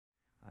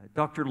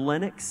Dr.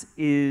 Lennox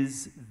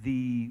is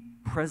the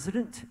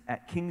president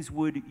at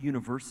Kingswood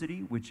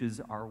University, which is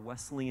our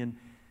Wesleyan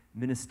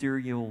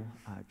ministerial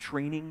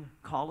training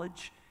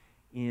college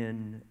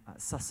in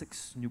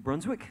Sussex, New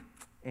Brunswick.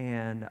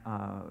 And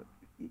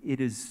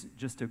it is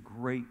just a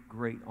great,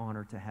 great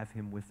honor to have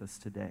him with us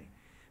today.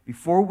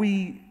 Before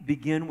we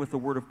begin with a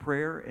word of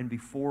prayer and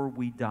before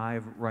we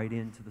dive right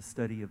into the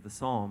study of the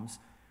Psalms,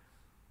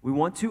 we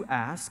want to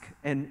ask,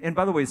 and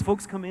by the way, as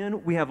folks come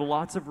in, we have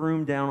lots of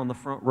room down on the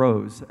front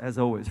rows, as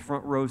always.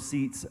 Front row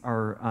seats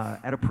are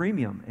at a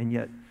premium, and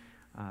yet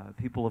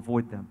people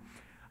avoid them.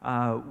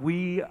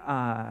 We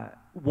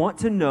want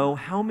to know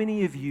how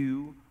many of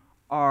you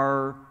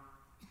are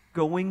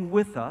going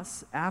with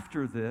us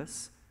after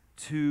this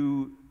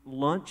to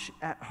lunch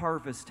at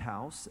Harvest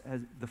House, as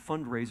the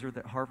fundraiser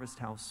that Harvest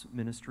House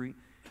Ministry,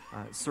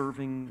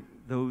 serving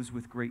those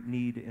with great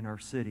need in our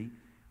city.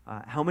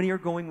 How many are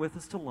going with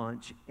us to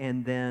lunch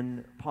and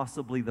then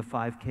possibly the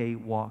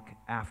 5K walk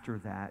after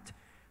that?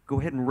 Go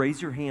ahead and raise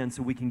your hand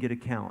so we can get a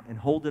count, and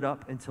hold it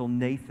up until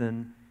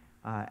Nathan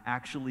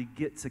actually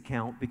gets a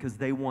count, because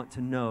they want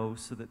to know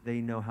so that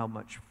they know how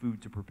much food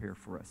to prepare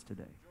for us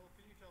today. Joel,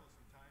 can you tell us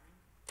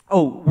some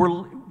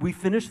timing? Oh, we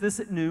finished this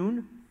at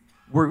noon.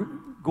 We're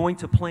going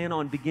to plan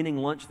on beginning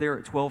lunch there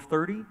at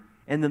 12:30,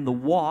 and then the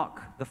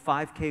walk, the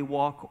 5K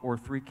walk or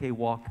 3K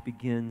walk,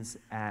 begins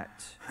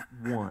at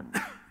 1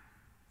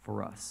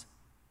 for us.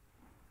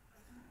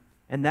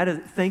 And that is,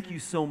 thank you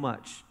so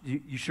much.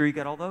 You sure you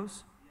got all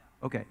those?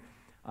 Yeah.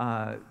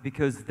 Okay.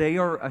 Because they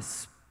are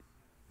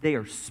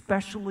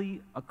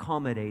specially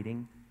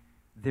accommodating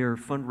their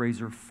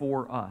fundraiser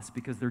for us,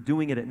 because they're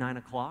doing it at 9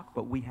 o'clock,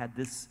 but we had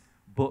this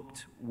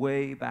booked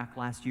way back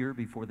last year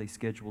before they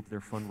scheduled their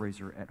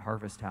fundraiser at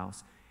Harvest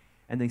House.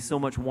 And they so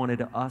much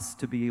wanted us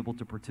to be able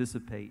to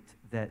participate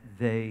that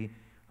they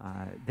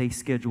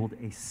scheduled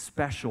a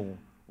special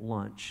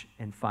lunch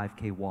and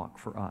 5K walk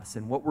for us.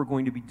 And what we're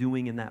going to be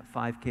doing in that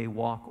 5K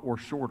walk, or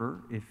shorter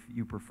if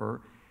you prefer,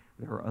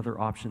 there are other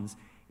options,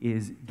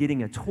 is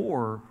getting a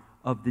tour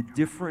of the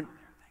different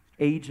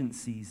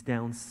agencies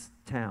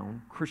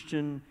downtown,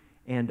 Christian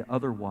and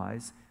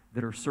otherwise,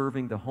 that are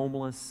serving the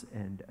homeless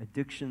and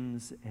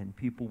addictions and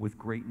people with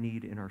great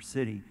need in our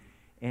city.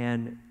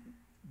 And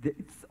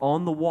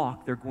on the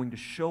walk, they're going to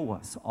show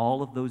us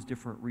all of those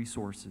different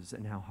resources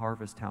and how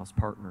Harvest House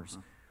partners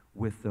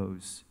with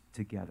those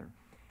together.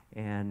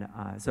 And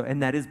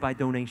and that is by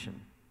donation.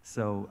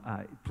 So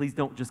please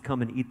don't just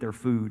come and eat their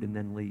food and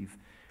then leave.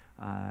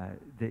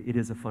 It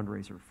is a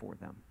fundraiser for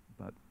them.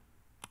 But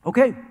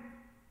okay,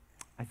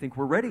 I think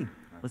we're ready.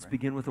 Let's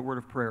begin with a word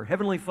of prayer.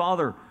 Heavenly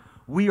Father,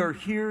 we are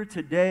here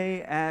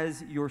today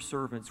as your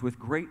servants with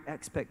great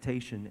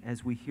expectation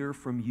as we hear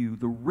from you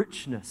the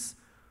richness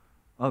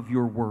of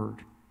your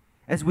word,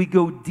 as we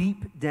go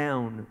deep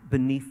down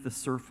beneath the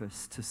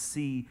surface to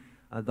see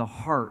the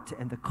heart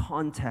and the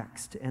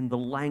context and the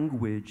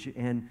language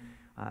and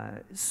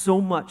so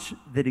much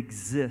that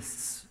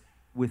exists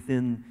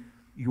within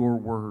your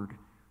word.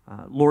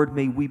 Lord,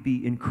 may we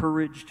be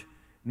encouraged,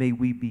 may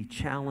we be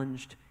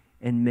challenged,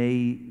 and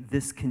may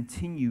this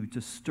continue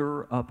to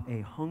stir up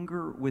a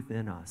hunger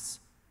within us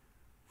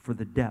for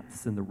the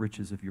depths and the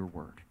riches of your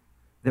word,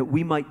 that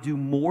we might do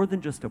more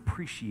than just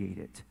appreciate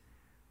it,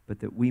 but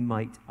that we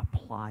might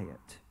apply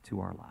it to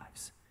our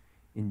lives.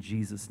 In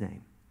Jesus'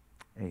 name,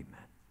 amen.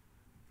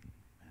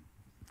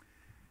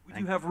 We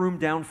do have room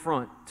down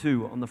front,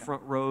 too, on the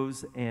front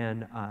rows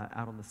and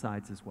out on the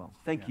sides as well.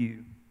 Thank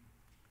you.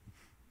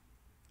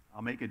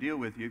 I'll make a deal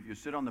with you. If you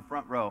sit on the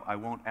front row, I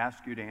won't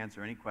ask you to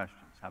answer any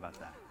questions. How about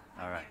that?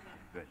 All right,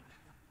 good.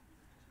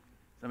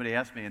 Somebody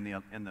asked me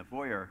in the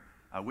foyer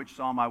which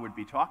psalm I would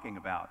be talking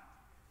about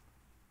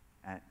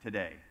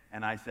today.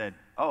 And I said,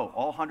 all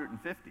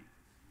 150.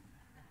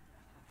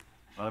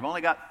 Well, I've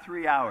only got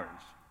 3 hours,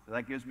 so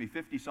that gives me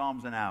 50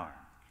 psalms an hour.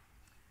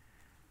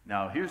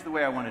 Now, here's the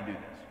way I want to do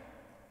this.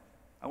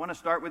 I want to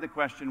start with the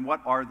question,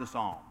 what are the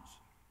Psalms?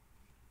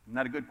 Isn't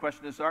that a good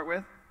question to start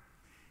with?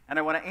 And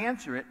I want to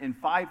answer it in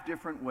 5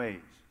 different ways.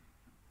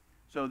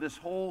 So this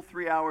whole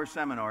 3-hour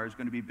seminar is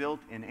going to be built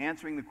in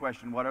answering the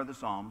question, what are the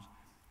Psalms?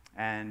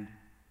 And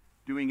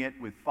doing it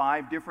with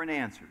 5 different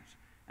answers.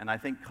 And I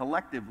think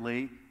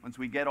collectively, once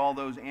we get all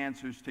those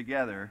answers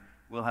together,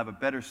 we'll have a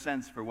better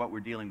sense for what we're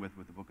dealing with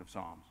the book of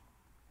Psalms.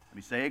 Let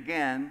me say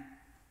again,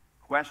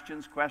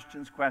 questions,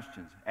 questions,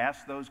 questions.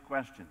 Ask those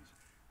questions.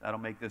 That'll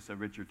make this a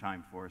richer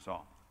time for us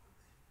all.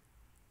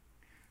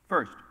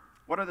 First,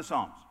 what are the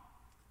Psalms?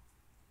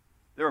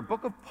 They're a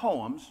book of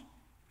poems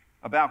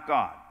about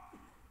God.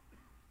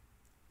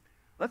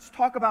 Let's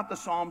talk about the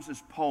Psalms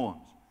as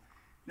poems.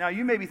 Now,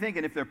 you may be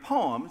thinking, if they're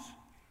poems,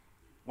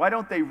 why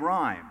don't they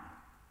rhyme?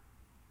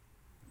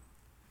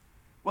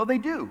 Well, they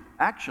do,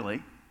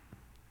 actually.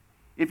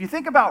 If you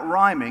think about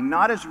rhyming,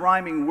 not as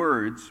rhyming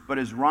words, but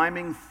as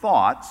rhyming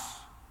thoughts,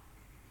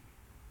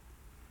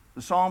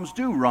 the Psalms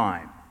do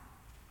rhyme,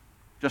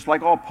 just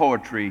like all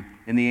poetry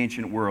in the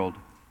ancient world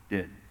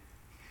did.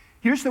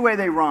 Here's the way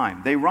they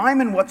rhyme. They rhyme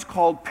in what's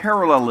called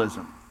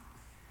parallelism.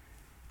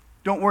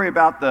 Don't worry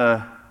about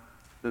the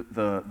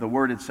the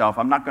word itself.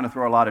 I'm not going to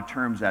throw a lot of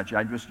terms at you.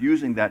 I'm just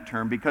using that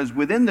term because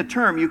within the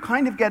term, you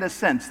kind of get a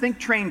sense. Think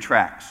train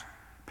tracks,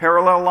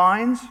 parallel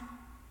lines.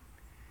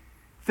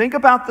 Think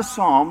about the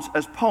Psalms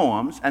as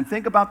poems, and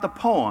think about the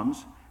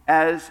poems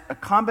as a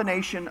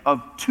combination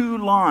of two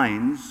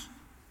lines.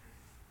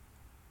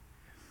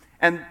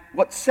 And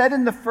what's said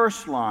in the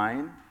first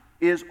line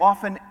is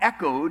often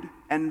echoed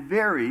and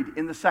varied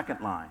in the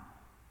second line.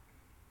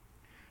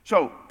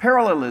 So,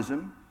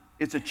 parallelism,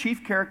 it's a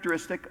chief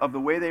characteristic of the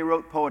way they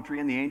wrote poetry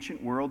in the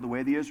ancient world, the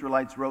way the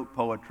Israelites wrote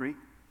poetry.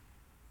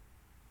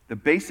 The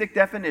basic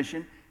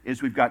definition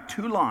is we've got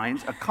two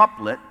lines, a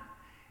couplet,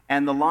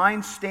 and the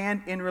lines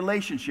stand in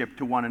relationship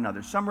to one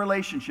another, some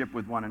relationship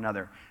with one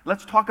another.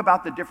 Let's talk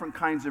about the different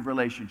kinds of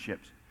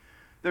relationships.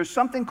 There's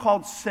something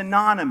called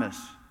synonymous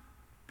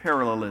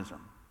parallelism.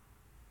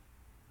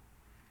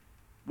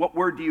 What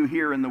word do you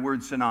hear in the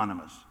word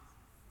synonymous?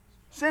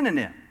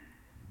 Synonym.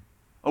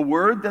 A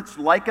word that's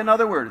like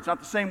another word. It's not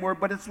the same word,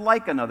 but it's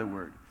like another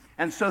word.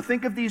 And so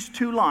think of these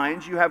two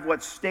lines. You have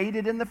what's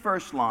stated in the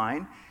first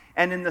line,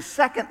 and in the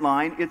second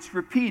line, it's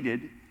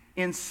repeated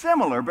in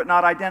similar but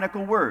not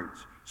identical words.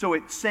 So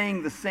it's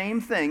saying the same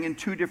thing in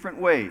two different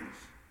ways.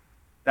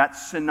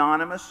 That's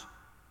synonymous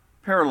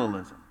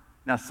parallelism.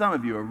 Now, some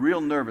of you are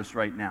real nervous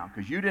right now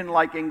because you didn't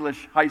like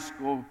English high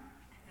school,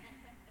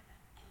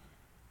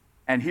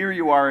 and here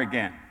you are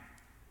again.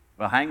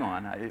 Well, hang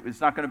on. It's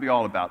not going to be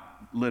all about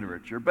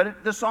literature,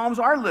 but the Psalms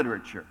are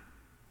literature.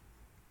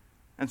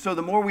 And so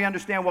the more we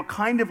understand what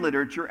kind of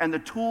literature and the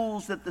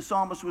tools that the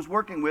psalmist was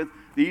working with,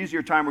 the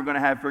easier time we're going to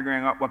have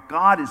figuring out what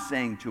God is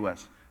saying to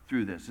us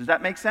through this. Does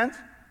that make sense?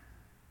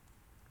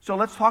 So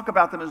let's talk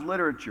about them as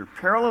literature.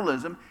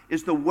 Parallelism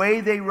is the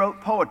way they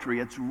wrote poetry.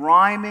 It's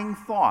rhyming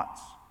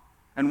thoughts.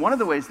 And one of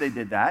the ways they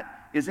did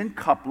that is in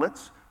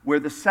couplets, where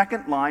the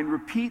second line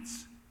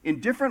repeats in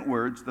different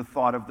words the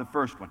thought of the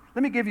first one.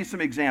 Let me give you some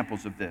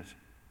examples of this.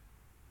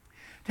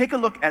 Take a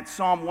look at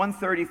Psalm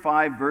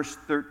 135, verse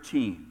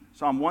 13.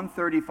 Psalm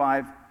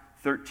 135,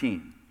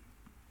 13.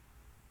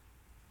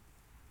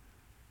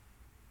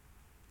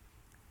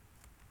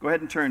 Go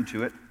ahead and turn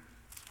to it.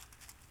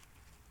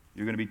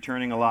 You're going to be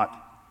turning a lot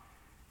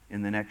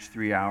in the next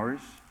 3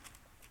 hours.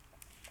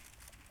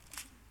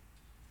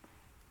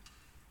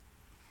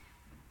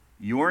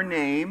 Your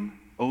name,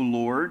 O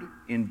Lord,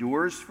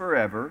 endures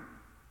forever.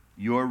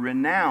 Your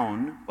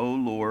renown, O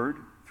Lord,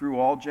 through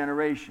all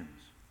generations.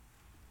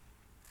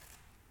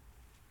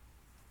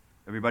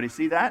 Everybody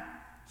see that?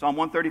 Psalm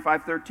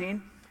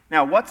 135:13.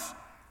 Now, what's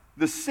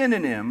the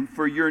synonym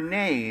for your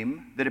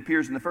name that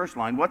appears in the first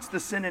line? What's the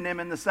synonym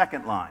in the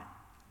second line?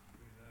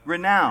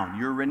 Renown.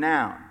 Your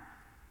renown.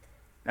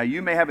 Now,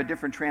 you may have a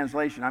different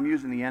translation. I'm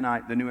using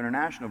the New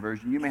International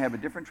Version. You may have a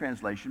different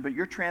translation, but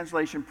your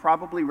translation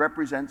probably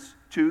represents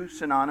two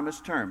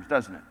synonymous terms,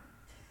 doesn't it?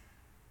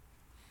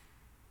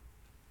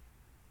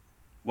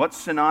 What's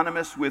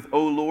synonymous with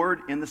O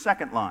Lord in the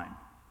second line?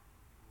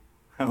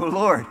 O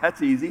Lord,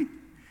 that's easy.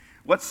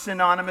 What's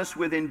synonymous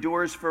with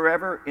endures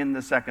forever in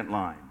the second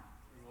line?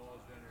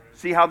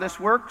 See how this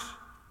works?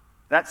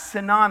 That's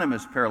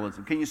synonymous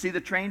parallelism. Can you see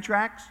the train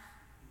tracks?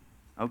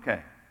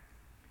 Okay.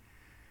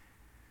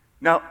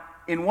 Now,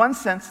 in one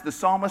sense, the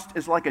psalmist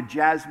is like a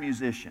jazz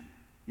musician.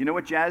 You know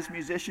what jazz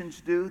musicians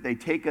do? They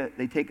take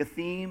a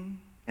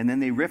theme, and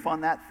then they riff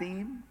on that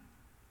theme.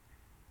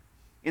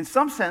 In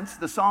some sense,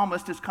 the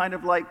psalmist is kind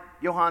of like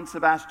Johann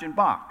Sebastian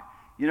Bach.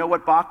 You know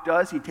what Bach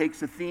does? He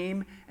takes a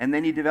theme, and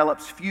then he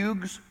develops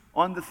fugues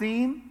on the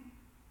theme.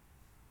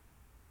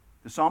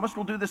 The psalmist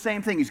will do the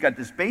same thing. He's got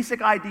this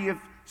basic idea of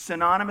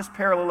synonymous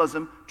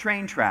parallelism,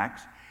 train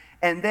tracks,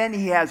 and then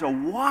he has a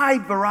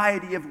wide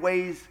variety of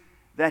ways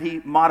that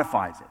he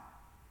modifies it.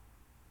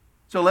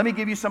 So let me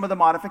give you some of the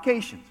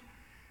modifications.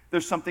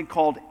 There's something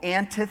called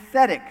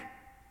antithetic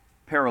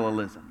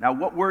parallelism. Now,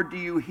 what word do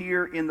you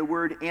hear in the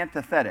word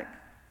antithetic?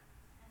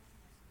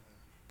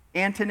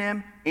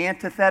 Antonym,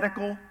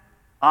 antithetical,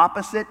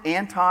 opposite,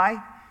 anti.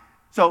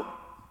 So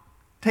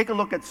take a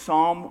look at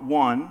Psalm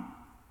 1,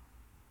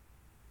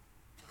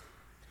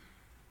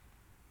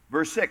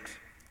 verse 6.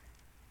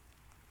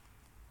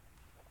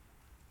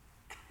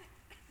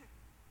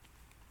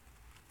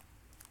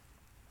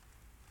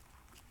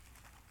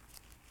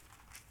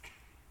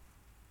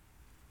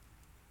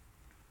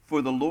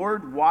 For the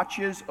Lord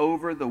watches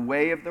over the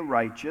way of the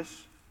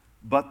righteous,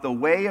 but the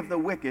way of the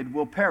wicked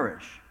will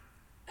perish.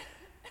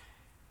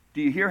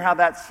 Do you hear how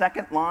that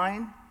second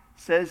line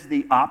says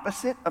the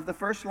opposite of the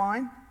first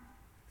line?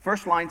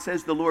 First line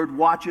says the Lord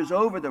watches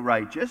over the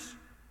righteous,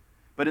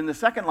 but in the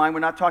second line,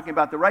 we're not talking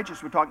about the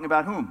righteous, we're talking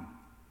about whom?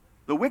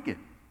 The wicked.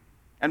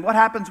 And what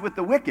happens with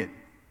the wicked?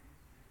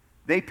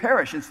 They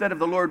perish. Instead of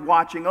the Lord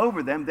watching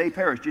over them, they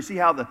perish. Do you see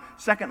how the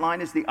second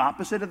line is the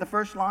opposite of the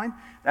first line?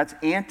 That's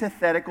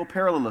antithetical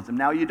parallelism.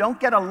 Now, you don't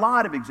get a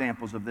lot of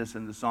examples of this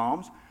in the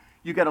Psalms.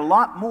 You get a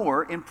lot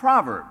more in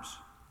Proverbs,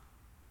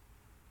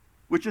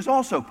 which is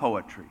also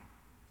poetry.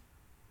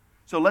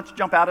 So let's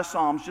jump out of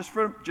Psalms just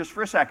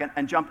for a second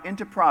and jump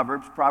into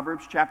Proverbs,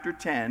 Proverbs chapter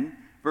 10,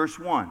 verse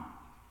 1.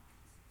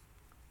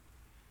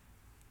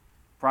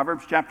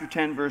 Proverbs chapter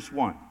 10, verse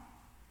 1.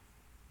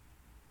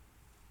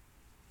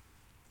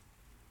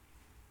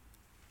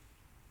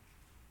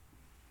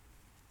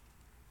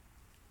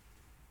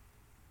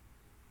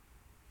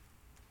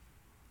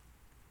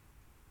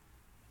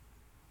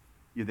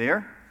 You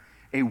there?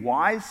 A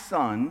wise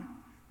son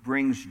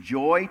brings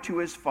joy to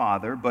his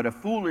father, but a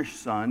foolish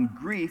son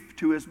grief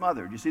to his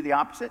mother. Do you see the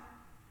opposite?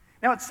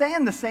 Now, it's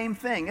saying the same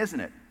thing,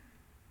 isn't it?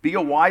 Be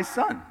a wise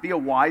son, be a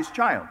wise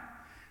child.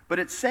 But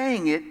it's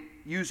saying it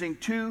using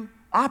two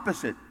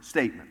opposite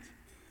statements.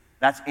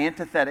 That's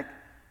antithetic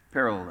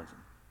parallelism.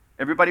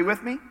 Everybody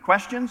with me?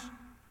 Questions?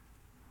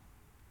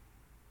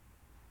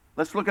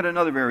 Let's look at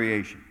another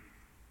variation.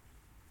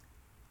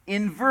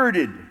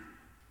 Inverted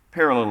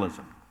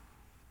parallelism,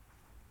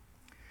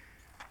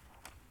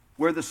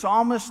 where the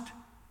psalmist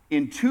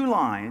in 2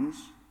 lines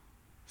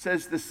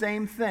says the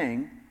same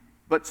thing,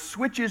 but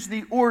switches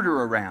the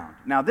order around.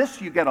 Now,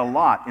 this you get a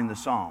lot in the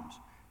Psalms.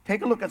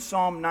 Take a look at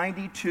Psalm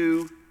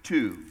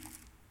 92:2.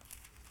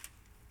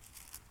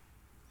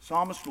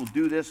 Psalmist will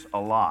do this a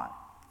lot.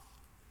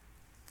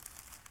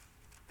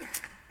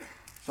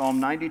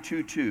 Psalm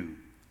 92:2.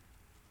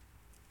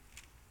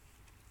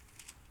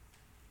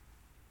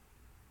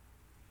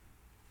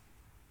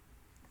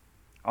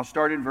 I'll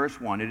start in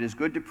verse 1. It is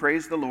good to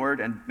praise the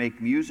Lord and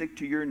make music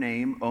to your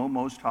name, O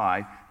Most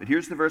High. But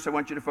here's the verse I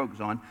want you to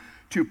focus on.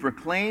 To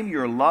proclaim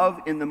your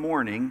love in the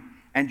morning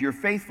and your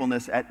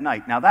faithfulness at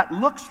night. Now that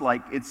looks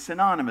like it's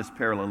synonymous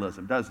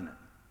parallelism, doesn't it?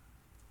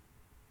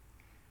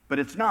 But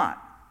it's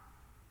not.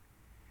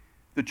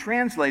 The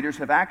translators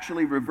have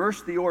actually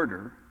reversed the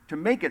order to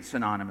make it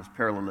synonymous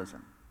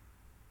parallelism.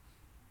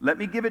 Let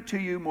me give it to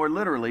you more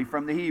literally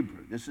from the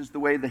Hebrew. This is the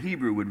way the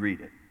Hebrew would read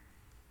it.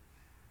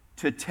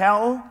 To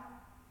tell,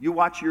 you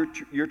watch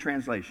your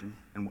translation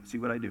and see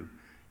what I do.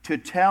 To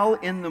tell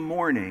in the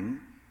morning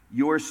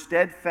your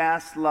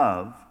steadfast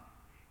love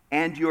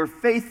and your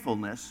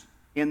faithfulness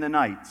in the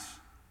nights.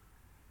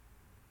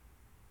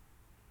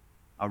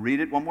 I'll read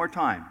it one more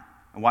time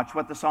and watch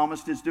what the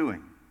psalmist is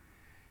doing.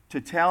 To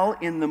tell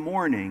in the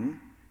morning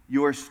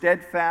your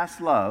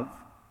steadfast love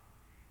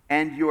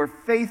and your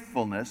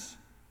faithfulness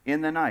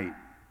in the night.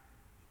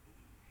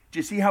 Do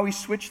you see how he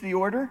switched the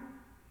order?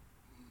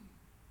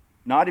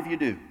 Not if you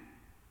do.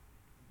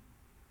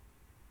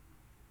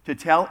 To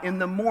tell in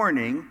the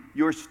morning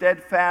your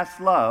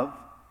steadfast love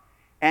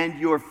and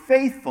your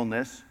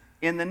faithfulness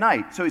in the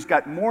night. So he's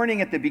got morning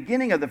at the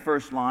beginning of the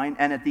first line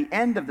and at the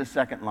end of the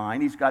second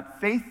line. He's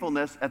got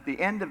faithfulness at the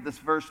end of this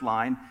first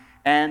line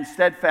and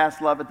steadfast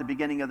love at the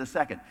beginning of the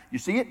second. You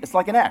see it? It's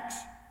like an X.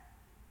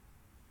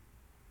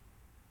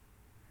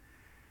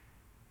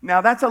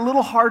 Now that's a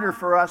little harder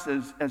for us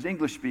as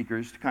English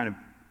speakers to kind of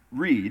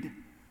read.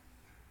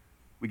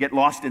 We get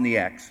lost in the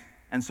X.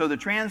 And so the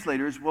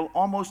translators will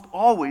almost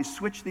always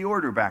switch the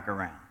order back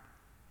around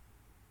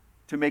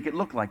to make it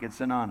look like it's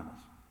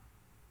synonymous.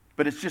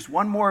 But it's just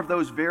one more of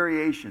those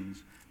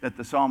variations that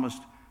the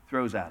psalmist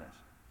throws at us.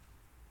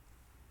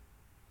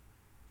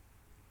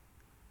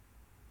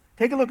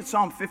 Take a look at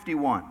Psalm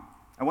 51.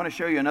 I want to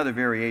show you another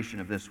variation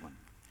of this one.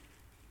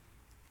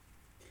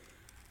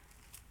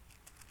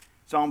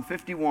 Psalm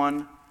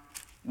 51:1.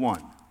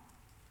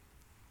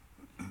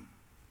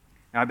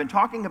 Now, I've been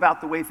talking about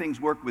the way things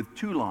work with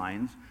 2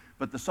 lines,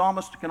 but the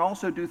psalmist can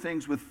also do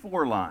things with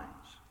 4 lines.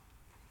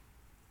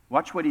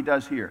 Watch what he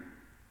does here.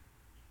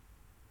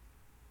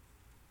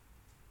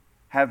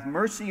 Have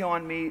mercy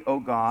on me, O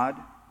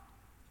God,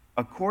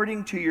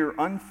 according to your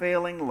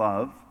unfailing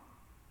love,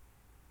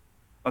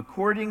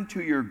 according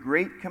to your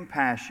great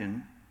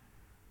compassion,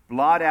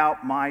 blot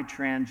out my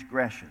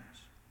transgressions.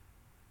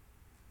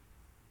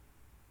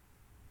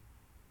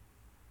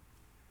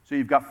 So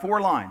you've got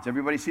 4 lines.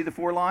 Everybody see the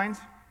 4 lines?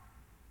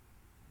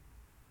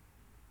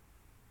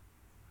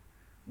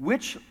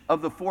 Which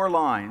of the 4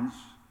 lines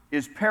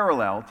is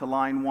parallel to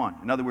line 1?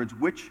 In other words,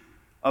 which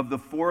of the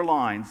 4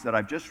 lines that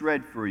I've just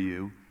read for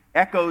you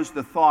echoes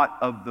the thought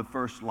of the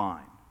first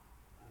line?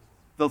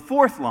 The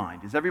 4th line.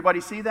 Does everybody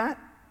see that?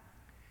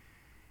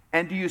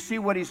 And do you see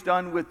what he's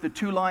done with the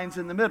 2 lines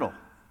in the middle?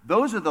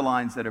 Those are the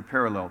lines that are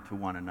parallel to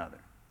one another.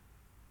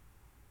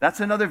 That's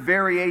another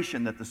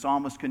variation that the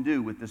psalmist can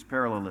do with this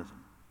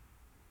parallelism.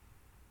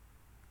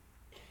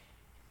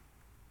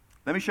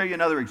 Let me show you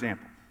another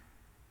example.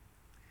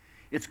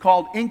 It's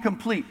called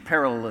incomplete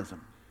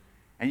parallelism,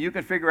 and you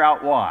can figure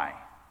out why.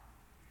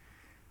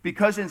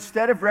 Because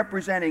instead of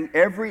representing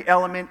every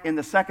element in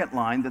the second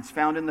line that's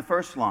found in the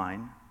first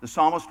line, the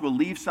psalmist will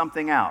leave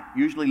something out,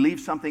 usually leave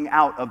something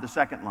out of the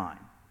second line.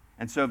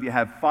 And so if you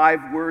have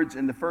 5 words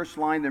in the first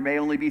line, there may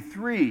only be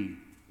 3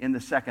 in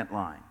the second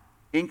line.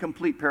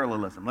 Incomplete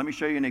parallelism. Let me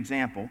show you an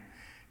example.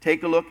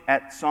 Take a look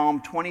at Psalm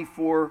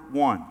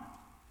 24:1.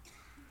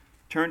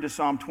 Turn to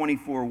Psalm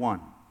 24:1.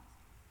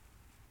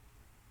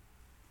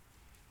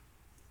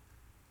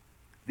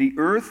 The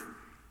earth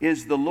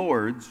is the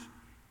Lord's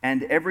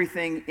and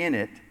everything in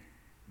it,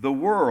 the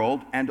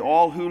world and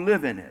all who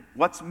live in it.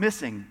 What's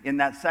missing in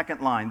that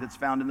second line that's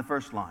found in the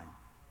first line?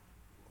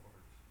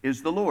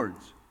 Is the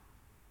Lord's.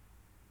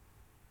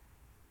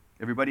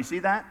 Everybody see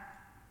that?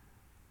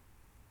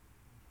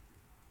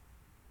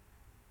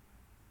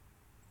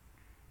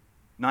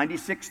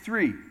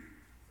 96:3.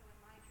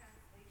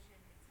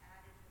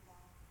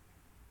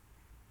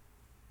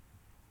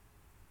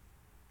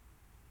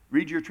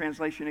 Read your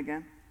translation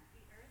again. The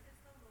earth is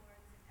the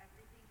Lord's and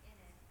everything in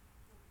it,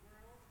 the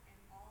world and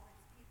all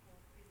its people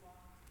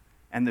belong.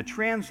 And the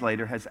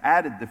translator has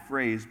added the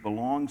phrase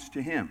belongs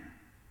to him.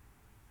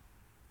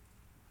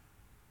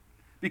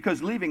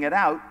 Because leaving it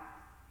out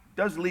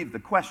does leave the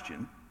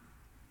question.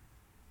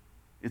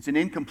 It's an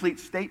incomplete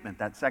statement,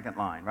 that second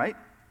line, right?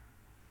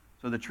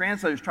 So the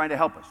translator is trying to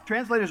help us.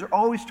 Translators are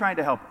always trying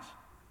to help us.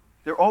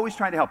 They're always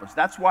trying to help us.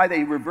 That's why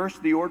they reverse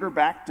the order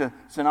back to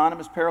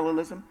synonymous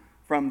parallelism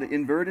from the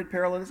inverted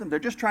parallelism. They're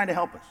just trying to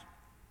help us.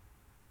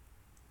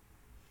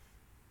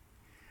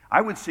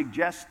 I would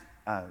suggest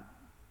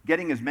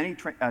getting as many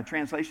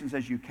translations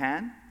as you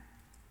can.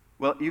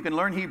 Well, you can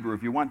learn Hebrew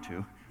if you want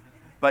to.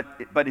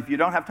 But if you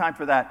don't have time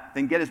for that,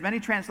 then get as many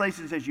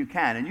translations as you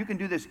can. And you can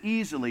do this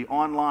easily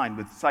online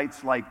with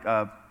sites like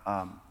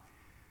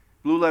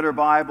Blue Letter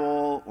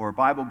Bible or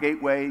Bible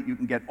Gateway. You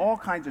can get all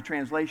kinds of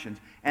translations.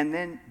 And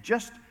then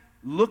just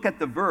look at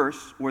the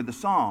verse or the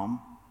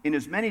psalm in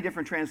as many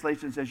different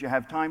translations as you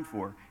have time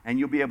for, and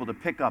you'll be able to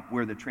pick up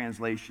where the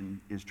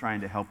translation is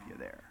trying to help you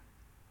there.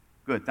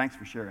 Good, thanks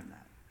for sharing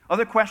that.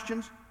 Other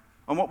questions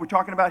on what we're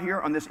talking about here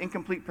on this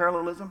incomplete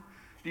parallelism?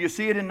 Do you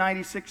see it in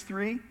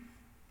 96:3?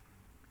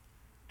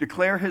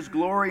 Declare his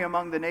glory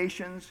among the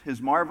nations,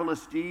 his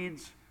marvelous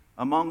deeds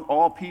among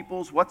all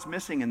peoples. What's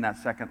missing in that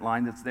second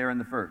line that's there in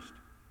the first?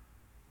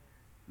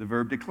 The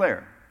verb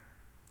declare.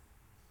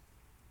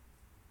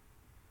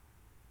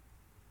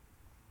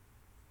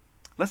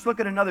 Let's look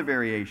at another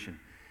variation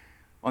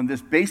on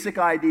this basic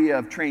idea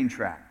of train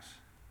tracks.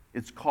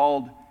 It's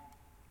called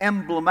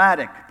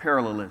emblematic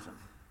parallelism.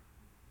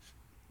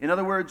 In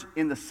other words,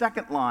 in the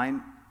second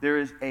line,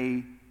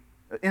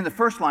 in the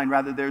first line,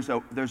 rather, there's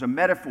a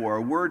metaphor,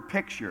 a word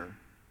picture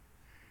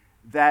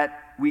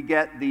that we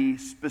get the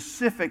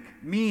specific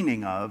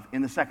meaning of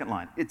in the second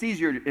line. It's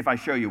easier if I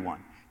show you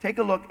one. Take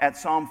a look at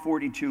Psalm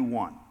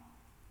 42:1.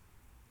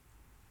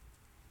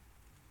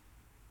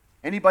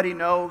 Anybody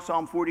know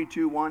Psalm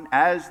 42:1?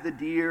 As the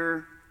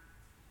deer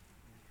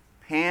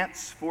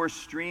pants for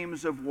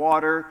streams of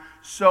water,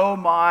 so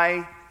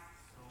my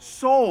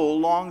soul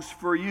longs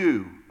for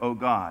you, O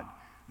God.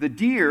 The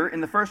deer in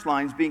the first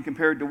line is being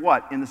compared to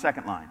what in the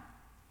second line?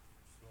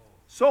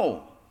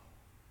 Soul.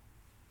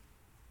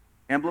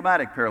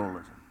 Emblematic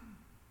parallelism.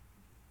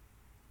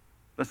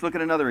 Let's look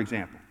at another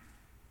example.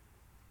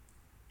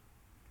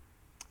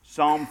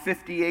 Psalm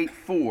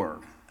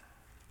 58:4.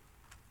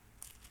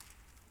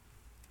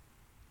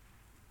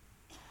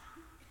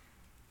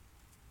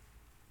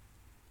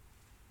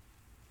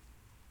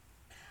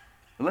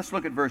 Let's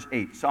look at verse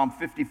 8. Psalm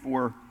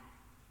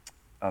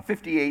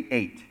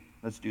 58:8.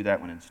 Let's do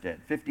that one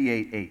instead.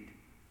 58:8.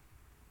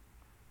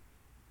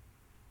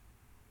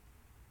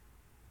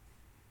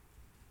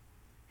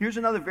 Here's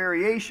another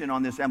variation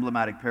on this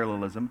emblematic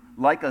parallelism.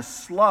 Like a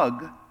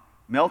slug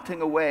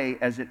melting away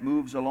as it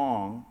moves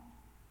along,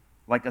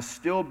 like a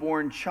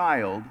stillborn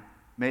child,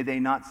 may they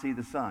not see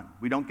the sun.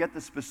 We don't get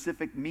the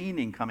specific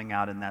meaning coming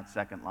out in that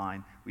second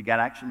line. We got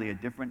actually a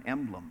different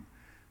emblem.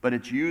 But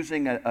it's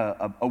using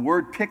a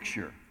word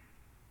picture.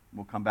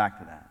 We'll come back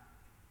to that.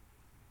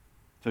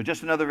 So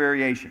just another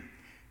variation.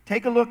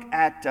 Take a look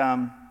at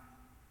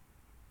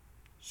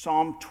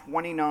Psalm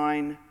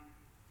 29,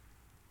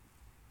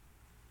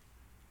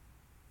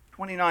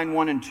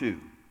 1 and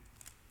 2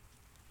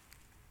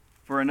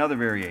 for another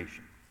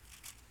variation.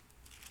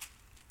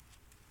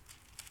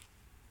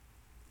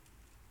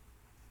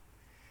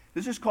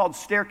 This is called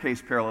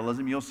staircase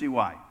parallelism. You'll see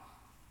why.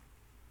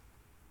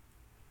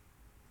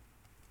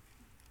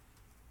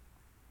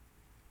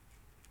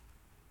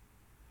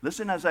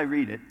 Listen as I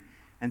read it,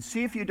 and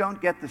see if you don't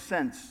get the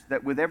sense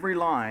that with every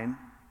line,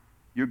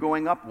 you're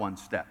going up one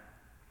step.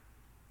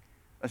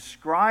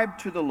 Ascribe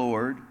to the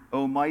Lord,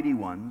 O mighty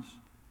ones.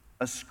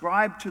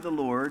 Ascribe to the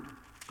Lord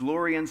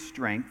glory and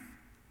strength.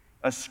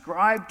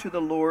 Ascribe to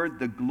the Lord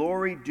the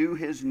glory due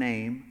his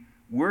name.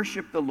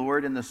 Worship the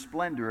Lord in the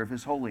splendor of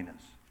his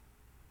holiness.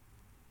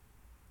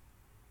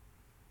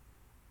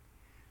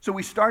 So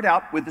we start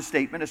out with the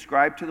statement,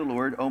 ascribe to the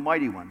Lord, O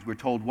mighty ones. We're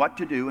told what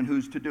to do and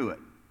who's to do it.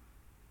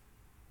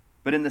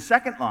 But in the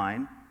second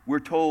line,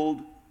 we're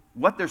told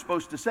what they're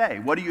supposed to say.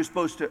 What are you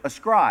supposed to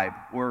ascribe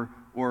or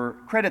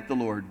credit the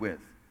Lord with?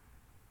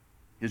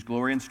 His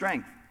glory and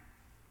strength.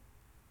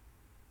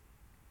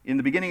 In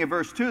the beginning of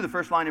verse 2, the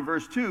first line in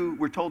verse 2,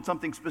 we're told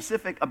something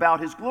specific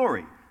about his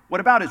glory.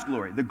 What about his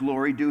glory? The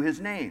glory due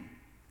his name.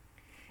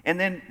 And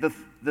then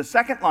the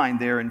second line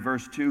there in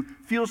verse 2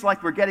 feels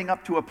like we're getting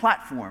up to a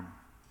platform.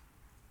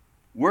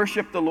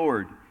 Worship the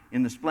Lord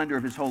in the splendor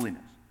of his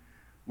holiness.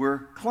 We're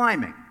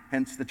climbing,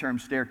 hence the term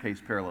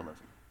staircase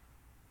parallelism.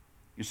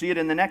 You see it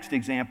in the next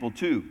example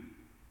too,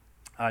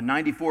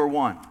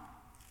 94:1.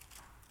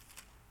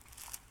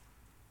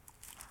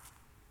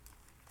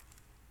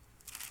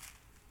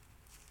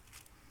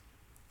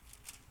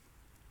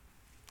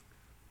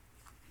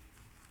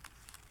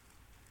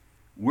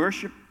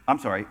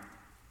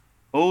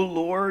 O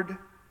Lord,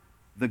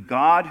 the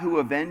God who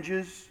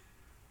avenges,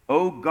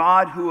 O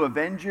God who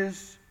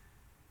avenges,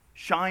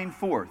 shine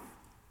forth.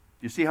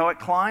 You see how it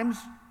climbs?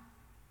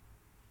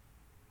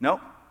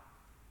 Nope.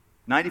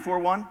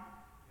 94:1.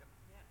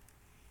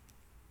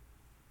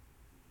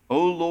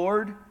 O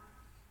Lord,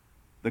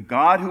 the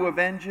God who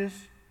avenges,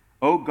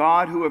 O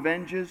God who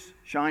avenges,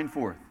 shine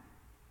forth.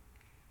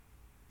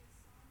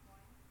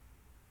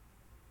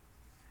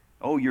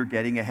 Oh, you're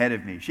getting ahead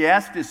of me. She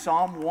asked, is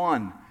Psalm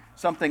 1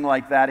 something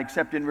like that,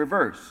 except in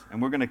reverse?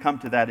 And we're going to come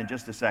to that in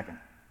just a second.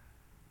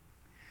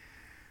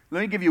 Let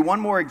me give you one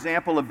more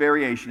example of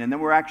variation, and then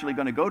we're actually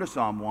going to go to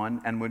Psalm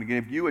 1, and we're going to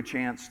give you a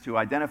chance to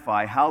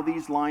identify how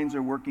these lines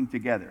are working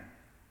together.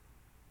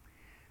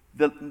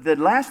 The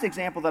last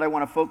example that I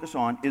want to focus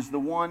on is the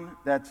one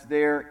that's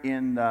there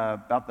in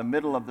about the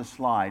middle of the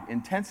slide,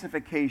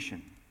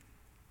 intensification.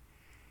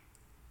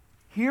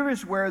 Here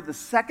is where the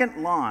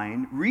second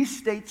line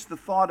restates the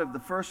thought of the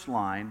first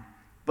line,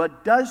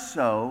 but does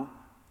so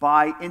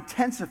by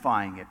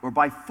intensifying it or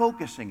by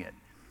focusing it.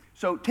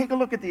 So take a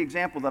look at the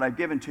example that I've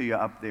given to you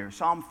up there,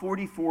 Psalm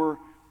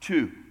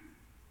 44:2.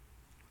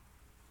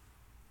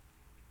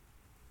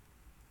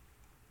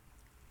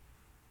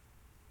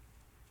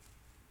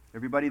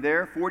 Everybody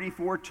there?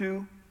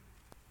 44:2.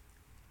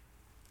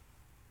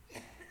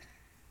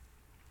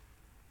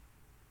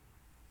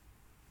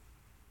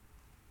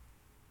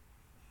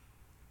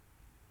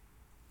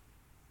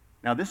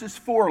 Now this is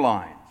 4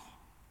 lines.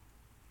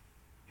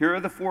 Here are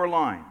the 4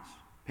 lines.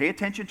 Pay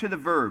attention to the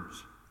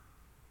verbs.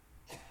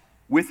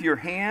 With your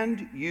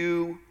hand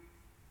you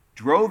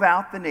drove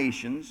out the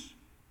nations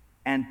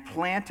and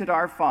planted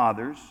our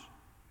fathers.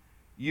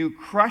 You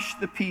crushed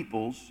the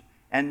peoples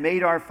and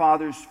made our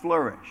fathers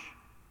flourish.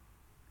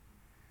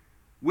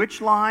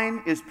 Which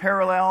line is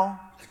parallel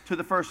to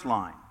the first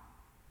line?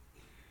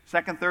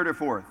 Second, third, or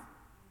fourth?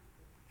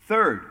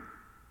 Third.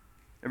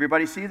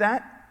 Everybody see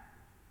that?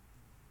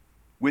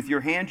 With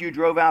your hand you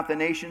drove out the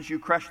nations, you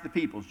crushed the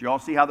peoples. Do you all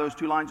see how those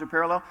 2 lines are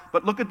parallel?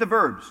 But look at the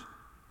verbs.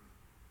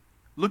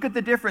 Look at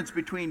the difference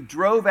between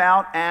drove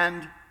out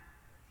and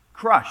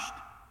crushed.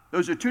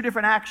 Those are 2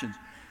 different actions.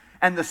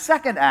 And the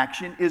second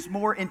action is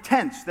more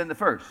intense than the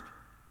first.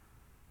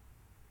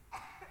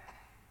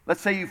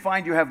 Let's say you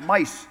find you have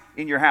mice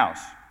in your house,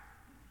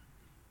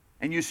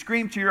 and you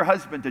scream to your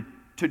husband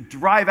to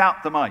drive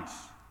out the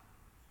mice.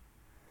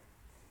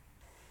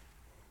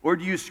 Or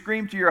do you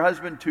scream to your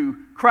husband to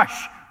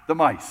crush the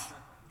mice?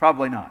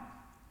 Probably not,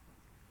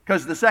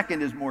 because the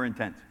second is more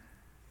intense.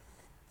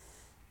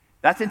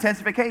 That's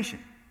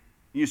intensification.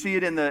 You see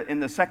it in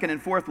the second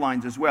and fourth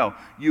lines as well.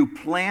 You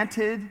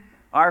planted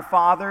our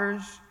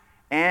fathers,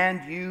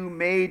 and you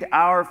made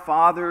our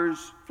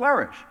fathers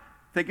flourish.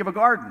 Think of a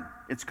garden.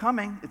 It's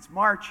coming. It's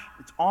March.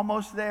 It's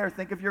almost there.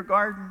 Think of your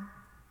garden.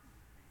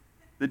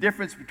 The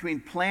difference between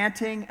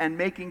planting and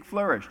making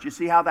flourish. Do you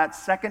see how that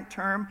second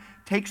term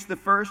takes the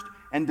first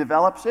and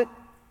develops it?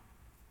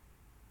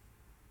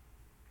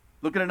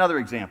 Look at another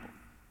example.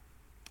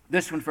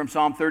 This one from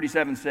Psalm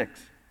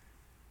 37:6.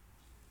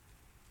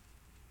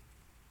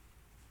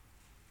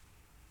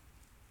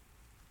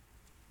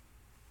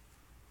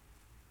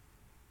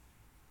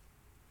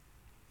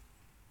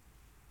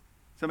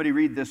 Somebody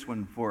read this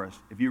one for us.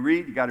 If you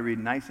read, you got to read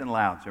nice and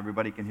loud so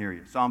everybody can hear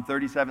you. Psalm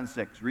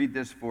 37:6. Read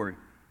this for us.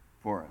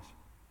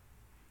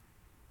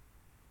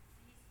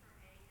 Cease from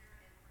anger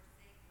and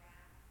forsake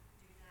wrath.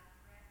 Do not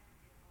fret,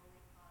 it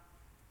only causes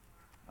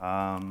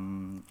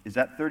harm. Is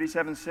that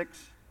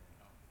 37:6?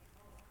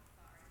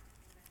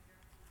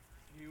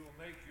 He will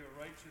make your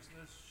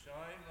righteousness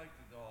shine like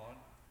the dawn,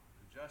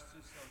 the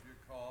justice of your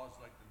cause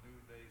like the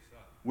noonday sun.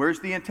 Where's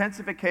the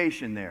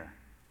intensification there?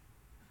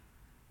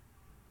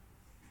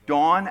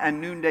 Dawn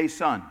and noonday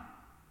sun.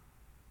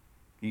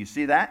 Can you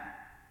see that?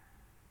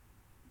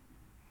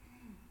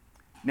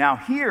 Now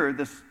here,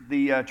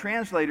 the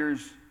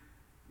translators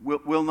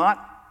will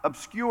not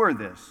obscure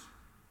this.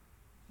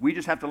 We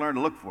just have to learn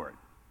to look for it.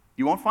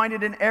 You won't find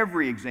it in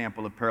every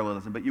example of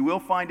parallelism, but you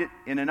will find it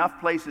in enough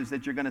places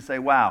that you're going to say,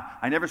 wow,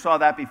 I never saw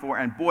that before,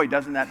 and boy,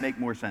 doesn't that make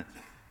more sense.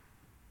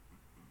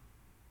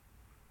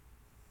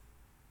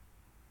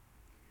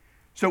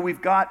 So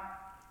we've got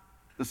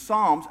the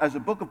Psalms as a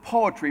book of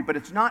poetry, but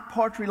it's not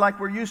poetry like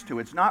we're used to.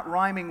 It's not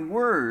rhyming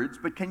words,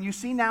 but can you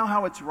see now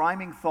how it's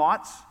rhyming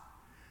thoughts?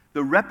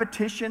 The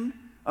repetition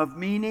of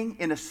meaning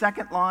in a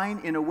second line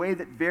in a way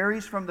that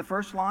varies from the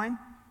first line?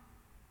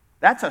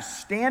 That's a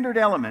standard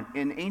element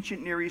in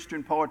ancient Near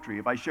Eastern poetry.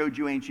 If I showed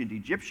you ancient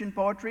Egyptian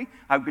poetry,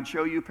 I could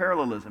show you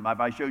parallelism.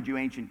 If I showed you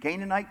ancient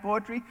Canaanite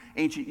poetry,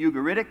 ancient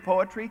Ugaritic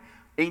poetry,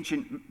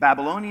 ancient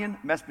Babylonian,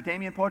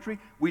 Mesopotamian poetry,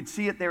 we'd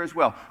see it there as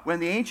well. When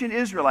the ancient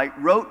Israelite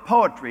wrote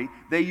poetry,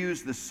 they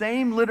used the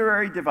same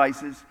literary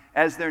devices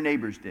as their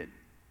neighbors did.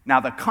 Now,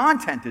 the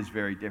content is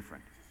very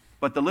different,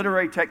 but the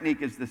literary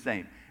technique is the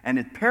same.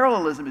 And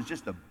parallelism is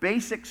just a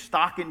basic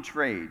stock in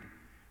trade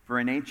for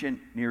an ancient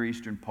Near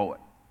Eastern poet.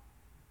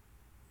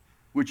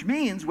 Which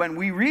means when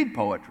we read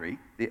poetry,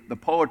 the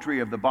poetry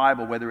of the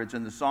Bible, whether it's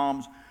in the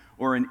Psalms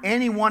or in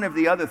any one of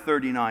the other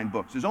 39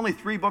 books. There's only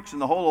 3 books in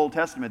the whole Old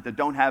Testament that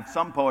don't have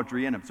some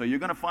poetry in them. So you're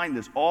going to find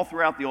this all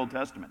throughout the Old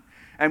Testament.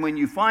 And when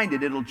you find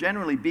it, it'll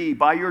generally be,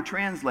 by your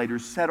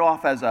translators, set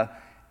off as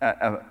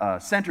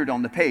centered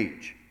on the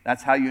page.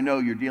 That's how you know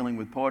you're dealing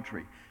with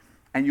poetry.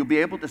 And you'll be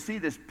able to see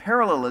this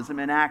parallelism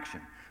in action.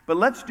 But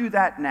let's do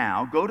that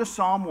now. Go to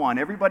Psalm 1.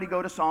 Everybody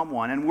go to Psalm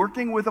 1. And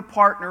working with a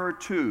partner or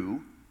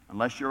two,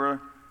 unless you're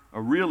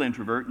a real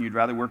introvert and you'd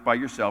rather work by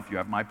yourself, you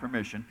have my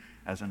permission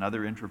as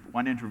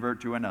one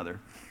introvert to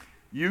another.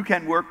 You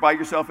can work by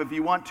yourself if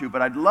you want to,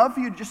 but I'd love for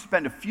you to just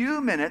spend a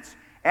few minutes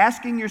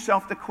asking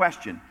yourself the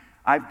question.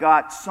 I've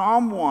got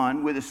Psalm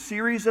 1 with a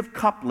series of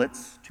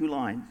couplets, 2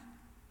 lines.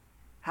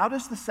 How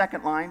does the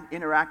second line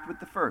interact with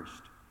the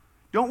first?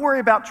 Don't worry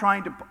about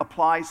trying to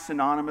apply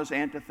synonymous,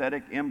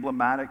 antithetic,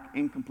 emblematic,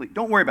 incomplete.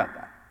 Don't worry about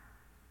that.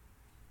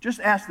 Just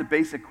ask the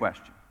basic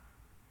question.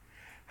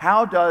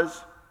 How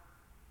does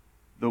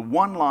the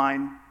one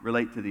line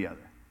relate to the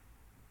other?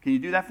 Can you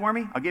do that for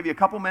me? I'll give you a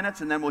couple minutes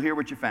and then we'll hear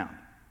what you found.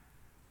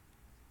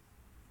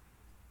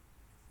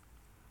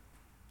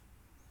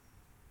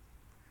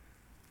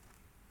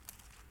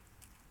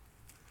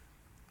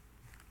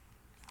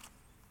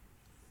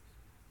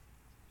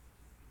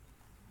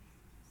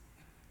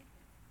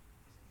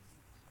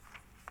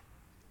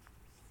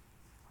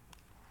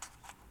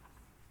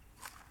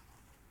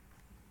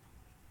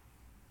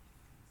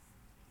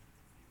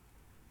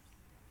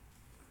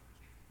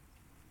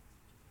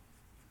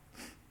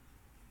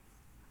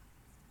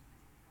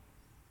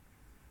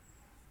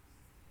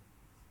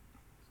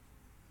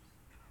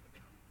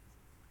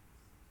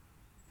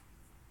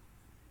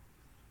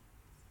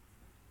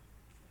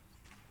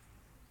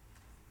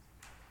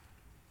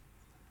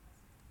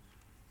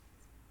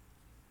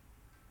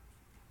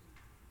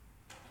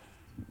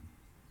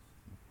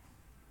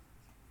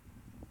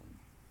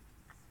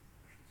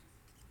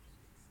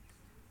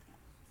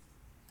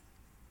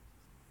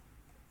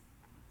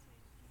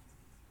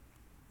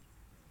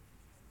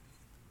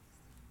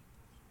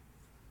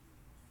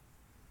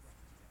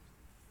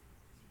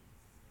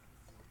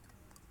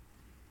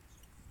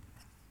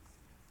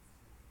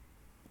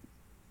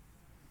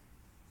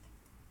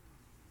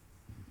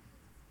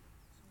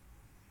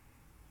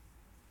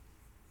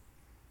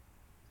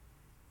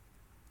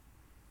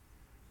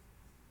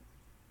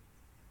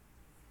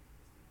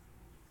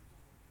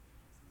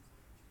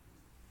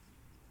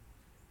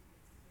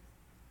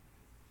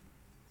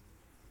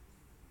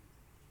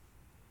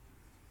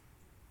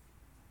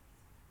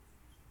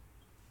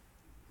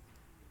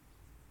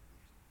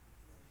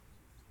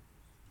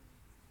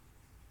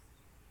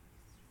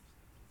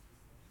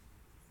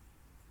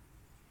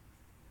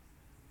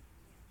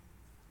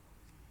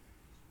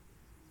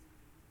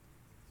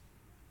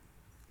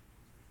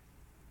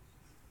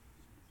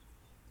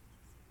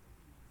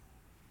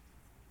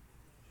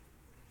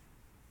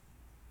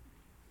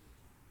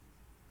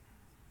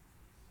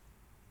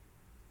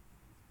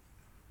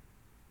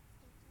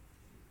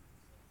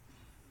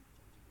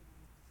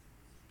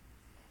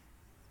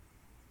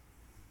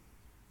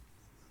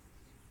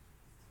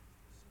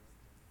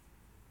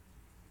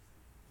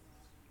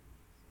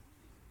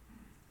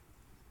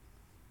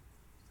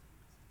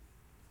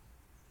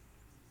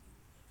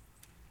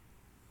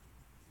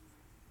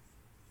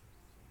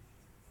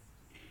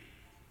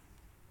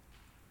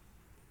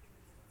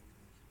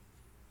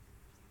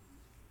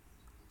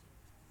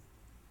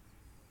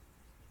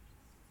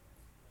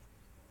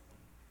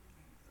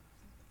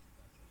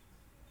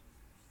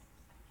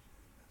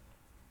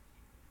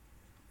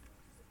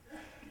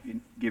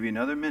 Give you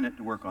another minute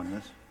to work on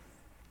this.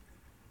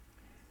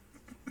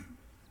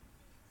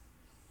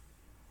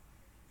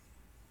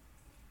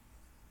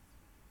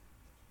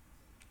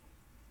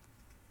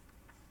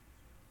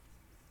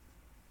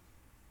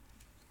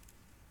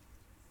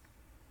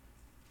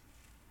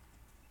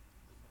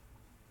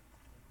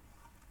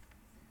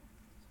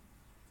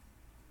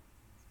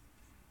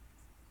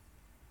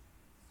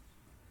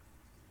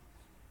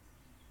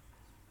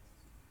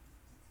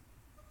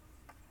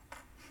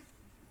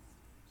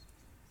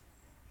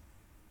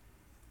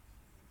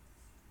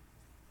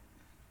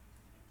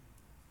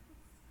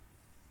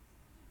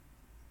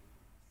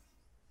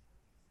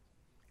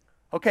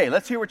 Okay,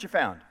 let's hear what you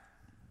found.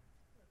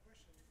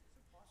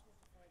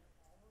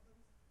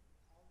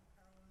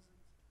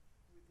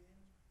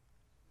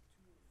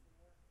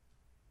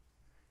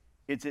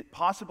 Is it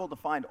possible to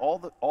find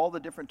all the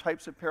different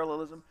types of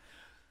parallelism?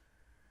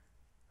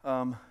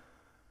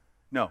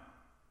 No.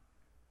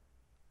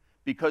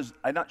 Because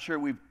I'm not sure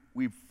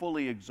we've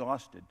fully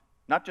exhausted,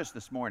 not just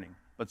this morning,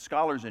 but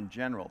scholars in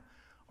general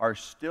are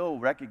still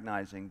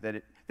recognizing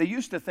that they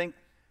used to think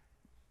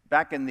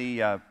back in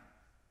the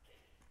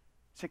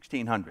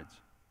 1600s,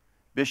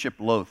 Bishop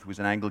Lowth, who was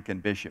an Anglican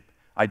bishop,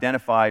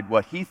 identified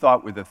what he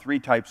thought were the 3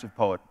 types of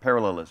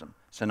parallelism: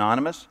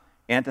 synonymous,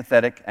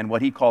 antithetic, and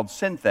what he called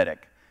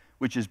synthetic,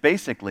 which is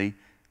basically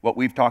what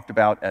we've talked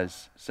about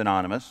as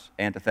synonymous,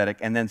 antithetic,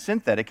 and then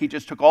synthetic. He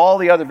just took all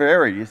the other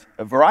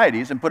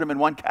varieties and put them in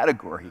one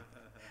category.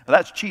 Well,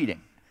 that's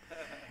cheating.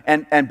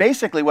 And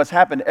basically what's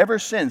happened ever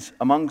since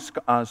among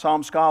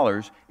Psalm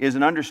scholars is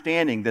an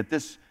understanding that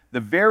the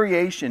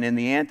variation in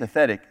the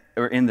antithetic,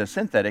 or in the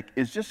synthetic,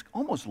 is just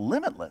almost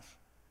limitless.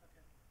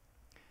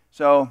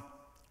 So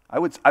I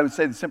would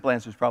say the simple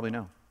answer is probably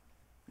no.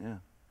 Yeah.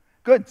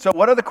 Good. So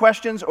what other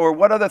questions or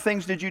what other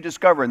things did you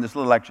discover in this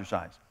little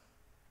exercise?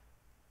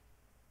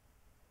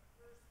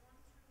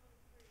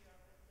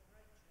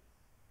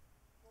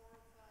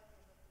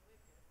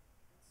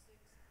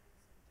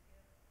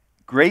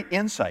 Great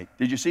insight.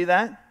 Did you see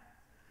that?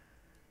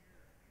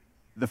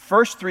 The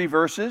first 3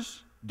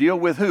 verses deal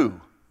with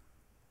who?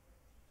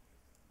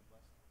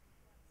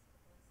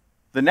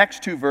 The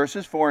next 2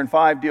 verses, 4 and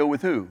 5, deal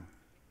with who?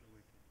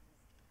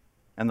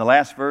 And the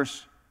last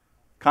verse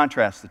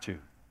contrasts the two.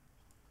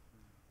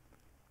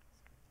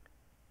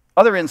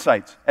 Other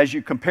insights as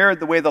you compared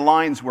the way the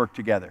lines work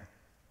together.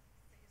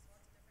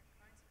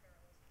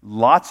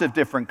 Lots of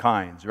different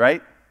kinds,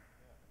 right?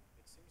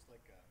 It seems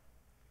like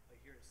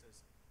here it says,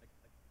 like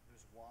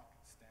there's walk,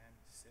 stand,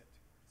 sit,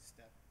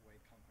 step,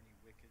 way, company,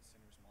 wicked,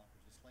 sinners,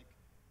 mockers. It's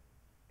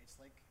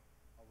like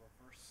a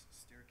reverse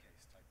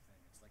staircase type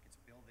thing. It's like it's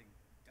building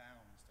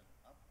down instead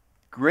of up.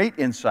 Great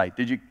insight.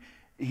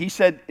 He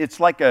said it's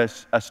like a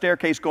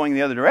staircase going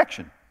the other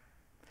direction.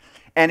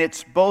 And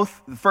it's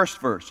both, the first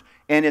verse,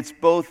 and it's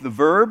both the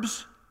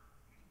verbs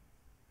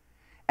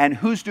and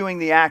who's doing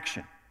the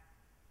action.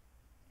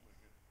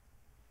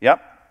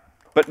 Yep.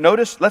 But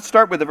notice, let's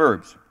start with the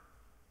verbs.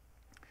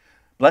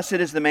 Blessed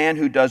is the man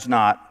who does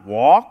not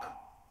walk,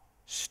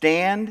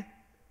 stand,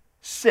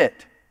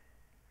 sit.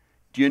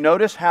 Do you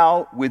notice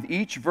how with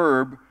each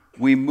verb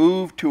we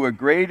move to a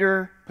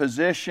greater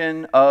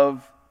position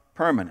of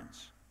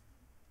permanence?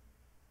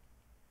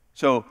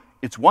 So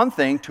it's one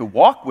thing to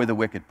walk with a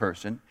wicked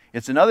person.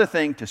 It's another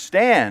thing to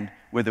stand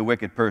with a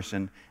wicked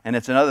person, and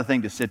it's another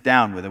thing to sit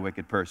down with a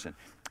wicked person.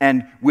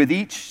 And with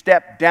each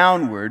step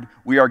downward,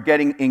 we are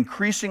getting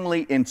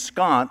increasingly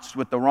ensconced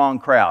with the wrong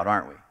crowd,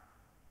 aren't we?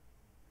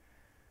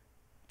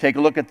 Take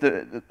a look at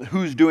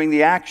who's doing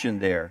the action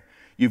there.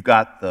 You've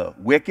got the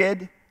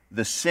wicked,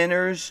 the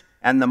sinners,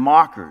 and the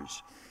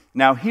mockers.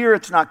 Now here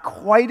it's not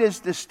quite as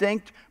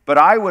distinct, but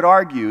I would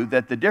argue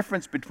that the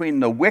difference between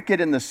the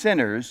wicked and the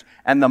sinners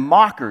and the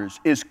mockers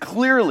is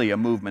clearly a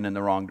movement in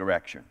the wrong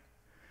direction.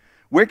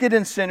 Wicked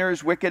and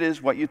sinners, wicked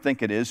is what you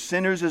think it is.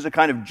 Sinners is a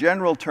kind of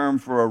general term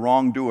for a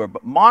wrongdoer,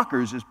 but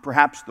mockers is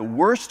perhaps the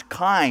worst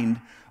kind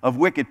of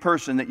wicked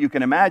person that you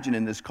can imagine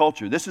in this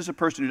culture. This is a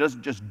person who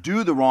doesn't just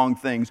do the wrong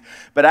things,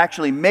 but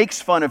actually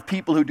makes fun of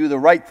people who do the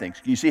right things.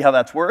 Can you see how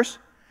that's worse?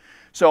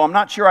 So I'm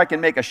not sure I can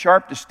make a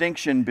sharp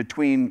distinction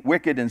between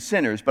wicked and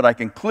sinners, but I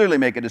can clearly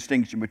make a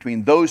distinction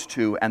between those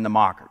two and the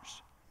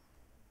mockers.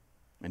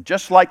 And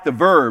just like the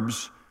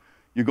verbs,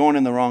 you're going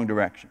in the wrong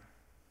direction.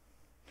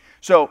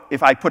 So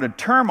if I put a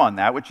term on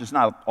that, which is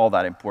not all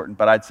that important,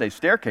 but I'd say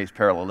staircase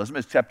parallelism,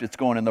 except it's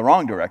going in the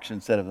wrong direction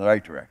instead of the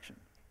right direction.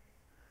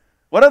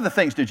 What other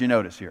things did you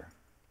notice here?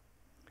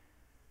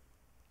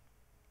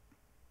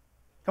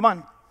 Come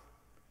on.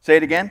 Say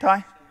it again,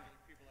 Ty.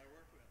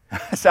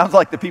 Sounds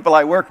like the people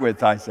I work with,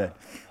 Ty said.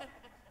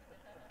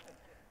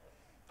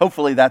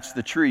 Hopefully that's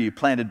the tree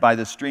planted by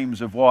the streams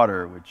of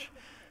water, which...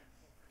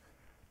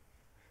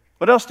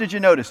 What else did you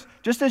notice?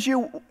 Just as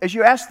you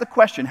asked the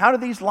question, how do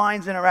these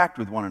lines interact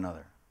with one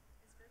another?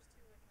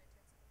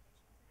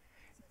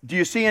 Do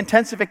you see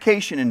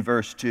intensification in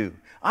verse 2?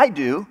 I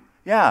do,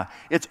 yeah.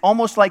 It's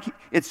almost like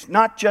it's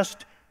not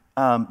just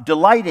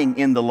delighting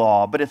in the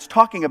law, but it's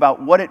talking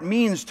about what it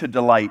means to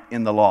delight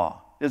in the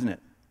law, isn't it?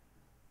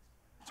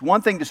 It's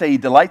one thing to say he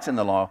delights in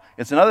the law.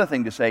 It's another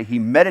thing to say he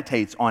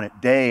meditates on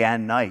it day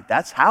and night.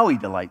 That's how he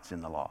delights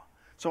in the law.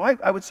 So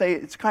I would say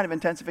it's kind of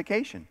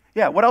intensification.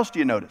 Yeah, what else do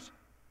you notice?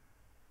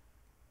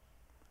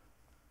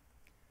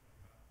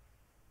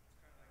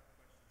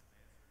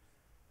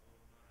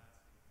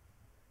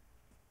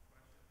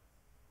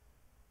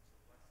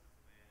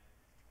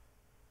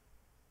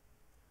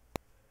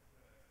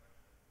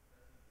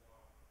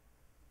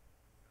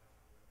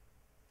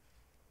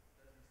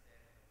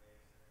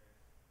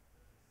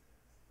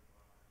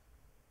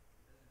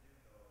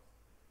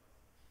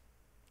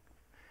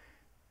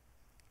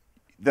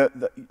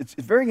 It's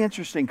a very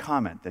interesting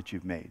comment that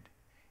you've made.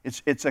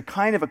 It's a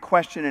kind of a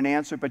question and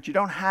answer, but you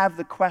don't have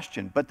the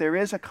question. But there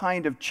is a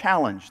kind of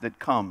challenge that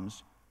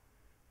comes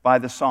by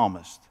the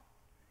psalmist.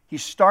 He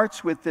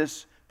starts with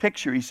this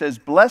picture. He says,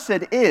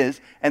 blessed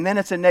is, and then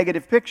it's a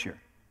negative picture.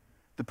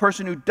 The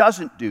person who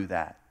doesn't do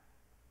that.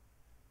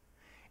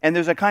 And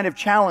there's a kind of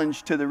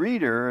challenge to the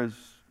reader as,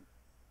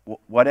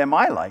 what am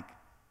I like?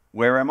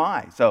 Where am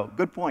I? So,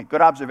 good point,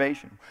 good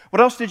observation.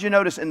 What else did you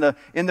notice in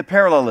the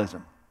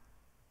parallelism?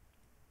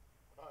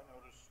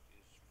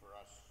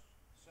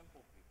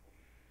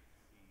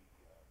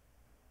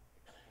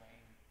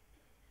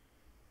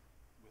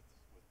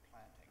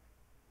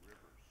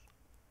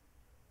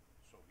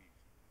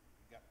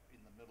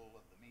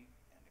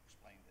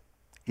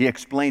 He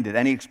explained it,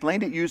 and he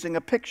explained it using a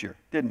picture,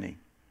 didn't he?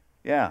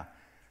 Yeah.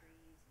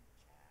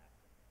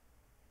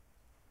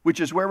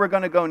 Which is where we're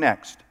going to go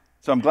next.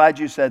 So I'm glad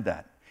you said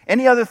that.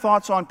 Any other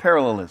thoughts on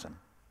parallelism?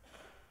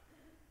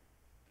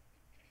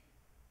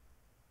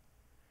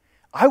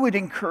 I would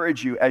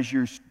encourage you, as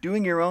you're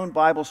doing your own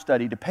Bible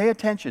study, to pay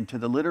attention to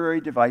the literary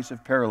device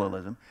of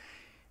parallelism.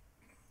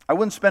 I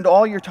wouldn't spend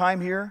all your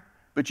time here,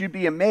 but you'd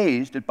be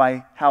amazed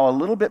by how a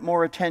little bit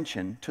more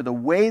attention to the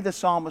way the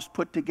psalmist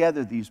put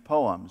together these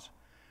poems,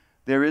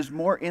 there is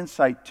more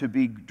insight to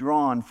be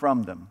drawn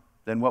from them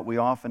than what we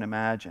often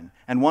imagine.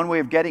 And one way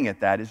of getting at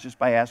that is just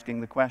by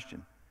asking the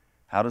question,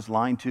 how does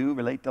line 2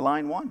 relate to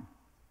line 1?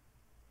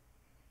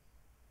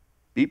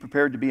 Be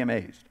prepared to be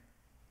amazed.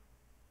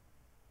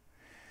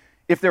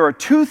 If there are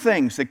two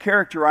things that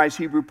characterize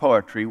Hebrew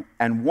poetry,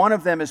 and one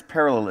of them is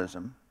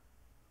parallelism,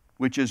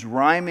 which is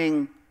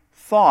rhyming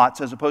thoughts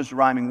as opposed to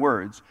rhyming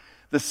words,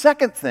 the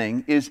second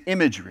thing is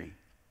imagery,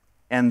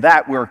 and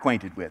that we're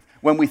acquainted with.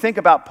 When we think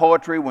about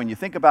poetry, when you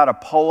think about a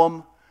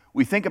poem,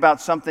 we think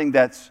about something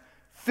that's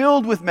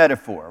filled with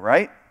metaphor,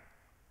 right?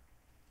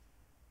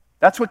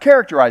 That's what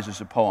characterizes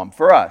a poem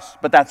for us,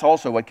 but that's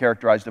also what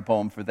characterized a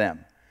poem for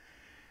them.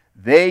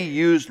 They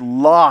used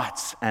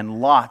lots and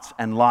lots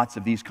and lots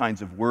of these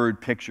kinds of word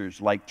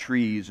pictures like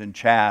trees and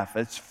chaff.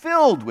 It's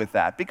filled with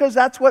that because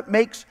that's what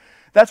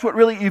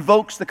really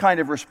evokes the kind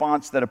of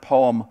response that a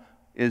poem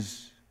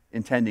is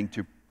intending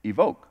to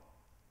evoke.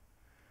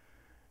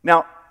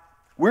 Now,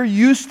 we're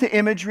used to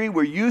imagery,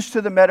 we're used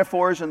to the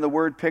metaphors and the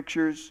word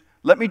pictures.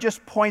 Let me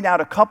just point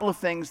out a couple of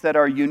things that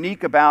are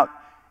unique about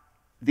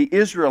the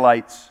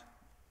Israelites'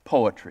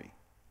 poetry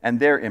and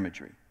their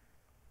imagery.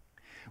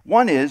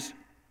 One is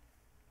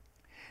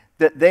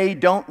that they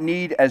don't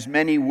need as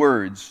many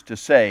words to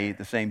say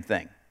the same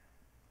thing.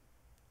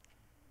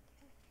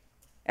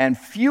 And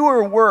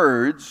fewer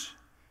words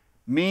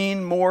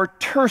mean more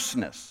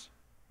terseness.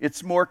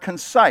 It's more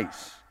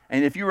concise.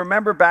 And if you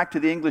remember back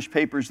to the English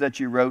papers that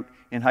you wrote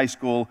in high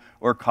school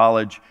or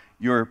college,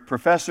 your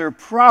professor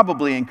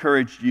probably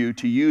encouraged you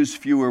to use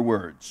fewer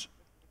words,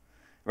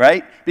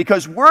 right?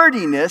 Because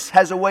wordiness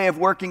has a way of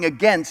working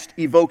against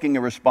evoking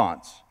a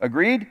response.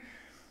 Agreed?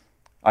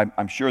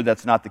 I'm sure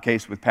that's not the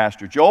case with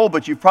Pastor Joel,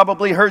 but you've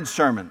probably heard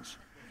sermons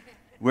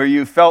where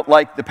you felt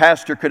like the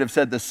pastor could have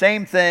said the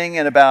same thing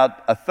in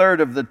about a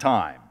third of the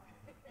time.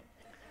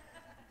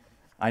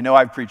 I know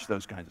I've preached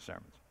those kinds of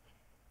sermons.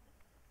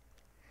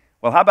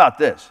 Well, how about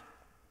this?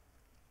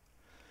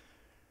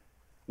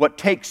 What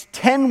takes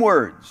 10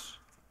 words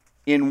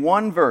in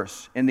one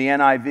verse in the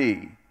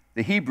NIV,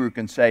 the Hebrew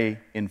can say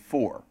in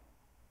 4.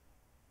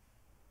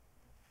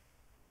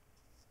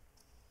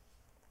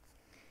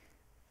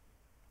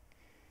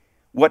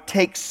 What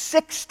takes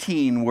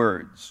 16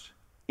 words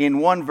in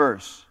one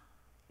verse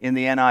in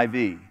the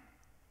NIV,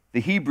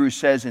 the Hebrew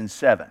says in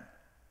 7.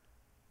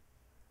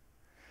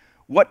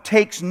 What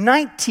takes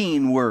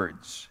 19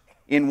 words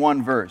in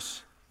one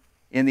verse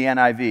in the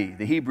NIV,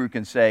 the Hebrew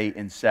can say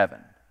in 7.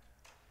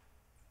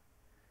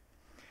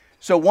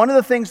 So one of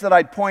the things that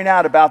I'd point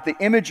out about the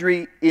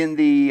imagery in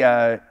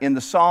the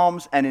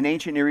Psalms and in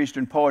ancient Near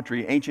Eastern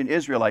poetry, ancient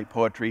Israelite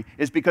poetry,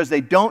 is because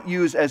they don't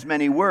use as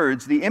many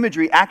words, the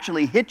imagery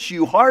actually hits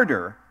you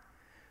harder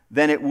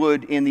than it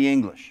would in the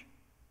English.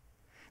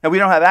 Now, we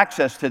don't have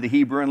access to the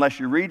Hebrew unless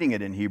you're reading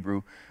it in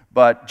Hebrew,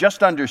 but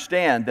just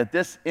understand that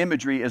this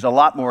imagery is a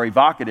lot more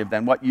evocative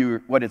than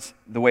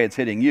the way it's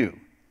hitting you.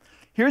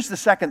 Here's the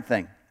second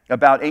thing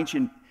about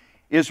ancient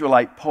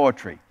Israelite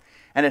poetry.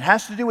 And it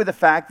has to do with the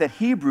fact that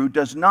Hebrew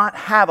does not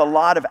have a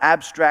lot of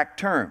abstract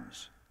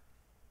terms.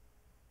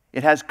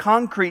 It has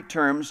concrete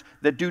terms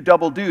that do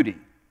double duty.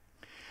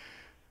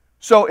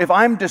 So if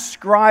I'm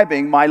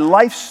describing my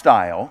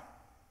lifestyle,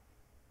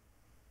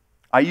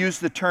 I use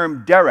the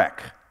term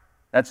derech.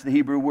 That's the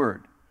Hebrew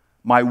word.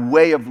 My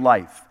way of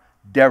life,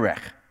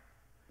 derech.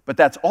 But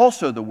that's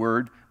also the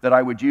word that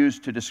I would use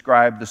to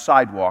describe the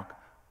sidewalk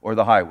or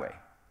the highway.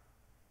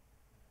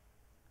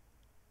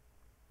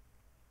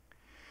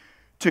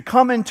 To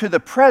come into the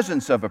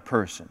presence of a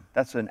person,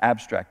 that's an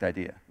abstract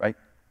idea, right?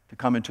 To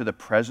come into the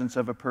presence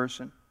of a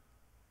person.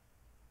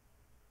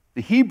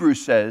 The Hebrew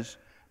says,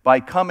 by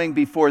coming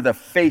before the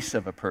face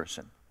of a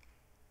person.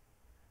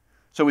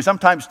 So we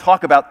sometimes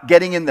talk about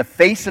getting in the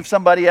face of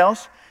somebody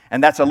else,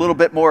 and that's a little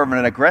bit more of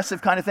an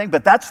aggressive kind of thing,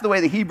 but that's the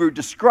way the Hebrew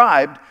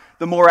described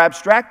the more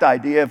abstract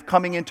idea of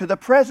coming into the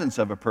presence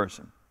of a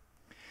person.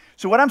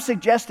 So what I'm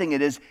suggesting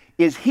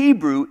is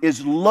Hebrew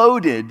is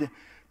loaded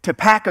to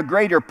pack a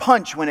greater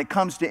punch when it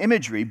comes to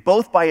imagery,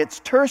 both by its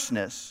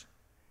terseness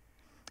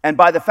and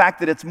by the fact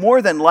that it's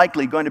more than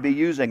likely going to be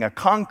using a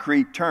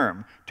concrete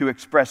term to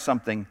express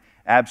something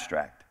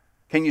abstract.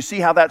 Can you see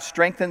how that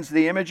strengthens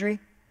the imagery?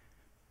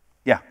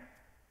 Yeah.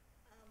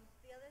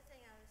 The other thing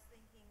I was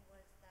thinking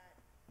was that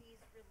these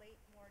relate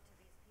more to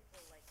these people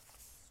like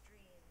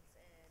streams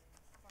and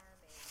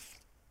farming.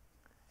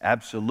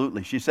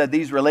 Absolutely. She said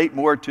these relate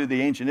more to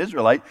the ancient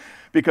Israelite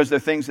because they're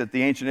things that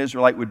the ancient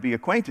Israelite would be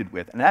acquainted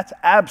with. And that's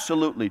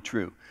absolutely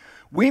true.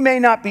 We may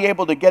not be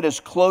able to get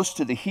as close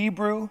to the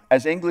Hebrew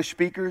as English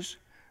speakers,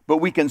 but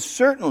we can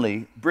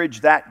certainly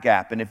bridge that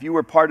gap. And if you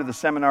were part of the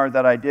seminar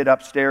that I did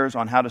upstairs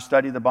on how to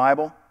study the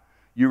Bible,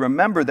 you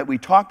remember that we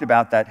talked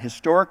about that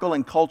historical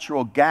and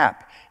cultural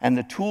gap and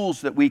the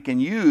tools that we can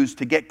use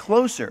to get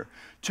closer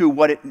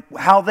to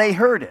how they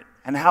heard it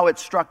and how it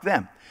struck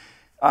them.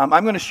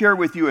 I'm going to share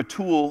with you a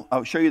tool.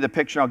 I'll show you the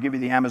picture. I'll give you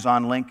the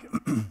Amazon link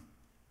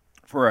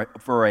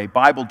for a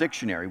Bible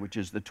dictionary, which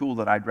is the tool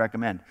that I'd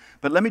recommend.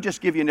 But let me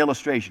just give you an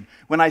illustration.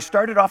 When I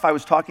started off, I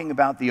was talking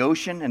about the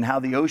ocean and how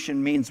the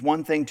ocean means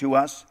one thing to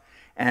us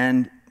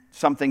and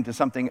something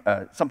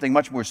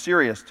much more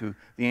serious to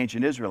the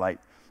ancient Israelite.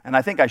 And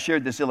I think I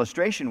shared this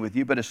illustration with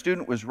you, but a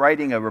student was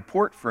writing a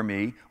report for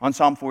me on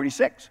Psalm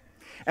 46.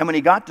 And when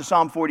he got to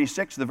Psalm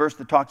 46, the verse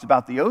that talks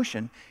about the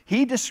ocean,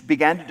 he just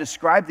began to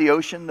describe the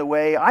ocean the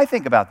way I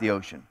think about the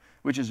ocean,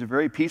 which is a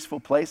very peaceful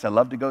place. I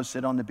love to go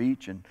sit on the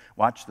beach and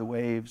watch the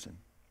waves.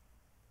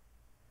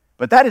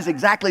 But that is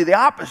exactly the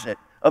opposite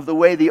of the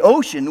way the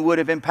ocean would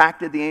have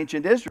impacted the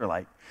ancient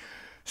Israelite.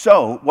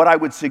 So what I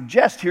would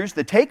suggest, here's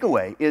the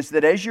takeaway, is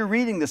that as you're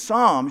reading the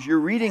Psalms, you're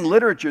reading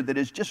literature that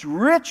is just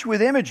rich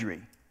with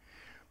imagery.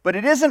 But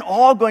it isn't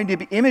all going to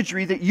be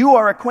imagery that you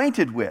are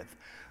acquainted with.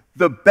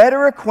 The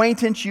better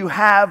acquaintance you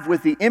have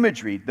with the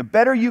imagery, the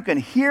better you can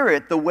hear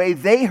it the way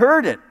they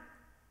heard it,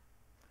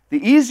 the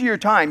easier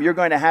time you're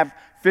going to have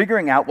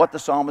figuring out what the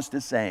psalmist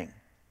is saying.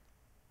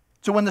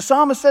 So when the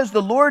psalmist says,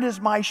 "The Lord is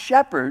my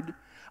shepherd,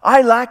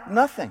 I lack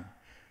nothing."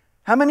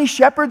 How many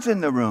shepherds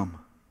in the room?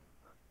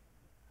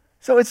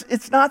 So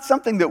it's not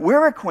something that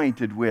we're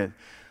acquainted with.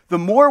 The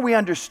more we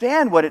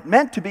understand what it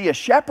meant to be a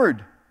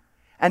shepherd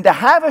and to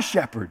have a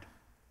shepherd,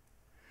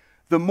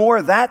 the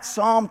more that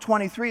Psalm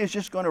 23 is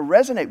just going to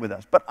resonate with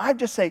us. But I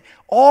just say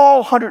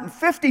all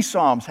 150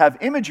 Psalms have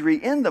imagery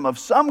in them of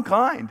some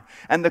kind.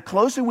 And the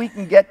closer we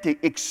can get to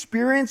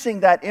experiencing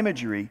that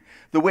imagery,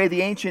 the way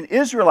the ancient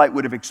Israelite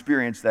would have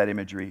experienced that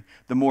imagery,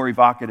 the more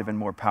evocative and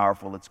more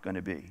powerful it's going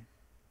to be.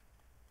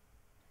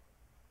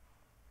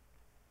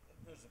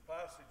 There's a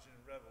passage in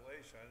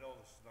Revelation, I know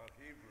this is not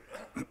Hebrew,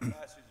 the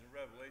passage in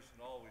Revelation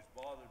always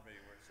bothered me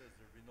where it says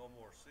there'll be no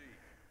more sea.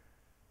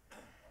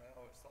 I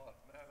always thought,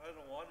 man, I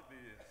don't want to be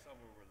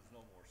somewhere where there's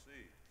no more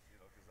sea,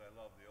 because I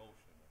love the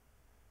ocean.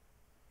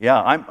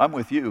 Yeah, I'm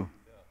with you.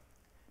 Yeah.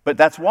 But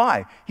that's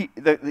why.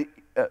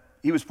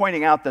 He was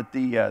pointing out that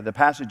the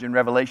passage in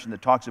Revelation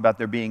that talks about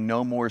there being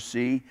no more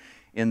sea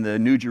in the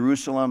New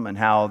Jerusalem and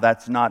how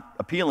that's not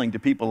appealing to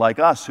people like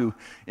us who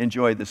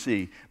enjoy the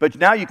sea. But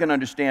now you can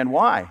understand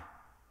why.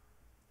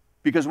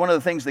 Because one of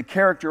the things that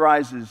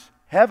characterizes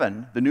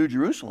heaven, the New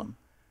Jerusalem,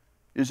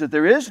 is that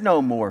there is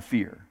no more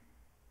fear.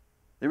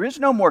 There is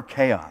no more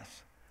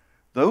chaos.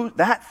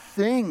 That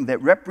thing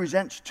that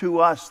represents to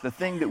us the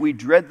thing that we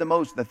dread the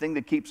most, the thing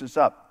that keeps us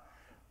up,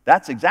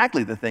 that's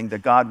exactly the thing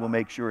that God will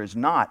make sure is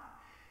not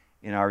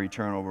in our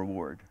eternal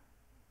reward.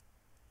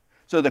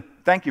 So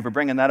thank you for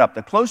bringing that up.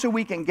 The closer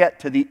we can get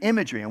to the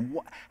imagery and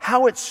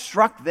how it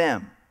struck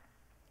them,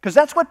 because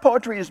that's what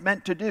poetry is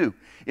meant to do.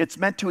 It's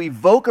meant to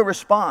evoke a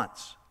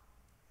response.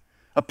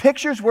 A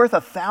picture's worth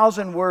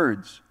 1,000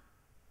 words.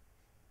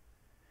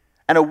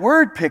 And a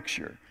word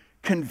picture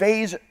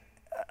conveys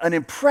an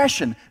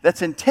impression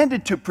that's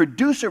intended to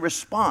produce a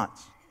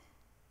response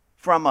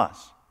from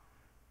us.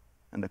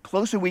 And the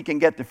closer we can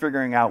get to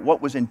figuring out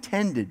what was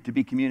intended to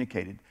be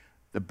communicated,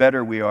 the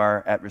better we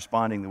are at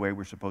responding the way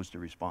we're supposed to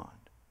respond.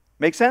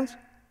 Make sense?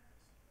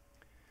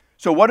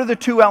 So what are the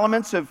two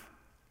elements of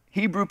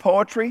Hebrew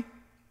poetry?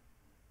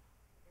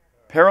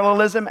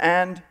 Parallelism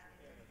and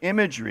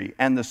imagery.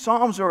 And the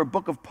Psalms are a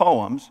book of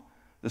poems,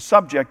 the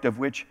subject of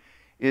which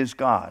is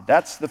God.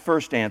 That's the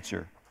first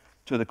answer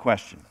to the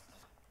question.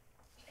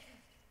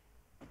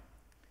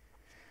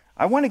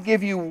 I want to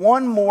give you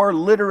one more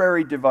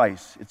literary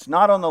device. It's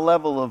not on the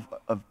level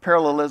of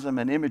parallelism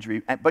and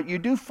imagery, but you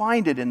do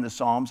find it in the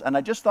Psalms, and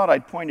I just thought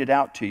I'd point it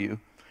out to you.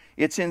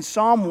 It's in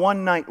Psalm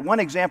 119. One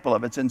example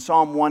of it's in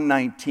Psalm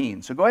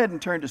 119. So go ahead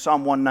and turn to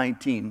Psalm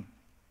 119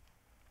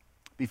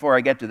 before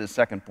I get to the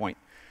second point.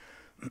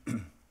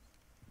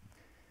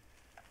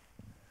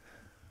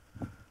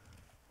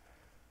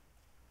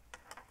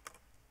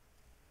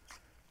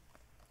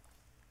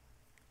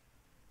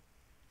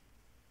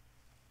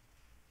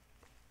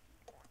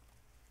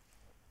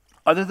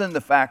 Other than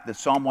the fact that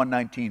Psalm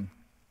 119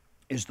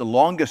 is the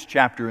longest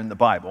chapter in the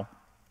Bible,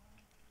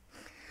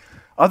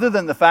 other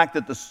than the fact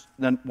that the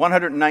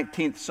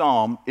 119th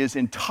Psalm is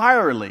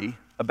entirely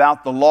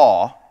about the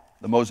law,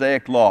 the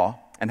Mosaic law,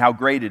 and how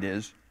great it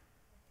is,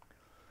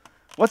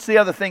 what's the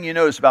other thing you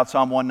notice about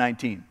Psalm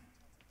 119?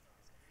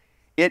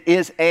 It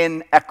is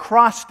an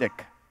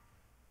acrostic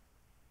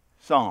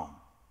psalm.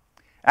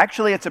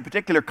 Actually, it's a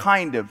particular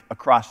kind of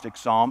acrostic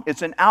psalm.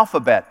 It's an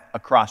alphabet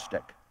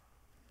acrostic.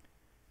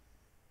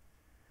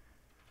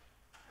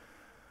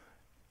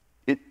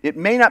 It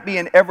may not be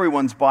in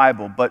everyone's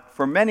Bible, but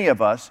for many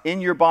of us, in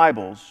your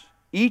Bibles,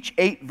 each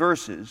 8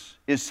 verses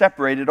is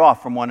separated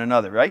off from one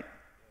another, right?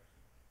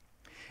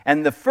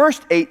 And the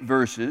first 8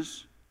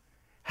 verses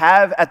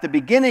have, at the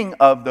beginning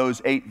of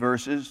those 8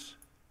 verses,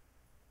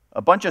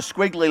 a bunch of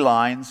squiggly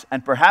lines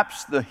and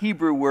perhaps the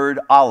Hebrew word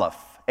aleph,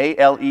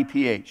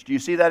 A-L-E-P-H. Do you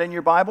see that in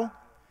your Bible?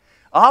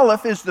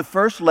 Aleph is the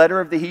first letter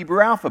of the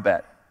Hebrew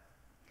alphabet.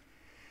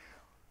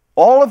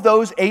 All of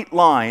those 8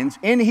 lines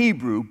in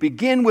Hebrew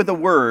begin with a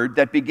word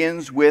that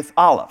begins with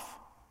aleph.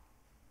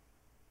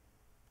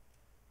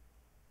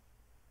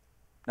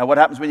 Now, what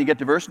happens when you get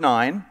to verse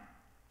 9?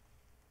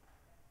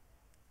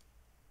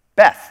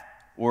 Beth,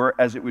 or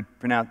as it would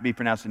be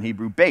pronounced in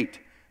Hebrew, Beit.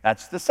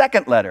 That's the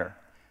second letter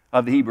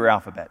of the Hebrew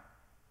alphabet.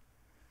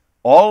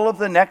 All of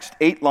the next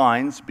 8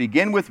 lines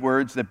begin with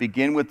words that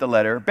begin with the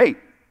letter Beit.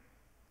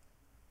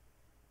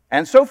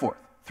 And so forth,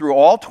 through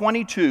all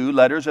 22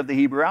 letters of the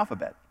Hebrew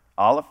alphabet.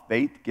 Aleph,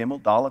 Beit, Gimel,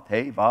 Dalet,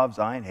 Hey, Vav,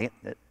 Zayin, Hey,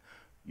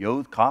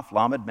 Yod, Kaf,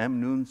 Lamed, Mem,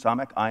 Nun,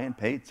 Samek, Ayin,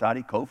 Pei,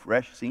 Tzadi, Kof,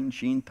 Resh, Sin,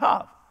 Shin,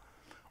 Tav.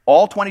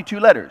 All 22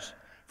 letters,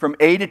 from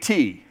A to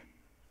T.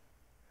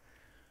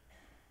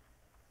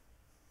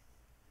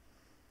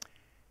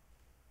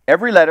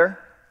 Every letter,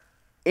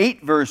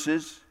 8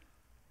 verses,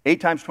 8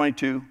 times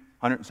 22,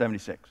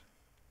 176.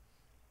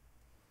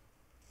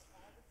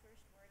 All the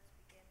first words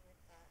begin with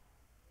that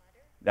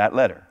letter? That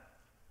letter,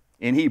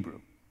 in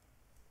Hebrew.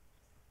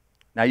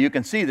 Now you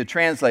can see the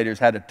translators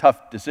had a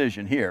tough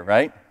decision here,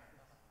 right?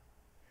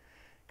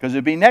 Because it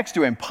would be next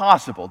to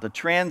impossible to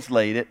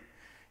translate it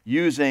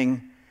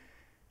using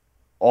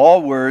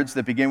all words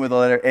that begin with the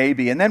letter A,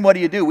 B. And then what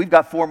do? We've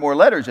got 4 more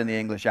letters in the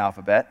English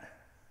alphabet.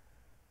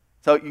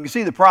 So you can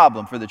see the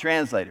problem for the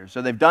translators.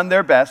 So they've done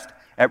their best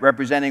at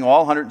representing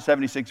all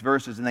 176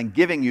 verses and then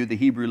giving you the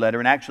Hebrew letter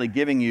and actually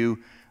giving you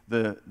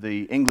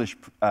the English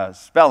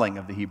spelling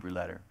of the Hebrew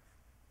letter.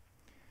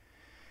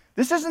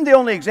 This isn't the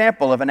only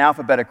example of an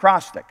alphabet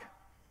acrostic.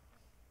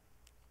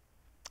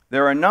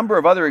 There are a number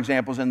of other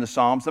examples in the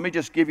Psalms. Let me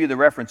just give you the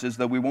references,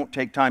 though we won't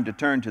take time to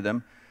turn to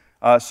them.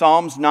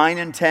 Psalms 9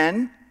 and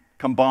 10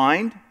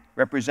 combined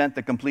represent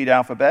the complete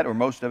alphabet, or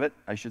most of it,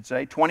 I should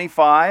say.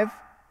 25,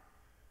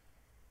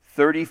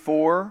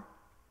 34,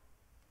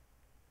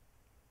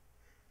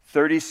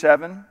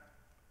 37,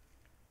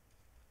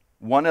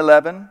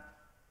 111,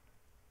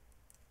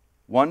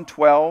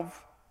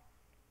 112,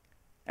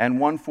 and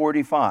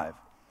 145.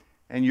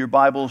 And your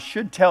Bible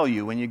should tell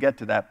you when you get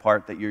to that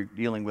part that you're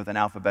dealing with an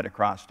alphabet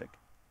acrostic.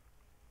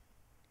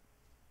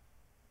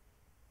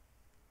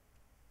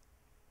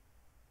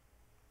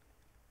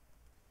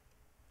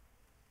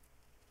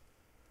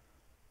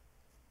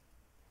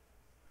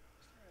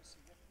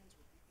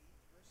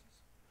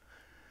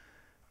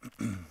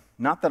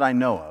 Not that I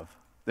know of.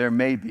 There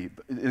may be.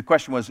 The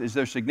question was, is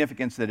there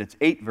significance that it's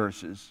 8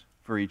 verses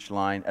for each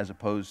line as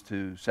opposed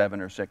to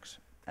 7 or 6?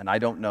 And I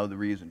don't know the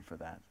reason for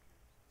that.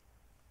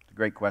 It's a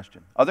great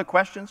question. Other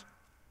questions?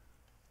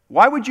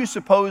 Why would you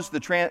suppose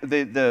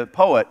the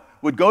poet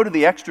would go to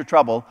the extra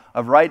trouble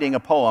of writing a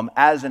poem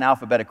as an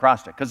alphabet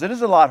acrostic? Because it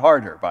is a lot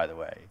harder, by the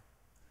way.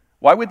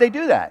 Why would they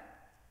do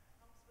that?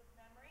 Helps with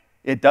memory?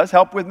 It does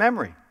help with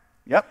memory.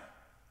 Yep.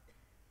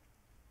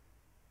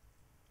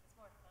 It's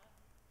more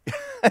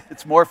fun.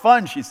 It's more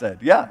fun, she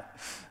said. Yeah. And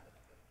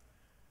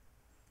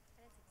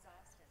it's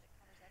exhaustive. It covers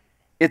everything.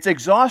 It's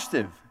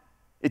exhaustive.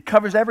 It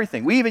covers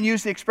everything. We even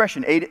use the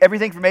expression,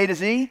 everything from A to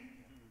Z.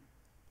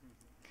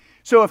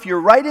 So if you're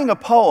writing a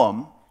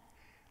poem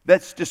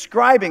that's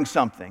describing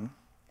something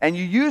and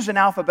you use an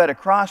alphabet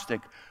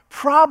acrostic,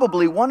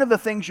 probably one of the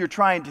things you're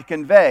trying to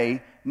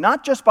convey,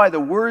 not just by the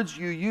words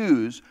you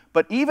use,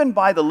 but even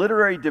by the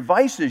literary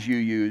devices you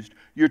used,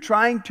 you're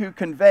trying to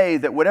convey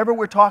that whatever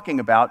we're talking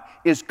about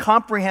is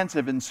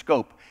comprehensive in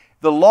scope.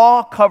 The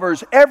law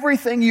covers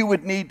everything you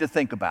would need to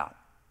think about.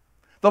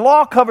 The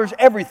law covers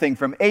everything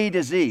from A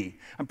to Z.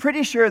 I'm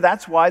pretty sure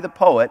that's why the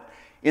poet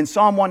in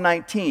Psalm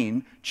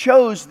 119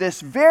 chose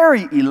this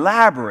very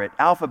elaborate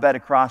alphabet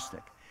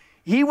acrostic.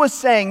 He was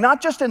saying,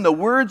 not just in the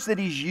words that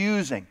he's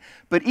using,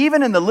 but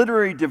even in the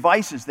literary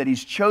devices that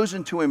he's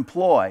chosen to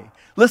employ.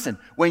 Listen,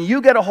 when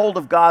you get a hold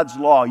of God's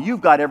law,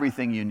 you've got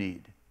everything you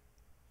need.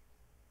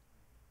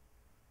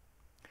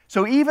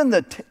 So even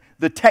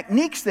the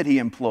techniques that he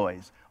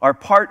employs are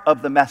part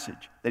of the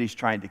message that he's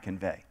trying to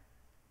convey.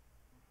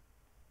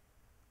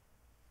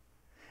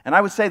 And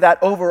I would say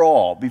that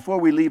overall, before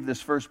we leave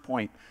this first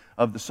point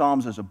of the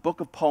Psalms as a book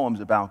of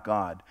poems about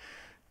God,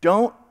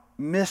 don't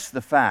miss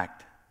the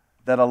fact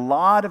that a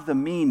lot of the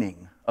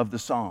meaning of the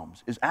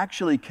Psalms is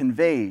actually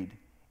conveyed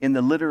in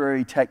the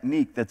literary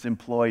technique that's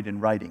employed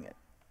in writing it.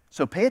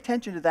 So pay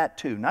attention to that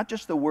too, not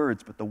just the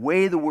words, but the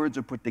way the words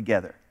are put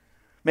together.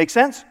 Make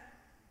sense?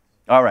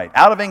 All right,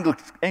 out of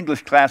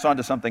English class, on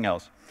to something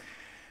else.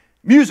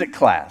 Music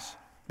class,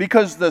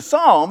 because the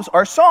Psalms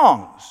are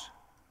songs.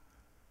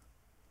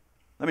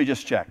 Let me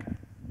just check.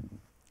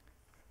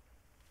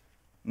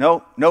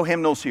 No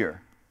hymnals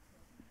here.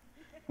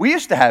 We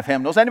used to have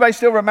hymnals. Anybody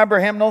still remember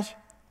hymnals?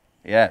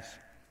 Yes.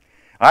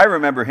 I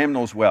remember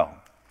hymnals well.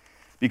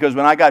 Because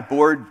when I got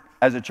bored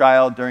as a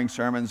child during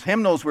sermons,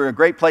 hymnals were a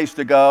great place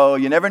to go.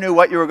 You never knew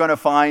what you were going to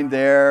find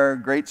there.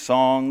 Great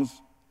songs.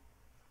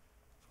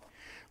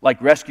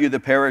 Like Rescue the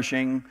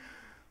Perishing,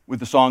 with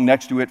the song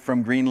next to it,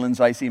 From Greenland's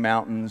Icy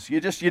Mountains.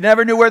 You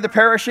never knew where the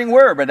perishing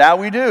were, but now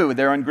we do.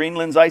 They're on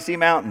Greenland's icy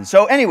mountains.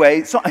 So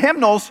anyway,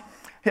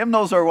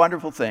 hymnals are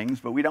wonderful things,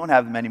 but we don't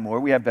have them anymore.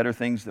 We have better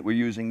things that we're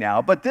using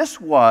now. But the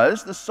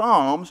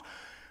Psalms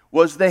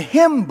was the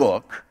hymn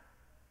book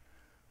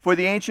for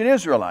the ancient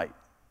Israelite.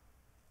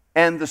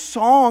 And the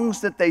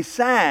songs that they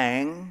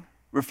sang,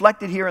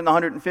 reflected here in the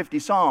 150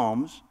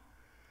 Psalms,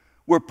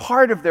 were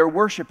part of their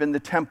worship in the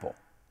temple.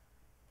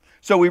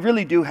 So we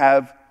really do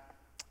have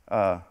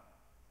a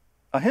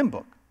hymn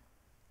book.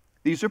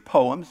 These are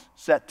poems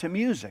set to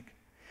music.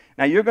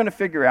 Now you're going to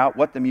figure out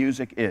what the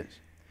music is.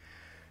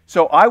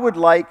 So I would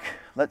like,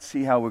 let's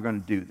see how we're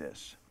going to do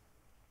this.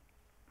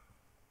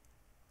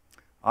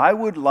 I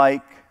would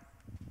like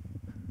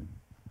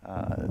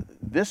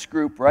this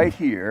group right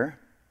here.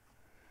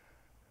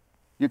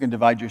 You can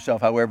divide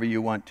yourself however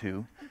you want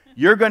to.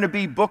 You're going to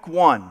be book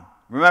 1.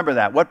 Remember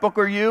that. What book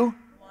are you?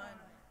 1.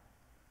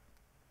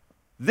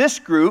 This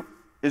group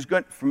is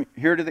going, from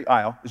here to the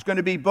aisle, is going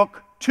to be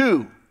book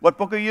 2. What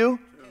book are you?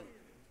 2. I'm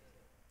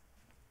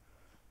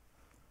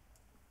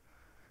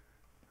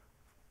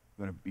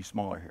going to be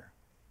smaller here.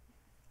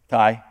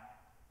 Ty,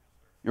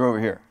 you're over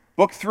here.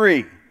 Book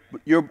 3.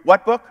 You're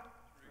what book?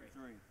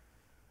 3.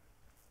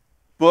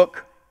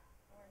 Book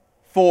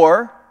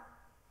 4.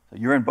 So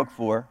you're in book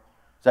 4.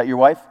 Is that your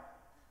wife?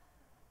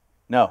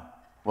 No.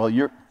 Well,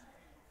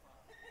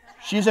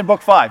 she's in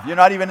book 5. You're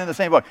not even in the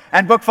same book.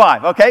 And book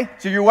 5, okay?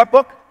 So you're what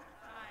book?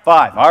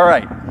 5. All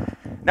right.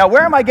 Now,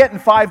 where am I getting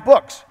 5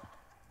 books?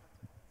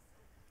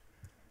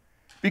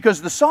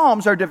 Because the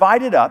Psalms are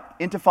divided up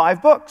into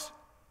 5 books.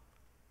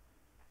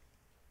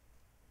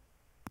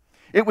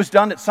 It was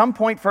done at some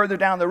point further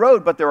down the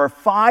road, but there are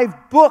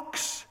 5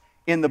 books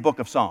in the book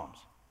of Psalms.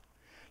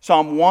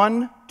 Psalm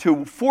 1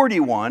 to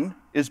 41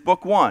 is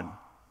book 1.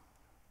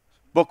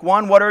 Book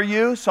 1, what are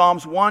you?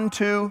 Psalms 1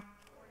 to...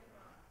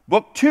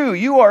 Book 2,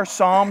 you are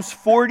Psalms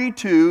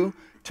 42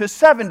 to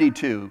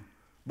 72.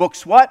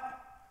 Books what?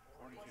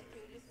 42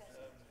 to 70.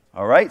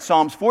 All right,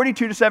 Psalms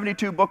 42 to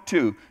 72, book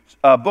 2.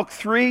 Book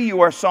 3,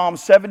 you are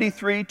Psalms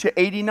 73 to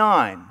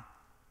 89.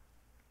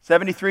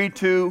 73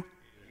 to...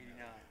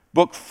 89.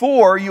 Book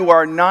 4, you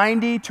are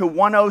 90 to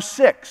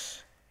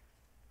 106.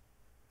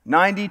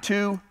 90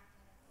 to...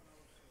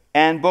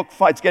 And book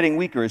 5, it's getting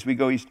weaker as we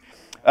go east.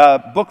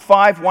 Book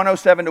 5,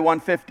 107 to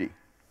 150.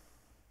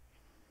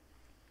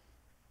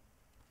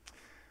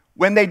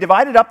 When they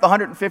divided up the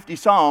 150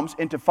 Psalms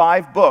into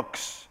 5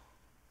 books,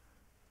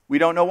 we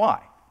don't know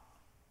why.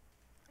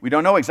 We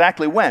don't know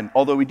exactly when,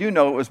 although we do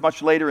know it was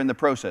much later in the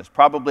process,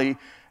 probably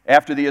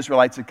after the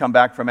Israelites had come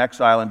back from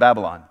exile in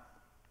Babylon.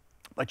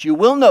 But you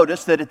will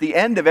notice that at the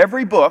end of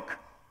every book,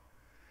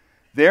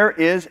 there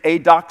is a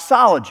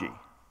doxology,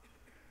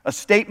 a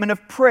statement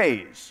of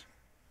praise.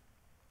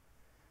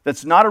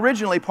 That's not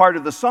originally part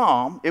of the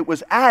psalm. It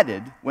was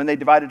added when they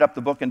divided up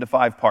the book into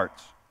 5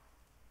 parts.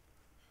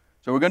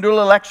 So we're going to do a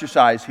little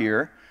exercise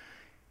here.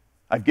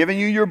 I've given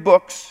you your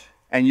books,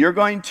 and you're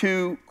going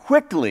to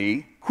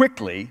quickly,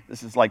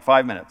 this is like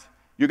 5 minutes,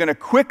 you're going to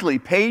quickly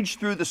page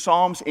through the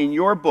psalms in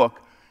your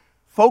book,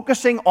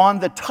 focusing on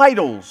the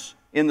titles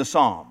in the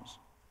psalms.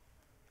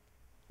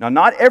 Now,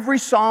 not every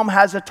psalm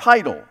has a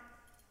title,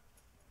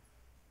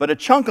 but a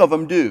chunk of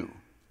them do.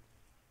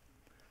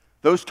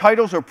 Those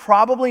titles are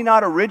probably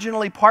not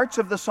originally parts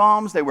of the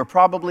Psalms. They were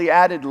probably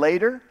added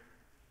later.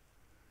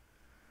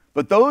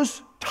 But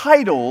those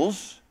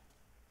titles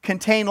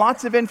contain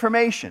lots of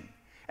information.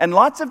 And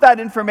lots of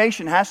that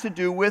information has to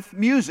do with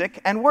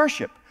music and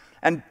worship.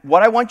 And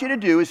what I want you to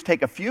do is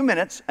take a few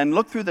minutes and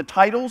look through the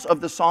titles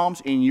of the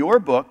Psalms in your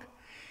book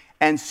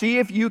and see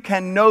if you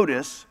can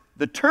notice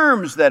the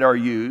terms that are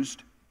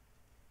used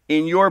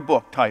in your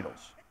book titles.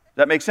 Does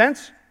that make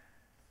sense?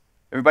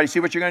 Everybody see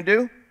what you're going to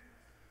do?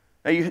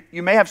 Now,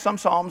 you may have some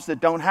psalms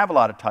that don't have a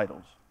lot of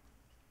titles,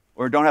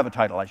 or don't have a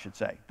title, I should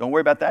say. Don't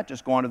worry about that.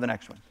 Just go on to the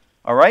next one.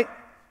 All right?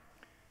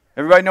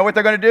 Everybody know what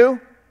they're going to do?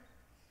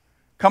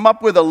 Come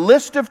up with a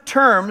list of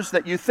terms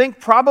that you think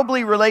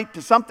probably relate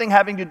to something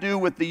having to do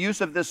with the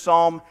use of this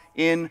psalm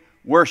in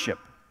worship.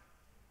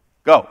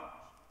 Go.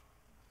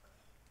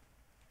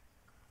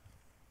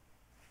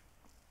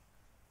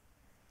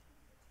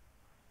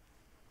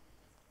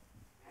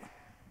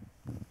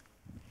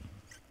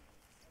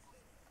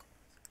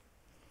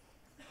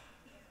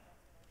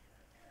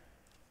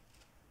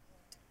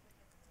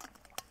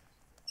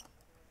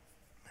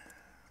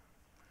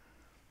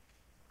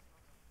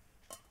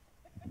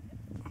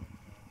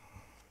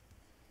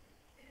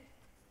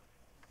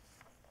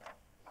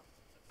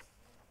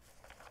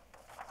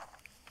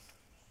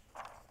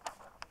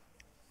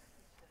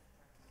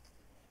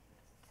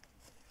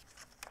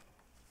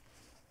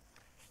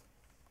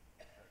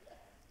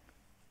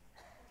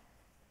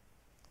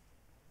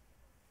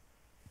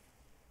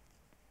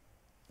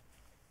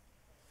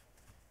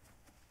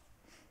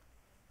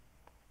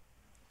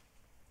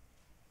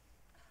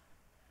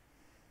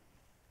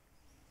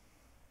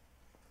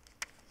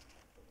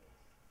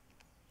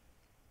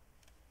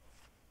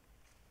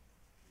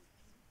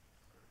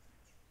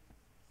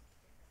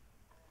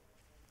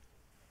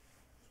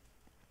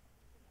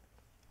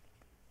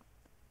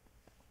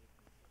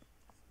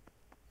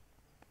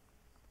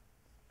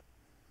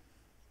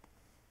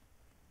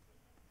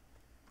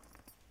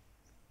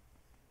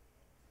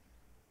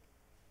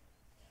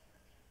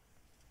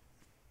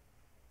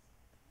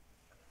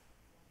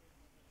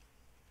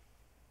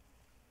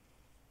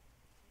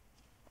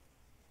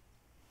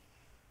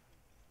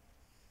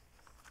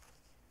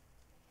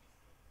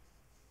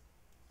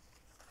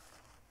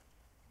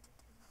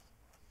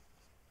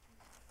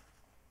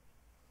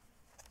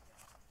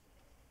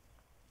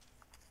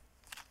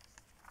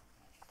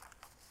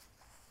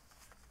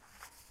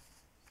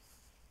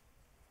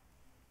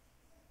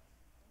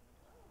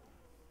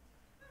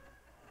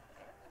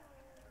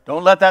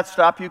 Don't let that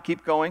stop you.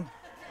 Keep going.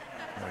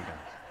 There we go.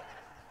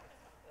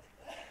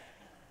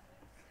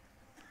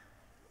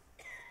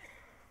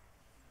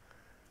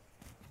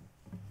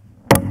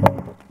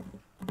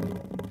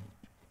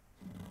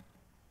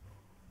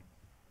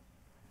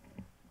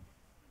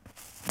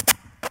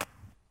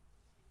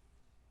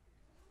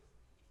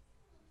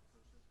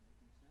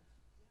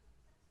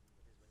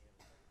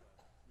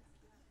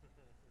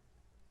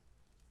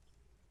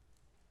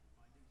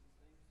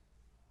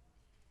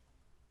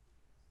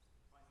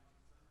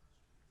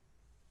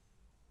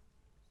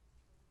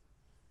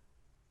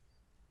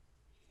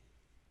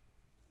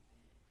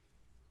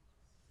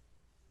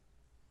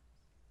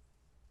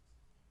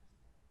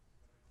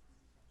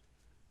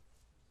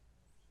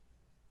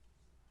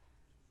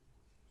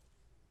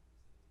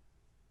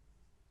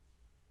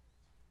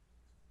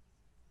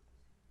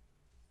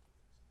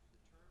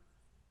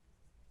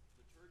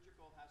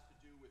 Liturgical has to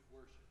do with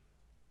worship.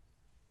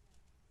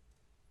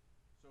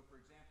 So, for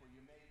example,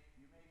 you may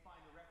find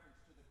a reference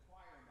to the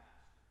choir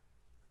master.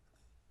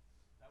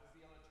 That would be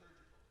a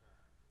liturgical term.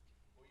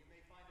 Or you may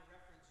find a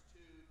reference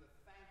to the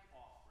thank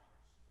offerings.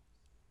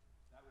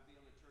 That would be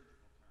a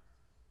liturgical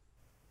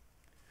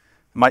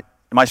term.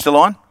 Am I still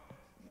on?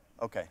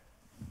 Okay.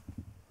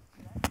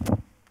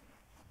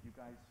 You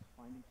guys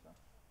finding stuff?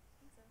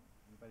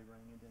 Anybody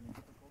running into any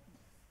difficulties?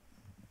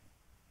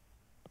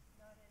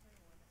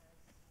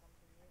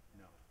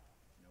 No.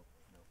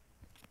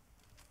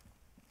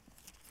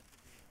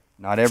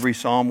 Not every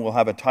psalm will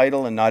have a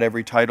title, and not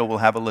every title will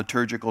have a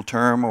liturgical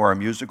term or a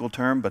musical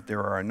term, but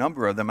there are a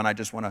number of them, and I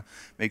just want to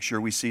make sure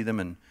we see them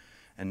and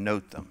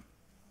note them.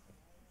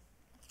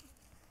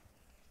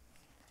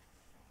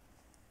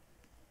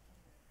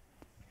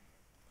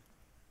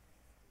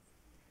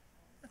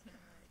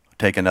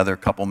 Take another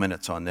couple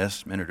minutes on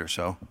this, minute or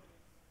so.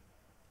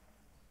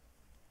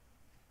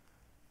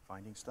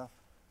 Finding stuff?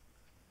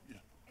 Yeah.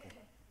 Cool.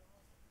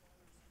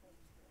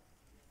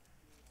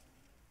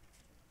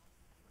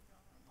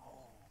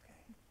 Oh, okay.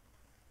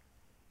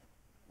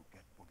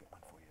 We'll get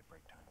one for you at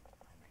break time.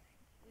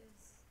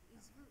 Is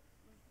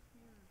like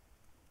here,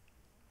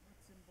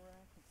 what's in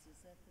brackets,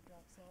 is that the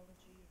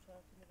doxology you're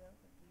talking about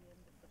at the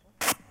end of the book?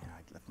 Yeah,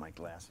 I left my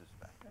glasses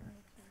back there.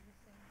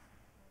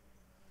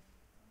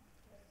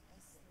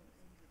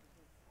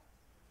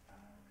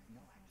 No,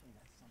 actually,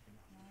 that's something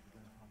else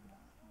we're going to talk about.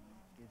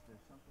 Is there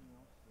something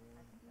else there?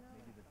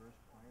 Maybe the verse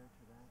prior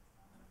to that?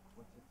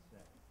 What's it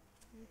say?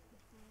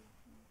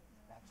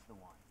 That's the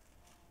one.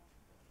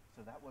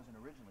 So that wasn't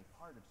originally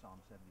part of Psalm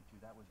 72.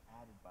 That was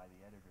added by the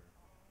editor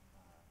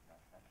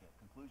at the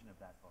conclusion of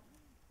that book.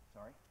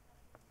 Sorry?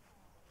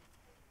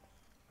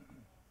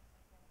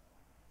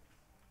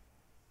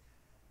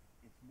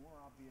 It's more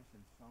obvious in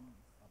some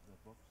of the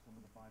books, some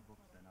of the 5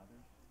 books than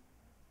others.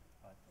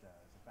 But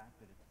the fact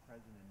that it's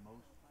present in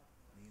most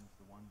means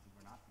the ones that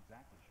we're not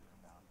exactly sure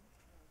about,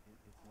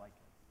 it's likely.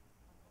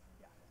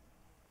 Yeah.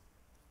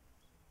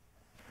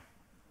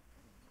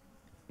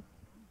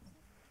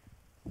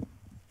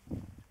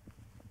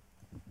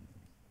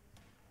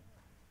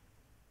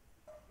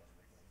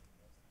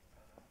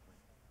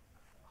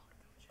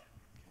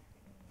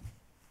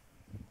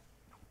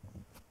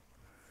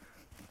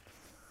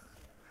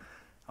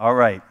 All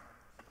right.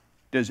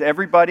 Does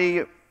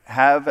everybody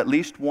have at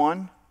least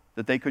one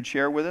that they could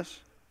share with us?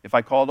 If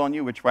I called on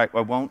you, which I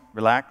won't,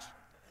 relax.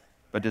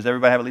 But does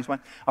everybody have at least one?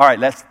 All right,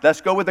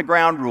 let's go with the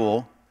ground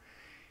rule.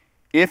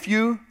 If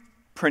you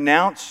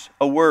pronounce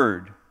a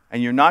word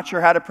and you're not sure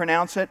how to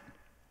pronounce it,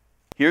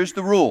 here's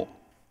the rule.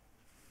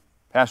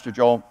 Pastor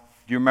Joel,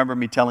 do you remember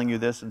me telling you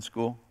this in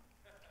school?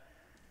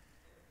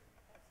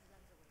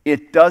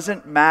 It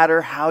doesn't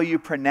matter how you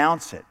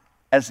pronounce it,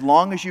 as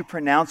long as you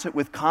pronounce it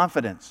with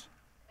confidence.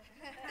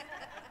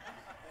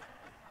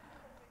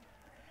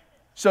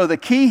 So the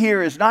key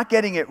here is not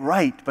getting it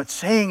right, but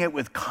saying it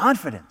with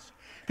confidence.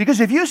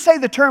 Because if you say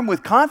the term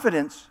with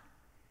confidence,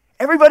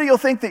 everybody will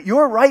think that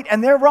you're right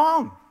and they're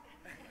wrong.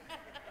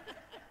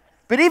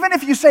 But even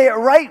if you say it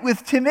right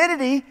with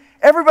timidity,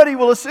 everybody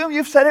will assume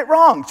you've said it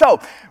wrong. So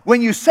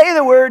when you say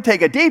the word,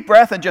 take a deep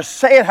breath and just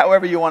say it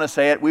however you want to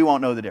say it. We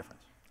won't know the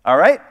difference. All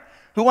right?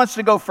 Who wants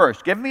to go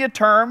first? Give me a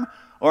term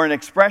or an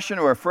expression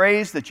or a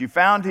phrase that you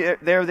found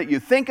there that you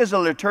think is a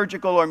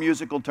liturgical or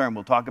musical term.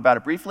 We'll talk about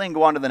it briefly and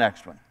go on to the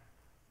next one.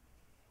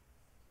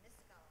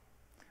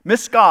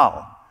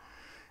 Mescal.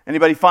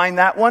 Anybody find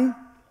that one?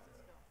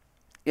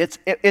 It's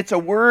a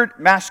word,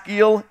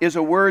 maskil is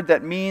a word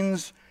that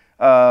means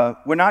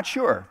we're not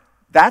sure.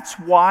 That's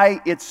why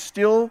it's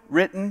still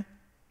written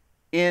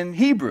in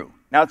Hebrew.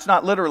 Now, it's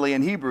not literally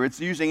in Hebrew.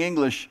 It's using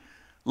English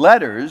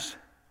letters,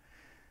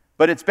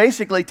 but it's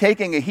basically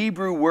taking a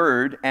Hebrew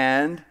word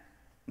and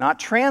not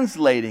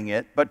translating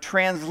it, but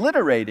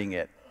transliterating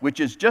it, which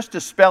is just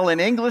to spell in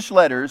English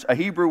letters a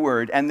Hebrew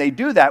word, and they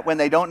do that when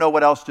they don't know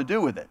what else to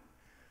do with it.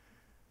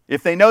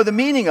 If they know the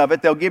meaning of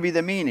it, they'll give you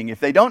the meaning. If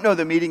they don't know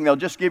the meaning, they'll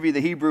just give you the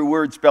Hebrew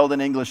word spelled in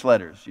English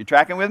letters. You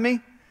tracking with me?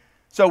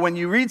 So when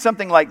you read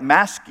something like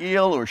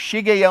maskil or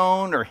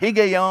shigeon or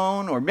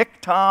higeon or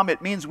miktam,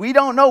 it means we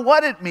don't know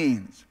what it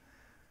means.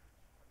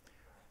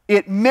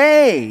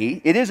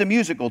 It is a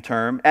musical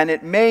term, and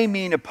it may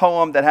mean a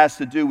poem that has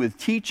to do with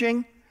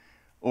teaching,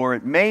 or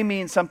it may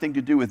mean something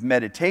to do with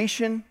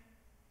meditation,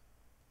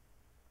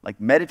 like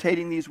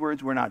meditating these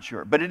words, we're not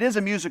sure. But it is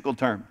a musical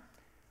term.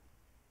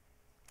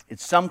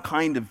 It's some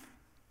kind of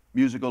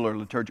musical or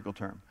liturgical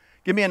term.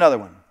 Give me another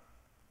one.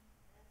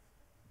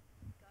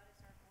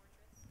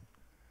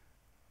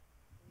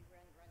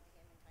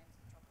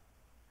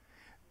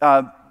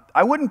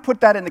 I wouldn't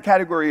put that in the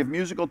category of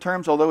musical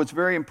terms, although it's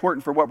very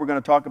important for what we're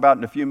going to talk about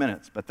in a few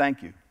minutes. But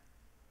thank you.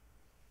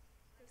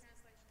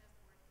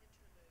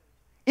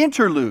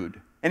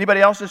 Interlude. Anybody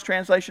else's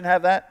translation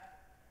have that?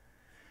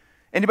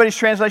 Anybody's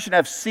translation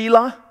have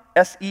Selah?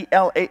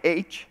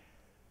 S-E-L-A-H?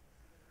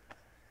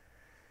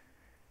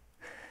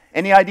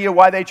 Any idea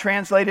why they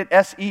translate it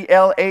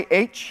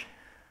S-E-L-A-H?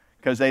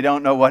 Because they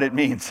don't know what it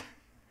means.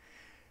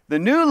 The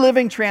New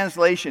Living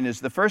Translation is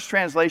the first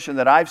translation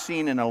that I've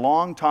seen in a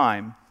long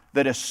time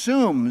that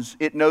assumes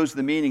it knows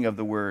the meaning of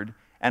the word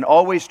and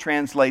always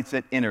translates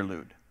it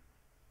interlude.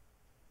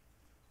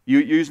 You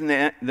using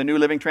the New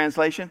Living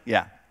Translation?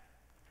 Yeah.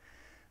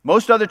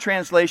 Most other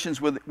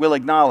translations will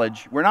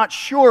acknowledge, we're not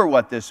sure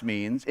what this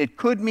means. It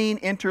could mean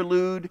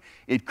interlude.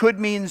 It could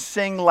mean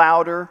sing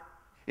louder.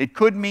 It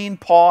could mean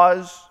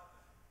pause.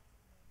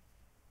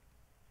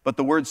 But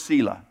the word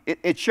Selah,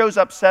 it shows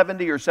up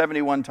 70 or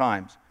 71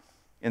 times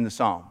in the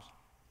Psalms.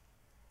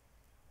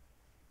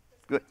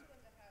 Good.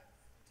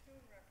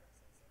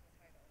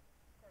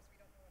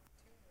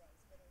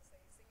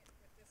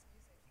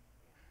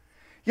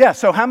 Yeah,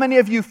 so how many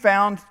of you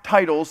found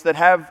titles that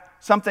have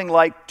something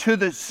like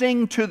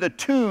sing to the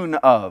tune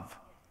of?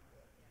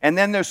 And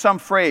then there's some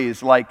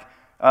phrase like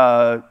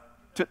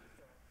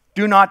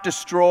do not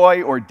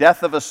destroy or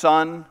death of a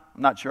son.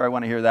 I'm not sure I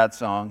want to hear that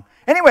song.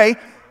 Anyway,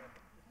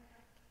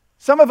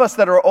 some of us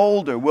that are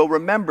older will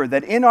remember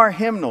that in our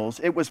hymnals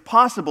it was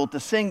possible to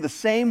sing the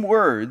same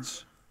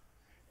words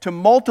to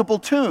multiple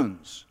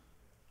tunes.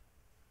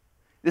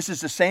 This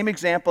is the same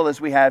example as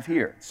we have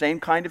here.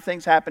 Same kind of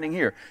things happening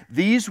here.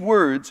 These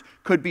words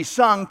could be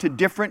sung to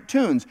different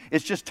tunes.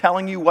 It's just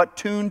telling you what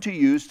tune to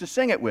use to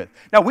sing it with.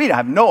 Now, we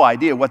have no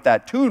idea what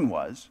that tune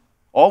was.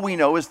 All we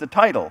know is the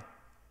title.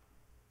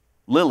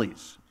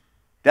 Lilies,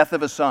 Death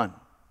of a Son.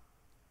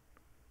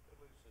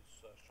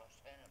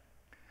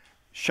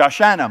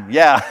 Shoshanim,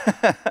 yeah.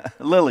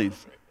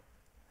 Lilies,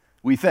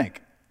 we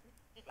think.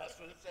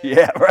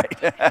 Yeah,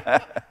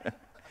 right.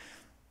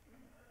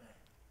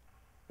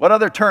 What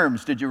other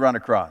terms did you run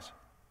across?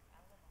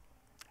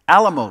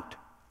 Alamote.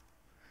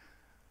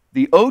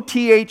 The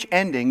OTH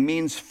ending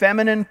means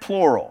feminine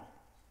plural.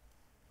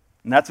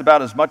 And that's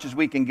about as much as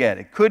we can get.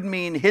 It could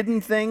mean hidden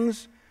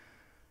things.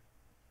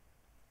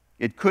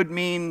 It could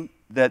mean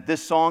that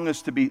this psalm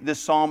is to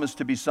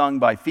be sung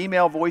by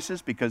female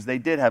voices because they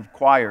did have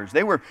choirs.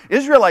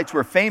 Israelites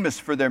were famous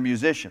for their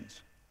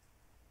musicians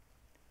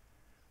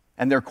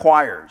and their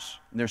choirs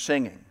and their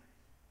singing.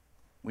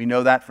 We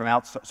know that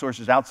from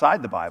sources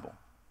outside the Bible.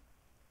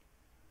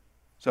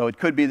 So it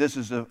could be this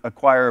is a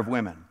choir of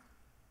women,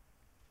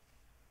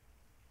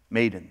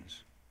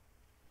 maidens.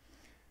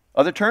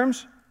 Other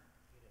terms?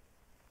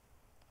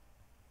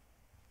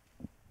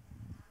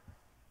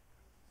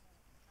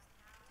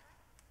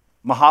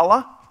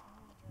 Mahala?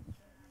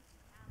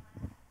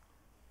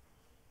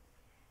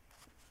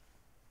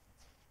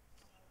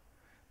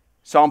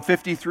 Psalm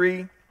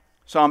 53,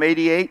 Psalm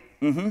 88.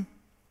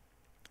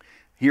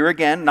 Here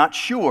again, not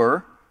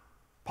sure,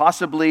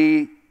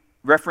 possibly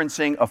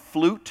referencing a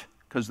flute,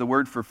 because the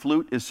word for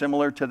flute is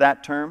similar to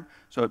that term.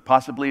 So it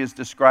possibly is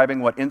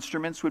describing what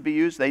instruments would be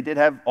used. They did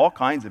have all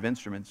kinds of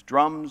instruments,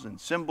 drums and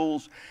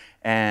cymbals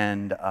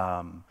and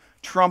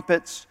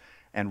trumpets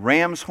and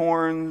ram's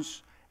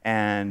horns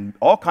and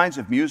all kinds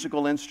of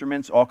musical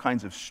instruments, all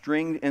kinds of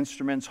stringed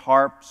instruments,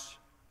 harps,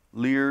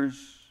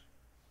 lyres.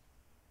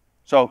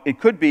 So it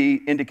could be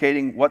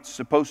indicating what's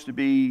supposed to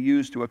be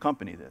used to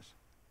accompany this.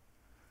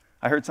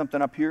 I heard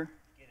something up here.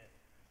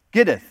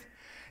 Gittith.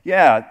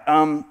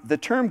 Yeah, the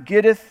term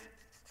gittith,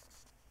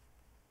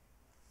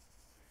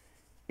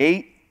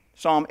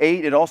 Psalm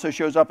 8, it also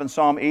shows up in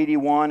Psalm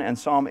 81 and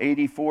Psalm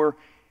 84.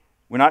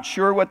 We're not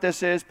sure what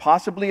this is.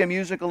 Possibly a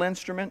musical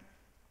instrument.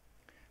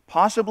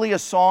 Possibly a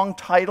song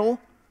title,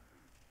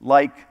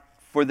 like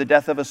For the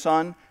Death of a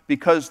Son,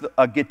 because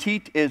a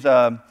gittit is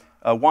a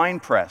wine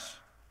press.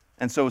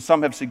 And so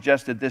some have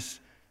suggested this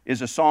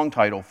is a song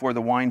title for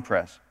the wine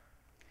press.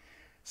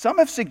 Some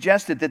have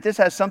suggested that this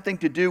has something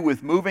to do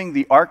with moving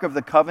the Ark of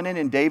the Covenant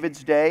in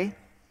David's day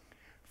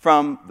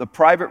from the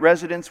private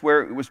residence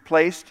where it was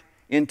placed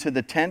into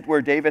the tent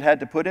where David had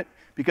to put it.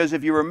 Because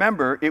if you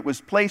remember, it was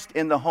placed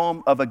in the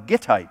home of a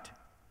Gittite.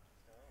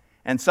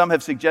 And some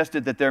have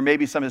suggested that there may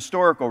be some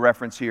historical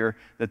reference here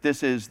that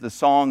this is the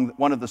song,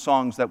 one of the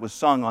songs that was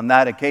sung on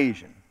that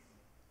occasion.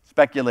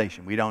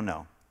 Speculation, we don't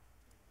know.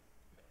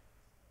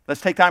 Let's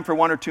take time for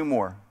one or two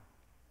more.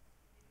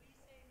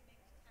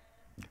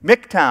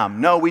 Miktam.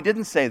 No, we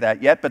didn't say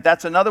that yet, but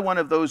that's another one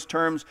of those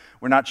terms.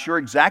 We're not sure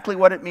exactly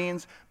what it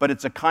means, but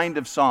it's a kind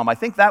of psalm. I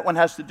think that one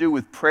has to do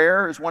with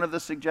prayer, is one of the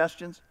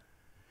suggestions.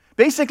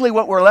 Basically,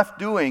 what we're left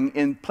doing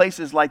in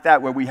places like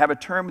that, where we have a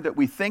term that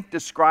we think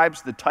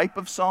describes the type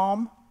of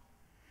psalm,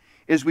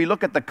 is we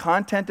look at the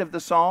content of the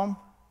psalm,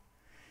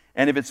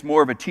 and if it's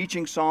more of a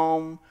teaching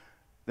psalm,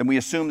 then we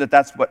assume that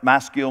that's what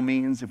maskil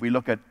means.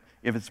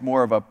 If it's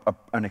more of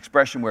an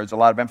expression where there's a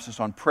lot of emphasis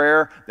on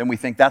prayer, then we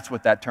think that's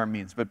what that term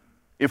means. But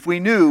if we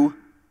knew,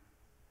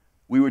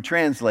 we would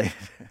translate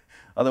it.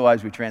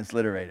 Otherwise, we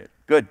transliterate it.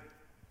 Good.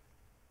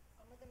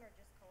 Some of them are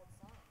just called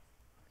songs.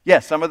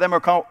 Yes, some of them are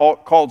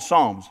called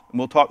psalms. And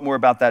we'll talk more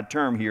about that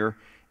term here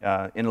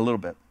in a little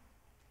bit.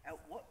 At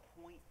what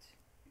point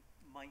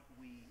might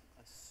we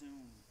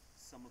assume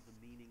some of the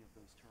meaning of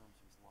those terms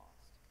was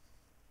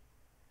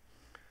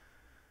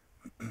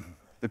lost?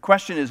 The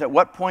question is, at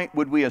what point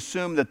would we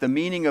assume that the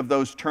meaning of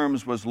those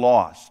terms was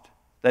lost?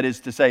 That is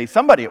to say,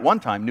 somebody at one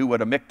time knew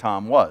what a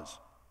miktam was.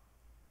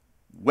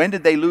 When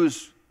did they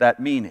lose that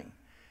meaning?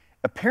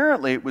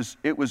 Apparently, it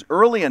was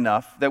early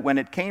enough that when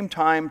it came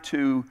time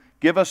to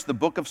give us the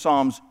book of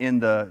Psalms in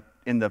the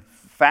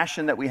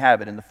fashion that we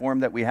have it, in the form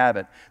that we have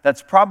it,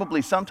 that's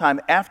probably sometime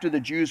after the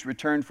Jews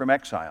returned from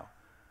exile.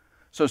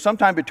 So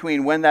sometime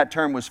between when that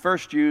term was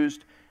first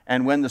used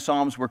and when the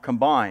Psalms were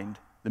combined,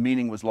 the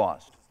meaning was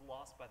lost. It's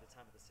lost by the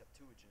time of the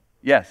Septuagint.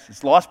 Yes,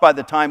 it's lost by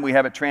the time we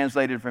have it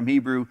translated from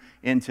Hebrew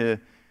into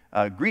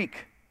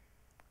Greek,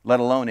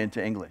 let alone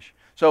into English.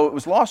 So it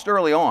was lost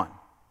early on.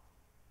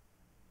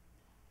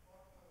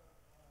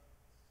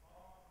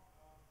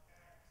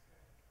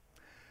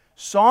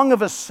 Song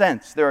of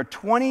Ascents. There are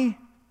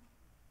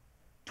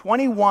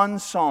 21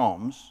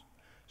 psalms,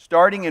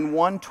 starting in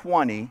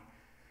 120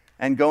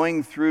 and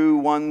going through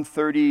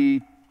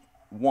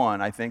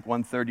 131, I think,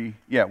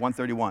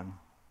 131.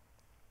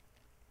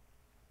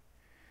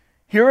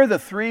 Here are the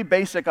three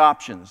basic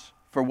options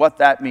for what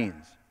that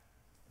means.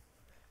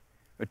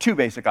 Or two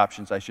basic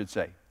options, I should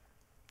say.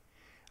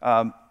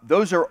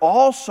 Those are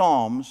all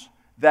psalms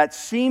that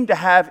seem to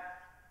have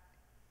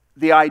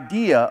the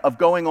idea of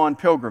going on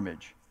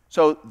pilgrimage.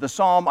 So the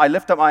psalm, I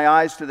lift up my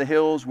eyes to the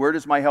hills, where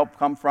does my help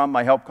come from?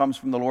 My help comes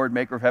from the Lord,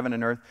 maker of heaven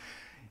and earth.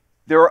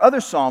 There are other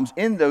psalms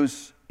in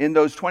those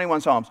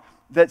 21 psalms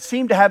that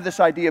seem to have this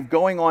idea of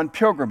going on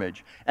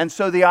pilgrimage. And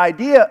so the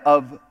idea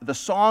of the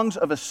Songs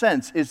of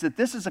Ascents is that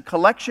this is a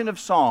collection of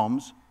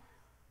psalms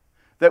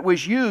that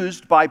was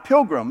used by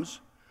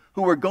pilgrims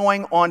who were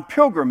going on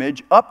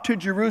pilgrimage up to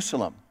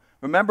Jerusalem.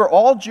 Remember,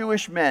 all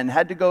Jewish men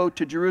had to go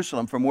to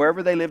Jerusalem from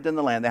wherever they lived in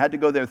the land. They had to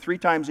go there 3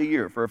 times a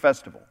year for a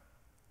festival.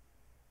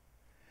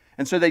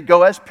 And so they'd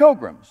go as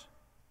pilgrims.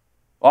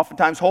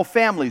 Oftentimes whole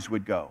families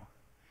would go.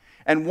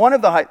 And one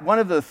of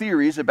the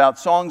theories about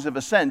Songs of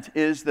Ascent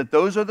is that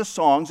those are the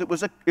songs. It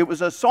was a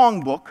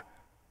songbook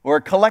or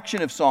a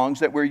collection of songs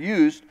that were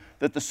used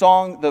that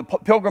the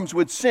pilgrims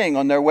would sing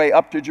on their way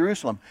up to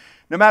Jerusalem.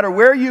 No matter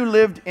where you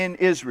lived in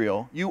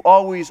Israel, you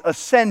always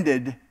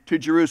ascended to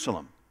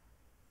Jerusalem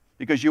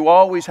because you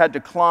always had to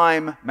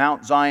climb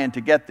Mount Zion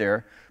to get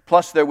there.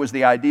 Plus there was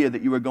the idea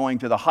that you were going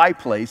to the high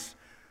place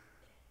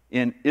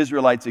in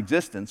Israelites'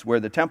 existence where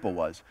the temple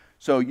was.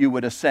 So you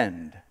would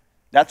ascend.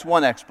 That's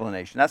one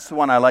explanation. That's the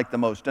one I like the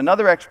most.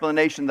 Another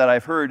explanation that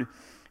I've heard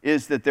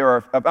is that there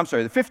are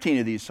 15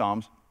 of these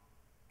psalms,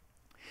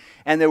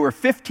 and there were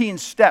 15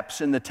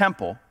 steps in the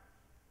temple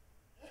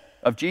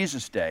of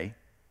Jesus' day,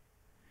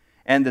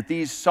 and that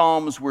these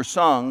psalms were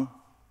sung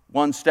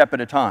one step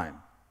at a time.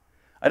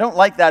 I don't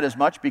like that as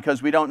much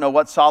because we don't know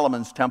what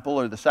Solomon's temple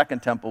or the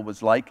second temple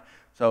was like,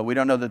 so we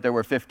don't know that there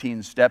were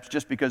 15 steps.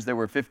 Just because there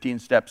were 15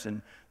 steps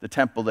in the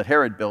temple that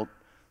Herod built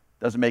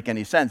doesn't make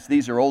any sense.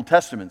 These are Old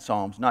Testament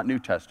psalms, not New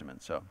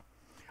Testament. So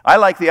I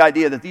like the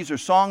idea that these are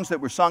songs that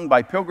were sung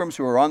by pilgrims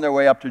who were on their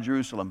way up to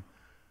Jerusalem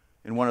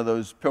in one of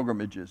those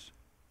pilgrimages.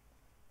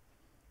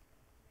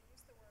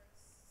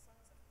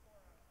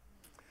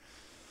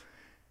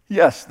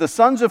 Yes, the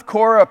sons of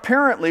Korah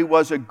apparently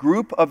was a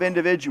group of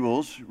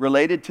individuals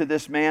related to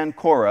this man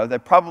Korah. They're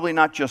probably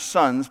not just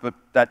sons, but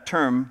that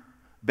term,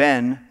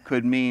 Ben,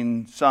 could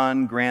mean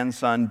son,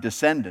 grandson,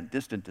 descendant,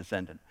 distant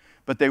descendant.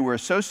 But they were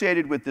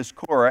associated with this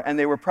Korah, and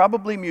they were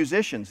probably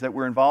musicians that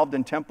were involved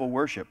in temple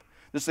worship.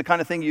 This is the kind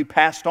of thing you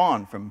passed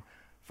on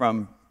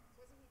from.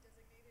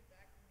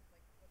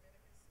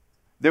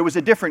 There was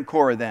a different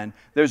Korah then.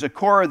 There's a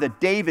Korah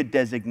that David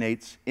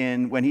designates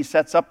when he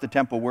sets up the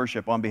temple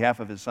worship on behalf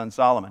of his son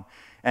Solomon.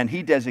 And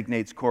he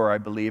designates Korah, I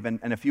believe, and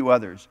a few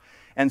others.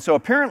 And so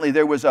apparently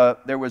there was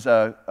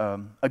a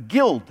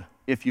guild,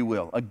 if you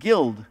will, a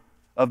guild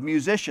of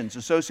musicians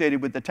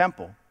associated with the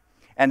temple.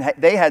 And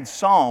they had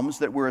psalms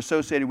that were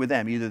associated with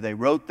them. Either they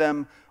wrote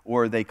them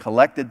or they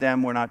collected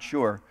them, we're not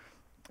sure.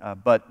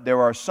 But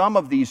there are some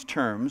of these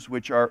terms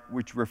which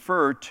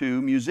refer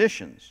to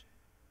musicians.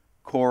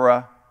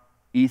 Korah,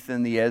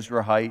 Ethan the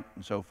Ezrahite,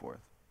 and so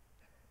forth.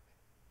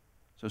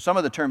 So some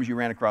of the terms you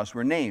ran across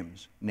were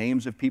names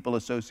of people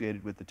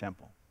associated with the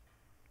temple.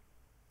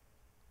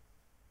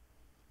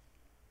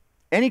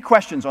 Any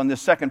questions on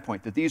this second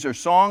point, that these are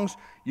songs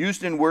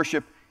used in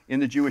worship in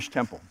the Jewish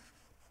temple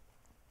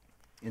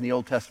in the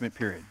Old Testament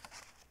period?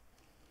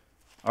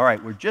 All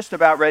right, we're just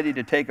about ready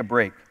to take a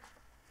break.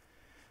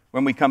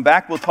 When we come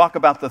back, we'll talk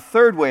about the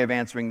third way of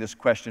answering this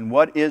question.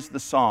 What is the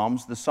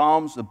Psalms?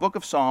 The book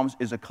of Psalms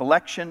is a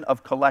collection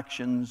of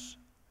collections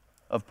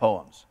of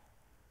poems.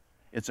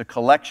 It's a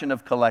collection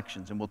of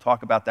collections, and we'll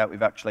talk about that.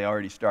 We've actually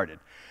already started.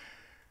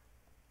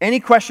 Any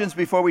questions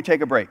before we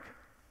take a break?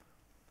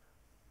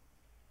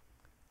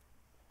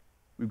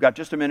 We've got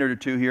just a minute or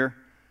two here.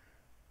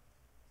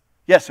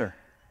 Yes, sir.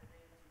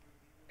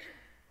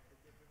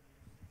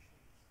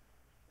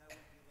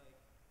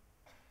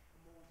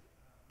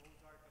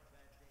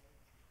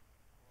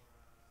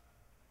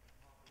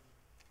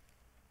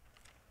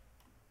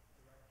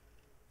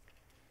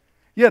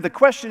 Yeah, the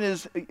question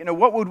is,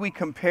 what would we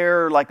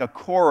compare like a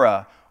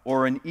Korah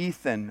or an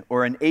Ethan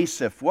or an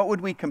Asaph? What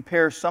would we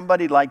compare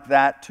somebody like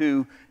that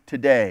to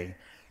today?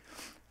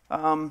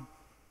 Well,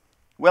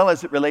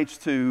 as it relates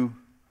to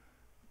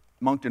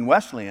Moncton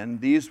Wesleyan,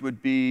 these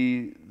would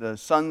be the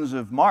sons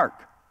of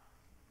Mark.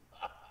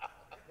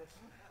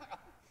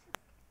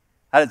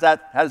 How does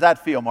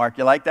that feel, Mark?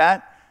 You like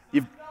that?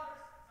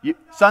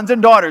 Sons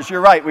and daughters,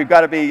 you're right. We've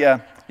got to be,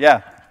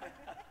 yeah.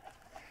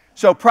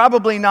 So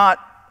probably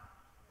not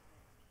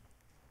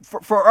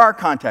for our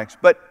context,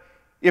 but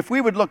if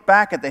we would look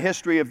back at the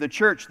history of the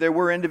church, there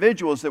were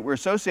individuals that were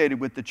associated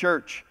with the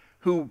church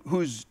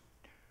whose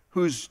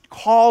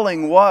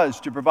calling was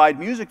to provide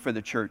music for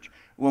the church.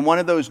 When one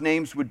of those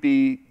names would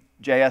be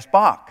J.S.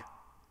 Bach.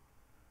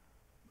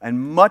 And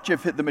much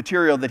of the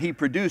material that he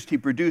produced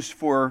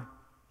for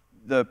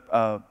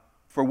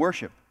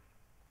worship.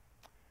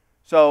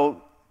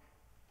 So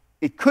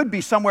it could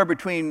be somewhere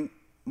between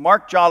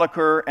Mark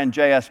Jolicoeur and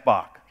J.S.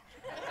 Bach.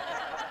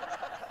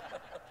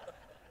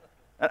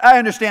 I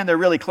understand they're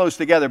really close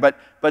together,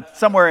 but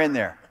somewhere in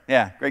there.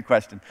 Yeah, great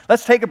question.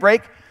 Let's take a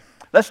break.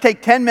 Let's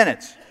take 10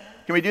 minutes.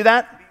 Can we do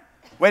that?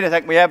 Wait a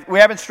second. We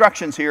have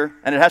instructions here,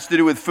 and it has to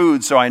do with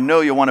food, so I know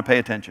you'll want to pay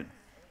attention.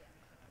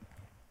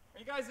 Are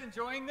you guys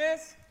enjoying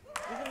this?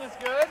 Isn't this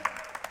good?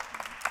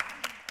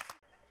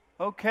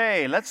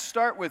 Okay, let's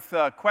start with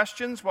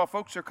questions while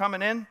folks are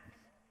coming in.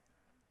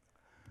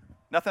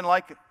 Nothing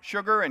like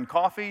sugar and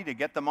coffee to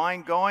get the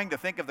mind going, to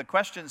think of the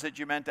questions that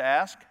you meant to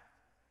ask.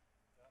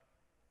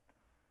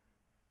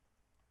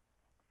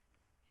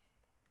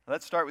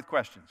 Let's start with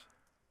questions.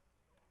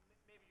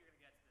 Maybe you're going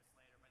to get to this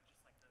later, but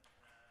just like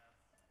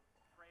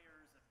the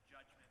prayers of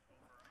judgment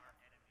over our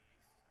enemies.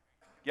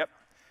 Yep.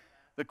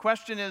 The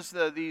question is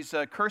these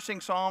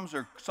cursing psalms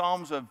or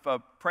psalms of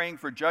praying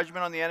for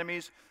judgment on the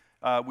enemies.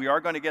 We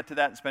are going to get to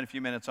that and spend a few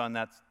minutes on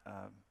that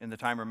in the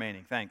time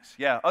remaining. Thanks.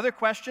 Yeah, other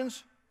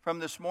questions from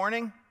this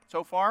morning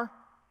so far?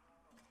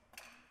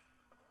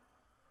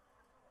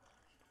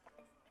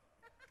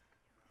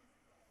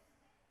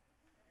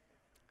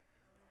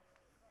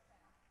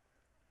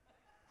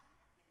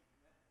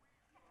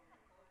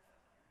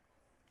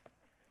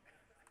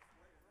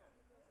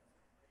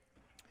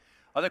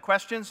 Other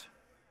questions?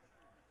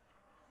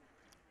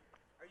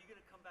 Are you going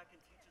to come back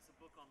and teach us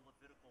a book on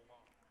Levitical law?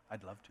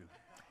 I'd love to. Do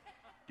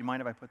you mind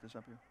if I put this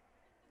up here?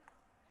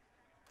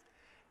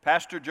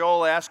 Pastor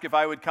Joel asked if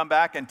I would come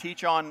back and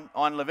teach on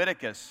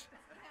Leviticus.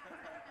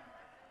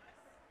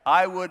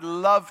 I would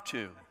love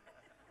to.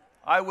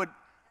 I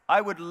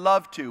would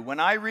love to.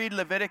 When I read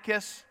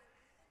Leviticus,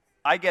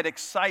 I get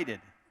excited.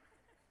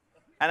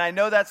 And I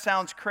know that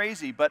sounds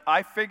crazy, but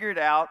I figured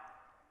out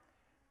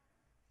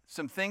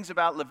some things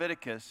about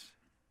Leviticus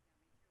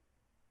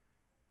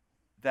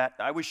that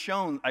I was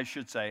shown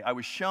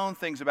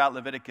things about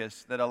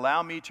Leviticus that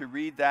allow me to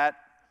read that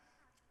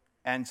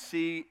and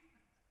see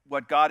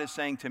what God is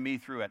saying to me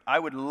through it. I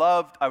would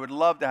love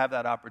to have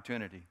that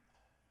opportunity.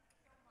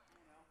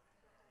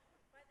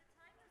 By the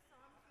time the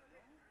Psalms were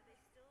written, are they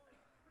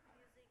still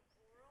using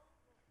oral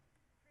tradition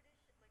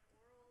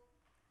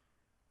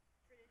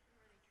where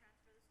they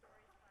transfer the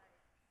stories by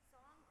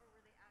song, or were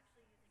they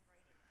actually using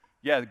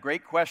writing? Yeah,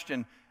 great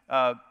question.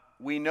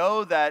 We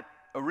know that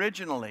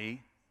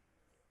originally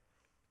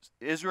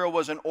Israel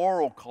was an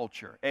oral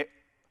culture.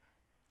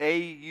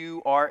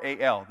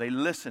 A-U-R-A-L. They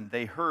listened,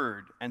 they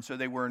heard, and so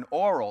they were an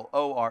oral,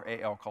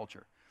 O-R-A-L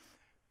culture,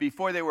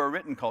 before they were a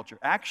written culture.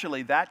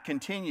 Actually, that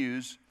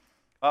continues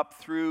up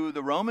through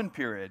the Roman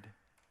period.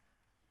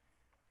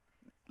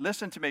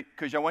 Listen to me,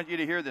 because I want you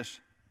to hear this.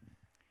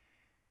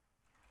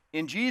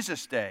 In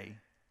Jesus' day,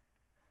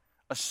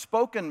 a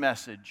spoken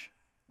message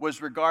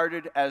was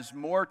regarded as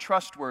more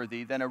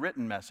trustworthy than a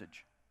written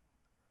message.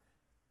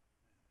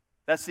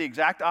 That's the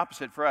exact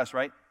opposite for us,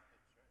 right?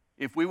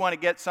 If we want to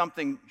get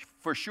something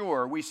for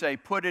sure, we say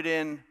put it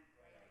in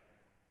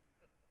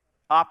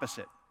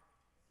opposite.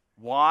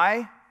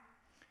 Why?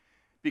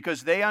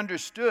 Because they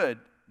understood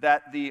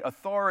that the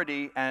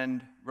authority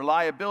and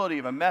reliability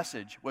of a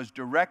message was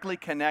directly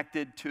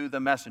connected to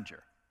the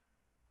messenger.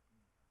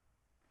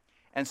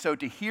 And so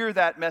to hear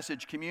that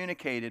message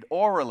communicated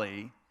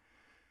orally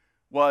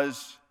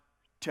was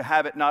to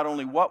have it not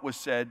only what was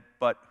said,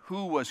 but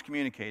who was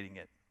communicating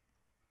it.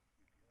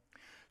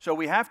 So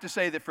we have to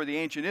say that for the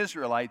ancient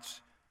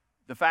Israelites,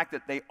 the fact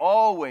that they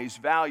always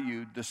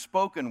valued the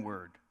spoken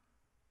word.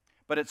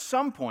 But at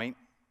some point,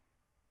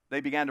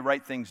 they began to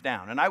write things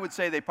down. And I would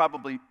say they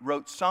probably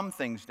wrote some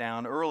things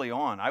down early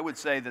on. I would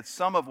say that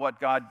some of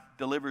what God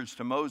delivers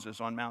to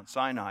Moses on Mount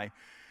Sinai,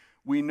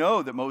 we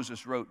know that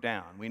Moses wrote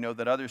down. We know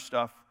that other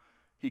stuff,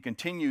 it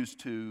continues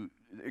to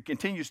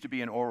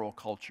be an oral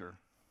culture.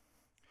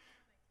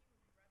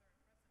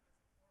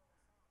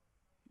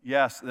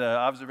 Yes, the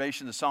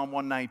observation of Psalm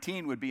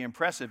 119 would be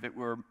impressive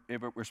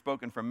if it were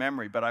spoken from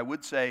memory. But I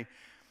would say,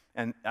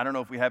 and I don't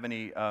know if we have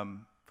any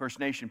First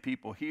Nation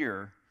people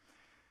here,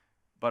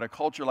 but a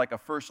culture like a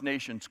First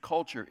Nations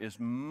culture is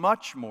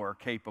much more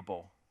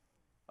capable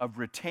of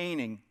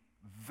retaining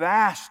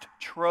vast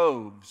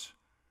troves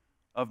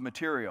of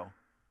material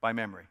by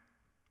memory.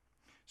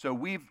 So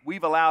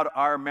we've allowed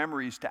our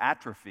memories to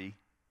atrophy.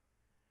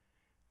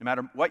 No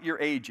matter what your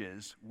age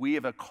is, we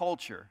as a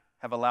culture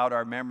have allowed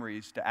our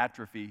memories to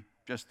atrophy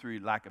just through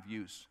lack of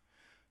use.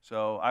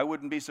 So I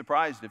wouldn't be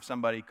surprised if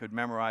somebody could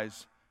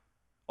memorize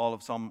all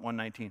of Psalm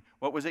 119.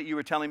 What was it you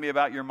were telling me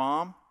about your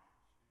mom?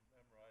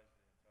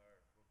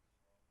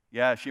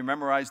 Yeah, she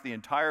memorized the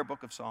entire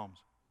book of Psalms.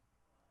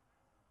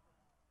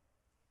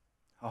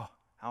 Oh,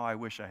 how I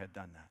wish I had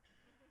done that.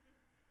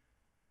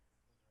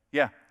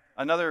 Yeah,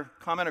 another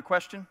comment or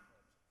question? A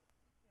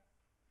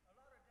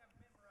lot of them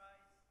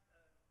memorized the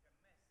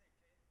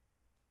messages.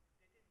 They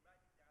didn't write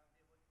it down.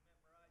 They would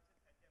memorize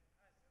it and then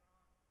pass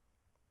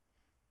it on.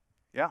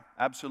 Yeah,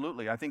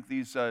 absolutely. I think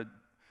these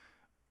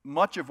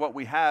much of what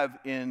we have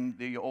in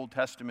the Old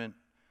Testament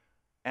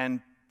and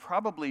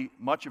probably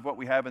much of what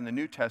we have in the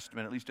New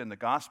Testament, at least in the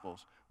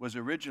Gospels, was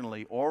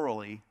originally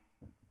orally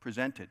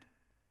presented.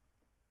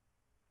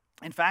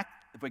 In fact,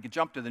 if we could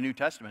jump to the New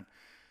Testament,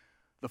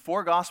 the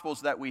 4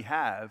 Gospels that we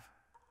have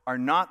are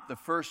not the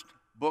first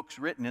books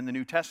written in the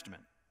New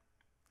Testament.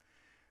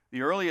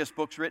 The earliest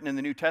books written in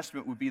the New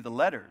Testament would be the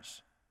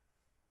letters.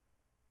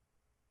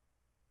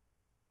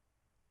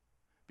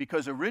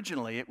 Because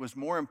originally it was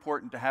more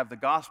important to have the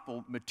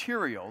gospel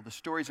material, the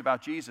stories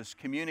about Jesus,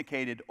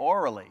 communicated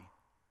orally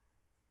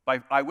by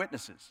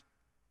eyewitnesses.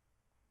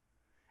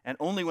 And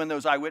only when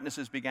those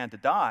eyewitnesses began to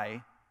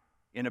die,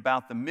 in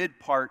about the mid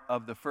part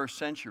of the first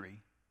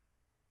century,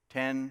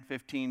 10,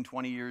 15,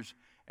 20 years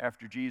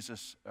after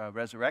Jesus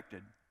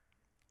resurrected,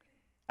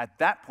 at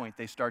that point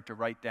they start to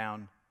write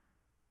down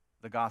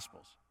the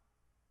Gospels.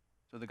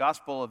 So the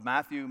Gospel of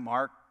Matthew,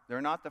 Mark,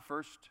 they're not the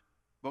first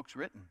books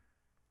written.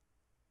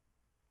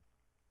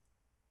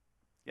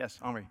 Yes,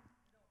 Henri.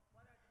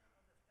 What I didn't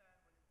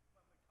understand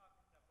when we're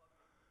talking about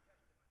the New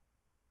Testament,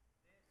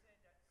 they say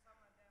that some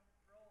of them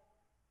wrote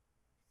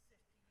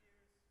 60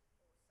 years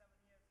or 7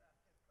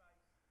 years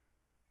after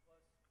Christ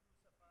was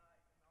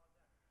crucified and all that.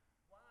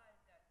 Why that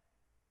gap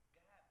 60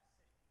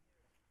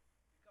 years?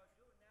 Because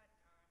during that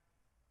time, you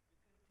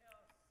can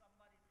tell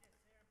somebody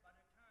this here, by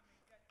the time they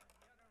get to the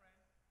other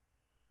end,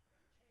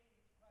 it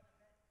changed quite a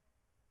bit.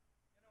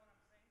 You know what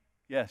I'm saying?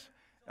 Yes.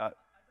 So I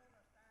don't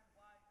understand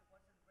why it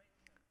wasn't written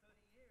 30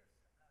 years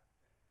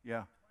after.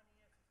 Yeah. 20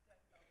 years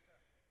instead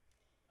of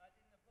I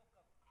think the book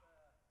of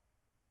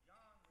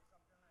John or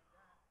something like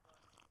that was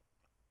written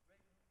in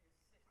 60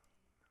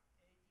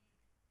 AD,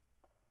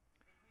 between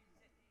 60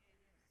 AD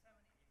and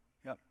 70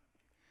 AD. Yep.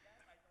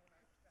 That I don't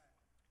understand.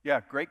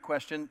 Yeah, great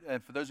question.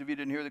 For those of you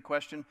who didn't hear the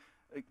question,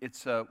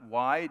 it's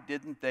why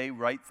didn't they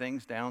write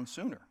things down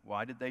sooner?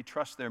 Why did they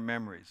trust their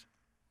memories?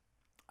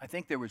 I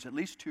think there was at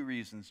least 2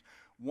 reasons.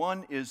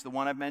 One is the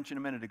one I mentioned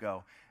a minute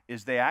ago,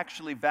 is they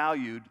actually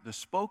valued the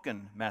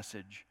spoken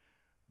message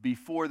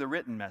before the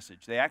written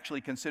message. They actually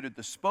considered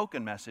the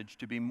spoken message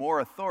to be more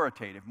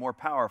authoritative, more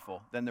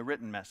powerful than the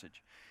written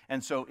message.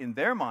 And so in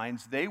their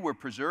minds, they were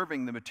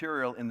preserving the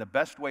material in the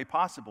best way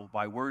possible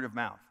by word of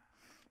mouth.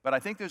 But I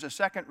think there's a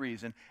second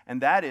reason,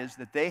 and that is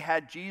that they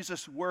had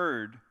Jesus'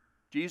 word,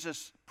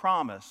 Jesus'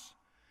 promise,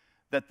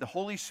 that the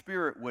Holy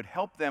Spirit would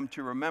help them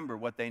to remember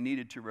what they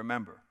needed to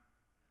remember.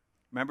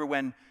 Remember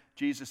when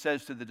Jesus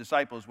says to the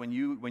disciples, when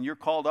you're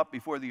called up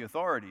before the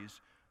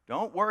authorities,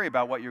 don't worry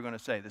about what you're going to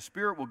say. The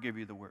Spirit will give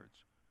you the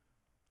words.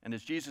 And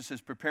as Jesus is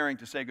preparing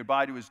to say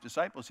goodbye to his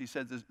disciples, he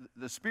says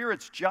the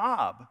Spirit's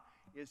job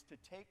is to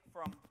take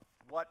from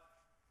what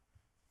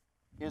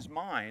is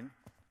mine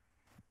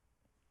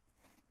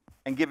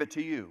and give it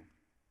to you.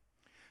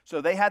 So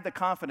they had the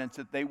confidence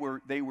that they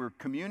were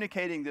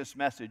communicating this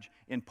message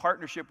in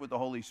partnership with the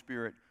Holy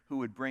Spirit who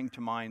would bring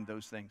to mind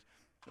those things.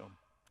 So,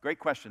 great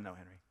question though,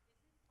 Henry.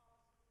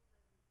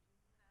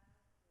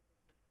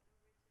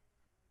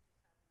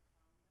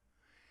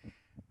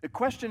 The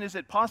question, is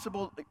it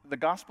possible, the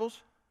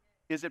Gospels?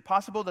 Is it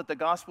possible that the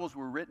Gospels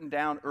were written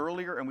down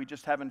earlier and we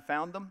just haven't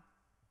found them?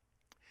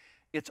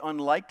 It's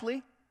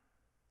unlikely,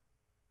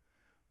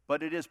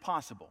 but it is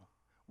possible.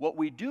 What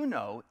we do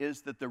know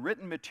is that the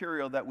written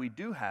material that we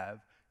do have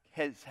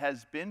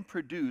has been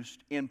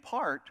produced in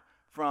part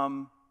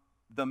from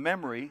the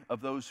memory of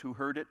those who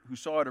heard it, who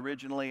saw it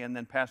originally, and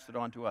then passed it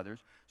on to others.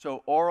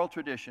 So oral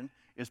tradition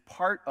is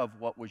part of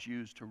what was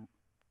used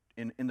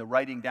in the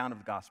writing down of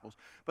the Gospels.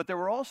 But there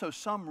were also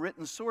some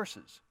written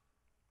sources.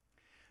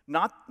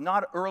 Not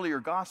earlier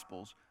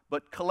Gospels,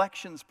 but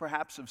collections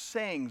perhaps of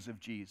sayings of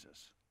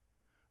Jesus,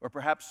 or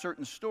perhaps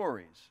certain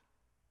stories.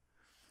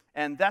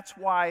 And that's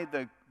why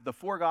the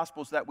four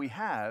Gospels that we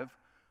have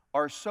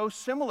are so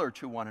similar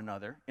to one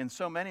another in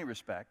so many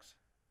respects,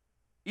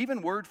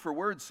 even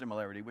word-for-word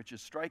similarity, which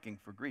is striking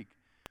for Greek,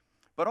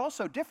 but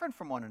also different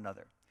from one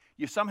another.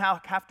 You somehow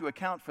have to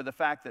account for the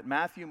fact that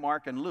Matthew,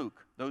 Mark, and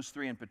Luke, those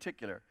three in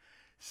particular,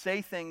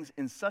 say things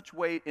in such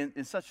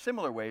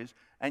similar ways,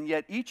 and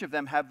yet each of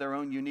them have their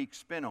own unique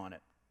spin on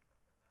it.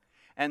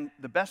 And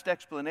the best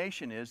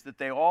explanation is that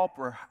they all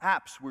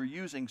perhaps were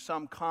using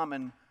some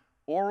common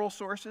oral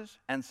sources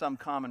and some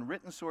common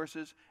written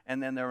sources,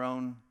 and then their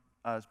own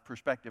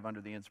perspective under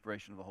the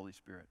inspiration of the Holy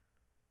Spirit.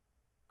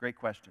 Great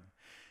question.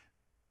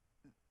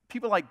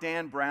 People like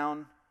Dan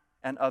Brown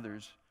and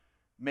others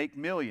make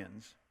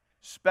millions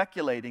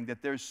speculating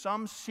that there's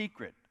some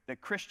secret that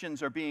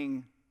Christians are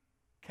being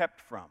kept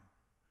from,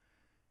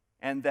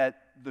 and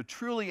that the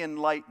truly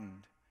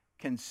enlightened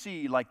can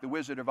see, like the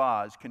Wizard of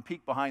Oz, can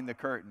peek behind the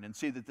curtain and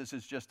see that this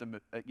is just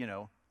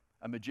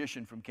a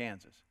magician from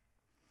Kansas.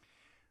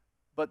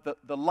 But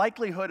the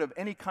likelihood of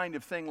any kind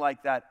of thing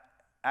like that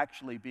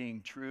actually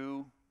being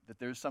true, that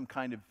there's some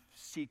kind of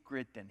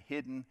secret and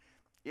hidden,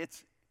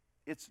 it's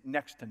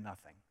next to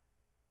nothing.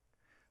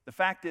 The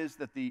fact is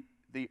that the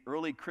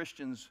early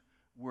Christians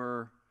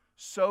were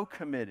so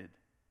committed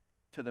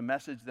to the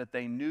message that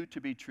they knew to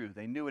be true.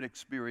 They knew it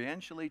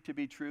experientially to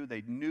be true.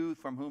 They knew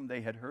from whom they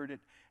had heard it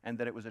and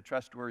that it was a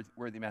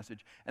trustworthy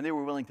message, and they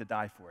were willing to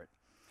die for it.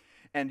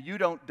 And you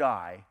don't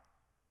die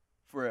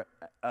for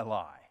a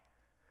lie.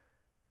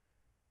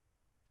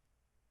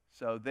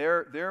 So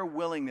their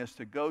willingness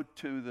to go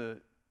to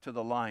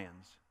the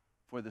lions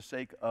for the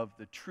sake of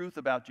the truth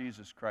about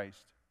Jesus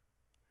Christ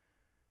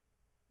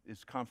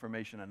is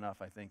confirmation enough,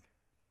 I think.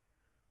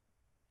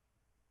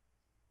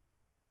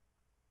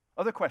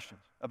 Other questions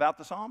about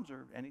the Psalms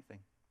or anything?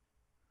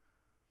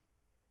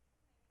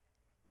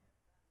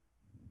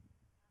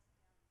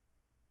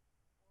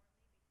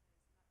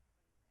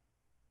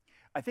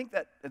 I think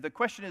that the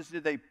question is,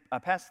 did they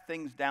pass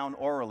things down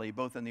orally,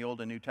 both in the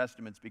Old and New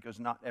Testaments, because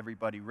not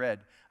everybody read?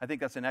 I think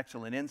that's an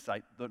excellent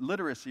insight. The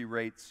literacy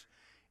rates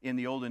in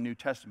the Old and New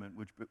Testament,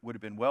 which would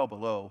have been well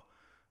below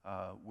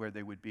where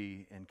they would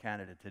be in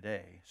Canada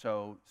today.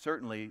 So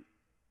certainly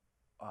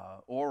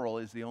oral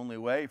is the only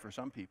way for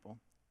some people.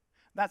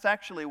 That's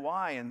actually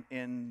why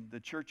in the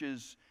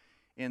churches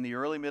in the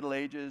early Middle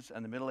Ages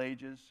and the Middle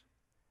Ages,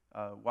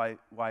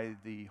 why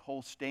the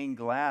whole stained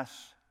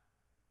glass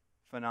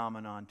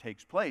phenomenon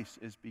takes place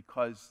is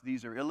because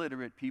these are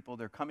illiterate people.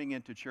 They're coming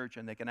into church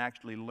and they can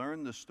actually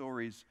learn the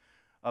stories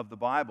of the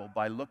Bible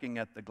by looking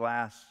at the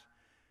glass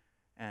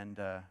and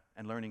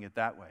learning it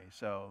that way.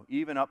 So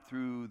even up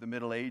through the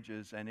Middle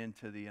Ages and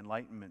into the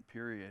Enlightenment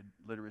period,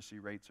 literacy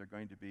rates are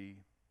going to be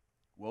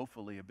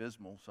woefully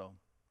abysmal. So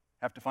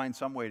have to find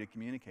some way to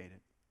communicate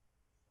it.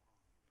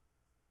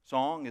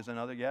 Song is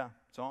another,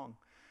 song.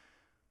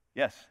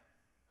 Yes?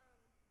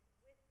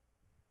 I was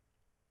Hindu before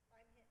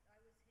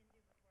I became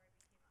a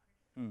Christian,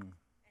 and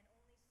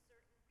only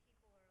certain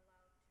people are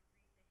allowed to read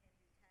the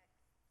Hindu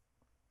texts,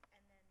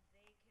 and then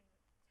they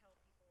can tell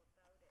people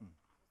about it.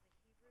 Was the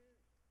Hebrew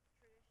tradition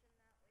that way as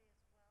well?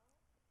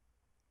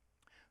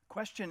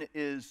 Question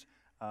is,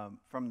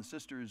 from the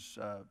sister's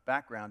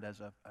background as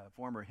a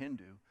former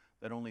Hindu,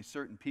 that only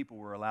certain people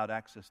were allowed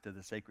access to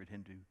the sacred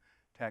Hindu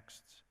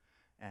texts,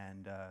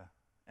 and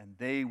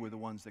they were the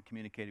ones that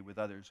communicated with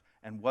others.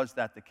 And was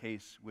that the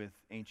case with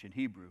ancient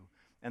Hebrew?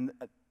 And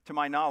to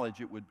my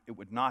knowledge, it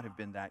would not have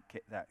been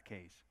that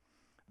case.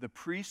 The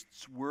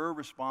priests were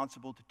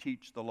responsible to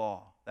teach the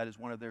law. That is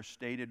one of their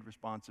stated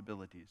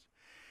responsibilities.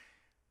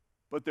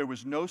 But there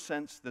was no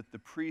sense that the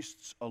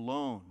priests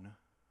alone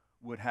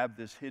would have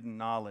this hidden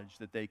knowledge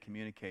that they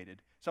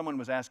communicated. Someone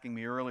was asking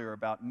me earlier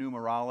about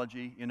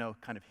numerology,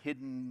 kind of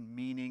hidden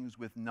meanings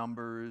with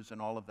numbers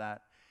and all of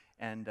that.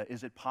 And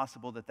is it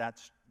possible that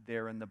that's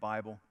there in the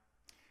Bible?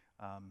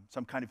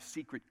 Some kind of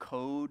secret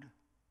code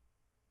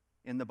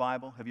in the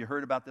Bible? Have you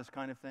heard about this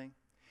kind of thing?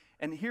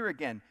 And here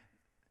again,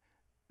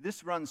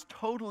 this runs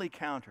totally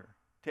counter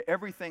to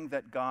everything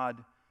that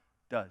God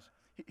does.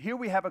 Here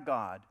we have a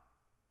God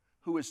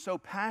who is so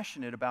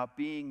passionate about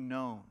being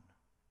known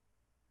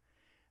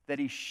that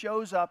he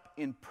shows up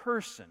in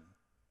person,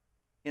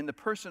 in the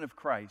person of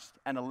Christ,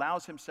 and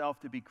allows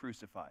himself to be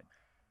crucified.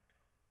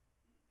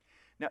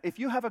 Now, if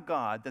you have a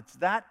God that's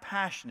that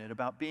passionate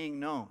about being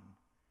known,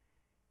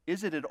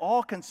 is it at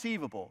all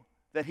conceivable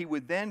that he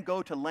would then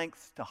go to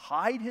lengths to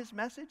hide his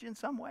message in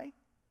some way?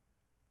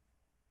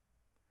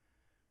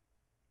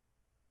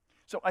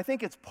 So I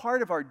think it's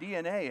part of our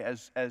DNA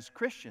as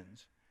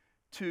Christians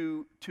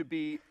to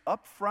be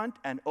upfront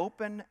and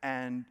open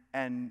and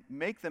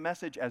make the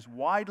message as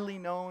widely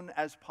known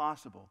as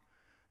possible.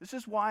 This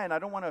is why, and I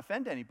don't want to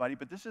offend anybody,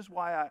 but this is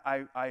why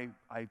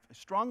I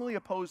strongly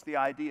oppose the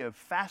idea of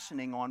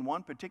fastening on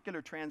one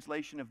particular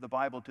translation of the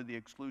Bible to the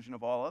exclusion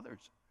of all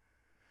others.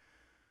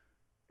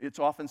 It's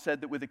often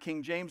said that with the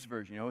King James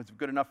Version, it's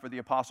good enough for the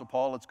Apostle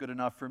Paul, it's good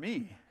enough for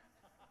me.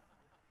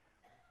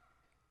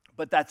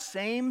 But that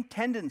same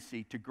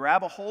tendency to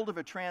grab a hold of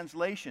a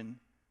translation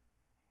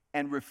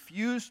and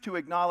refuse to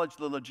acknowledge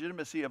the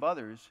legitimacy of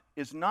others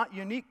is not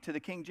unique to the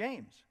King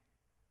James.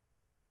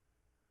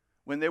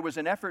 When there was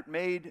an effort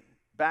made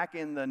back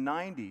in the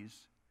 90s,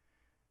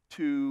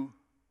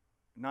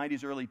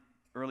 early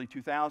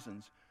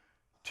 2000s,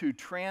 to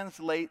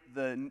translate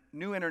the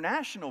New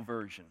International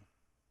Version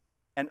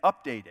and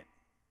update it,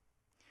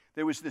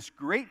 there was this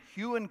great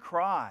hue and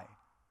cry.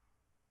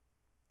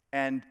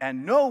 And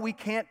no, we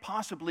can't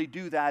possibly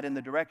do that in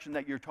the direction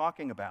that you're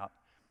talking about.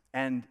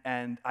 And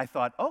I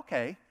thought,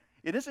 okay,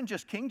 it isn't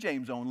just King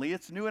James only,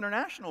 it's New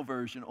International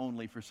Version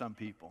only for some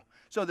people.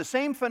 So the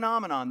same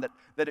phenomenon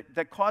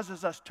that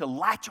causes us to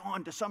latch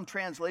on to some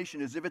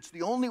translation as if it's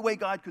the only way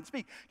God could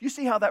speak. You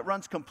see how that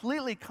runs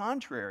completely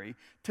contrary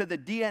to the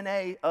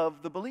DNA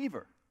of the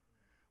believer.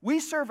 We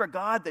serve a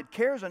God that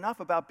cares enough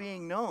about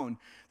being known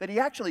that he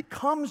actually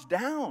comes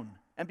down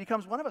and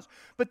becomes one of us.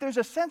 But there's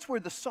a sense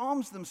where the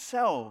Psalms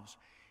themselves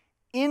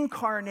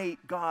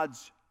incarnate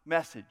God's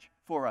message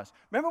for us.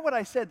 Remember what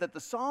I said, that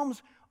the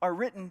Psalms are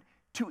written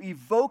to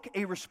evoke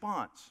a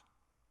response.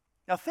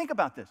 Now think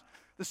about this.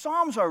 The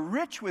Psalms are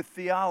rich with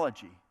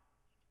theology.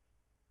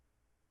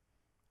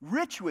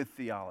 Rich with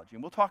theology.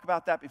 And we'll talk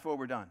about that before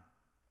we're done.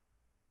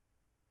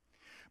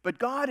 But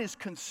God is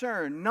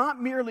concerned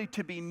not merely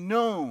to be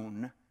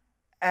known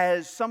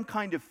as some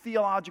kind of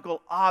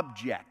theological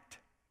object.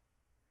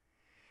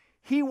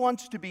 He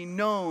wants to be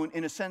known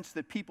in a sense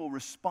that people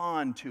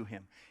respond to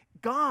him.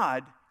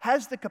 God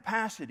has the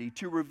capacity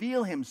to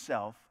reveal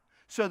himself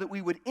so that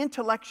we would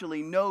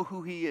intellectually know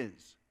who he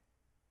is.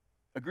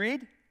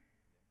 Agreed?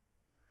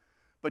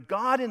 But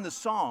God in the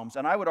Psalms,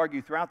 and I would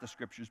argue throughout the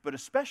Scriptures, but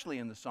especially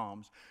in the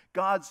Psalms,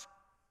 God's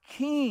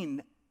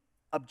keen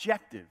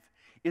objective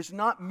is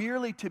not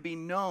merely to be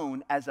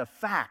known as a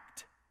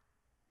fact,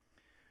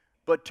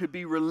 but to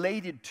be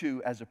related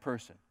to as a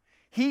person.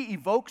 He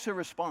evokes a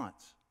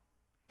response.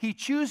 He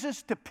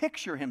chooses to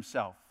picture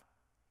himself,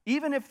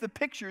 even if the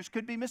pictures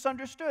could be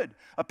misunderstood.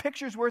 A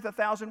picture's worth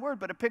 1,000 words,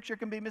 but a picture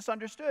can be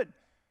misunderstood.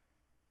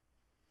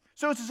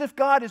 So it's as if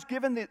God is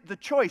given the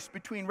choice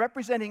between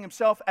representing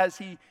himself as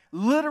he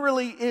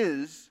literally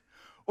is,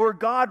 or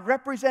God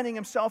representing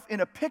himself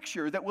in a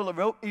picture that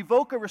will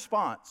evoke a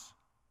response.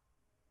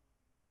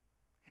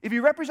 If he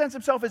represents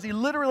himself as he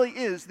literally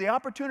is, the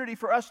opportunity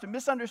for us to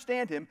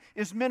misunderstand him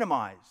is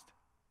minimized.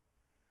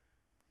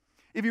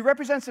 If he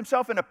represents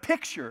himself in a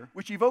picture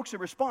which evokes a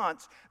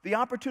response, the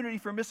opportunity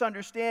for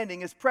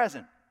misunderstanding is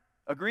present.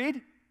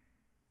 Agreed?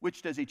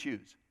 Which does he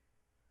choose?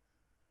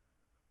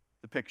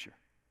 The picture.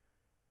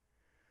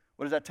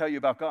 What does that tell you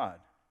about God?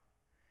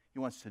 He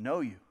wants to know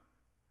you.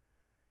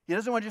 He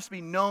doesn't want to just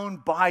be known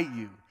by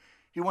you.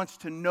 He wants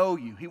to know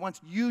you. He wants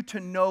you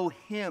to know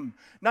him,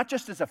 not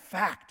just as a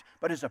fact,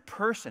 but as a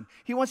person.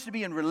 He wants to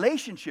be in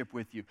relationship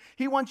with you.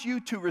 He wants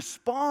you to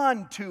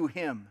respond to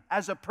him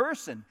as a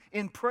person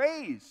in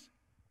praise,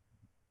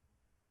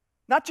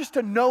 not just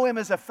to know him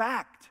as a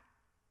fact.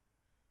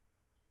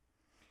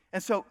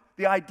 And so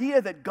the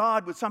idea that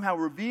God would somehow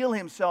reveal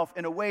himself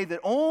in a way that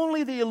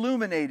only the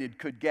illuminated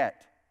could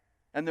get,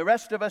 and the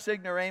rest of us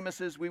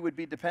ignoramuses, we would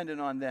be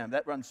dependent on them,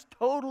 that runs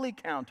totally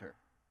counter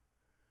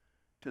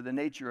to the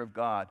nature of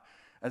God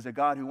as a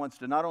God who wants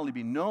to not only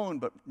be known,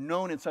 but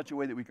known in such a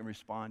way that we can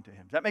respond to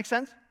him. Does that make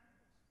sense? But at the same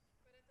time,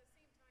 they didn't have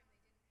Bibles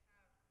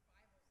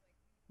like we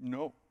do.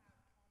 No.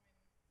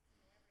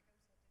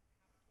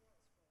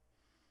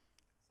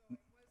 Every household didn't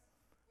have a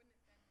Torah scroll. So wouldn't it then largely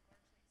still have been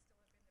the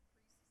priests that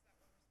were responsible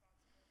for communicating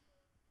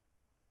and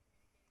interpreting?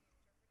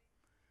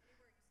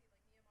 Anywhere you see like Nehemiah, Ezra, or whatever,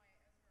 Josiah, even King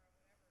Josiah,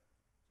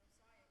 they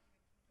find a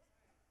scroll and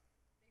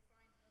they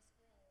read it. And people listen. It's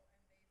not, everyone go get your Bible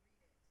and look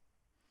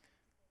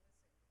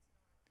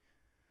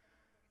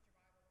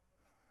up.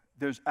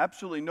 There's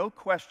absolutely no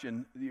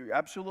question, you're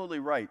absolutely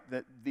right,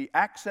 that the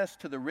access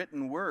to the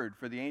written word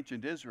for the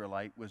ancient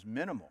Israelite was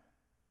minimal.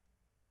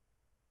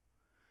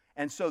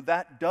 And so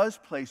that does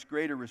place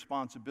greater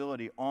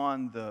responsibility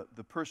on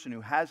the person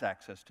who has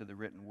access to the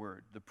written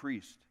word, the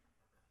priest.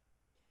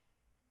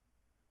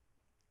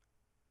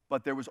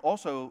 But there was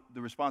also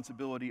the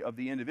responsibility of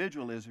the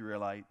individual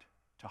Israelite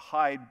to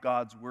hide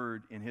God's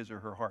word in his or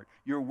her heart.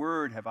 Your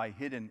word have I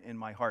hidden in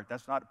my heart.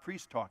 That's not a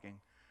priest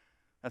talking.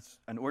 That's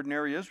an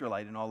ordinary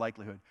Israelite in all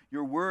likelihood.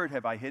 Your word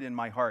have I hid in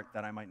my heart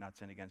that I might not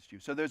sin against you.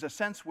 So there's a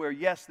sense where,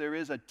 yes, there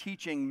is a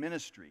teaching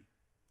ministry.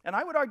 And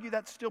I would argue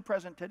that's still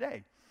present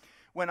today.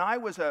 When I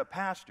was a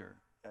pastor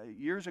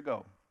years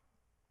ago,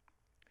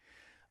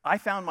 I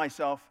found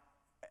myself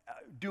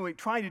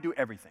trying to do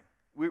everything.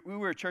 We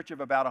were a church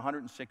of about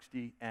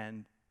 160,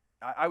 and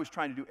I was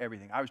trying to do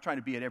everything. I was trying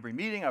to be at every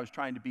meeting. I was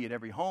trying to be at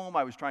every home.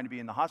 I was trying to be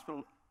in the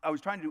hospital. I was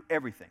trying to do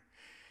everything.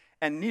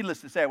 And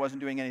needless to say, I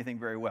wasn't doing anything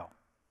very well.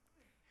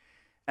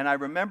 And I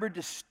remember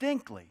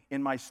distinctly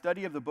in my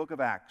study of the book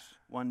of Acts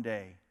one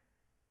day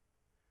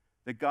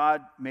that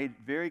God made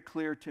very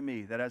clear to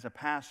me that as a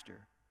pastor,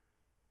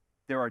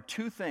 there are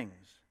two things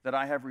that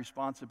I have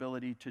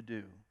responsibility to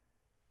do: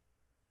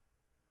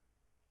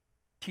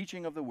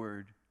 teaching of the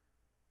word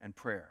and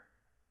prayer.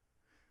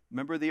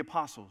 Remember the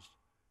apostles.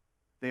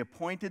 They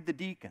appointed the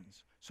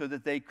deacons so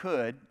that they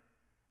could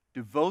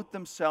devote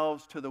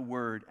themselves to the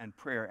word and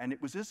prayer. And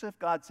it was as if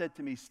God said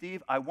to me,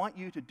 Steve, I want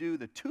you to do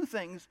the two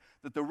things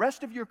that the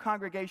rest of your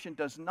congregation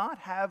does not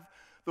have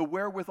the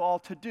wherewithal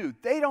to do.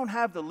 They don't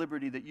have the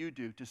liberty that you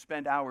do to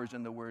spend hours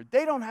in the word.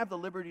 They don't have the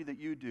liberty that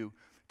you do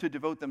to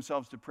devote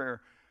themselves to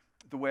prayer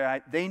the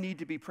way they need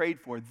to be prayed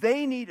for.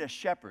 They need a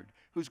shepherd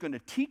who's going to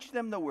teach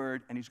them the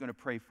word and he's going to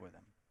pray for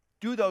them.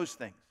 Do those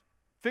things.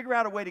 Figure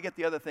out a way to get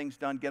the other things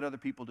done, get other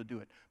people to do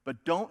it.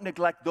 But don't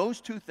neglect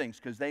those two things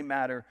because they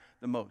matter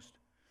the most.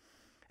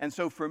 And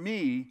so for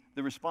me,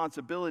 the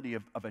responsibility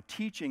of a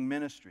teaching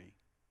ministry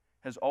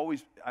has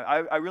always,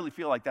 I really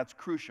feel like that's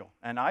crucial.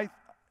 And I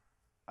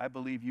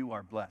believe you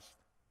are blessed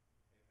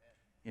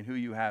in who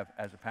you have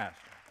as a pastor.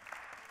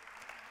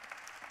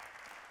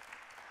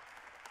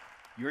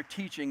 Your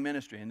teaching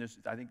ministry, and this,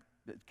 I think,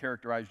 that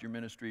characterized your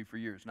ministry for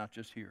years, not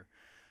just here.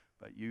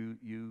 But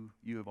you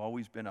have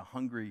always been a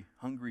hungry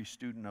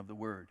student of the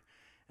Word.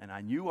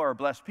 And you are a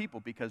blessed people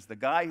because the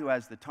guy who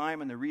has the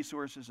time and the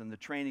resources and the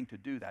training to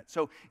do that.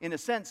 So in a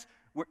sense,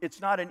 it's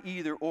not an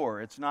either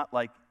or. It's not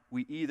like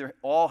we either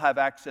all have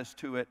access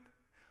to it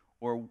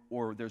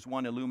or there's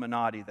one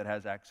Illuminati that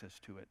has access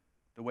to it.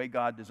 The way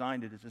God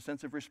designed it is a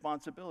sense of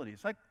responsibility.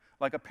 It's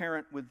like a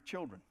parent with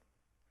children.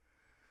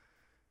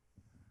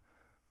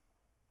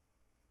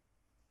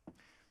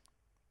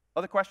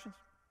 Other questions?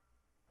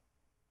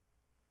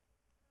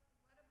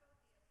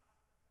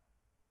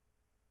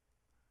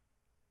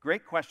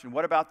 Great question.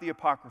 What about the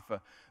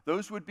Apocrypha?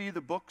 Those would be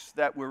the books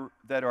that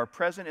are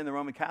present in the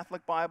Roman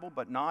Catholic Bible,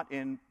 but not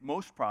in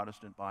most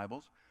Protestant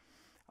Bibles.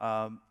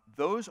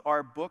 Those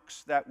are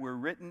books that were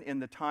written in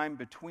the time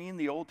between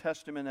the Old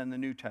Testament and the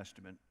New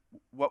Testament.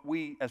 What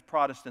we as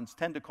Protestants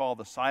tend to call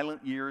the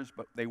silent years,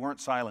 but they weren't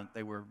silent.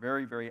 They were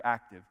very, very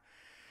active.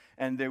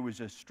 And there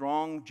was a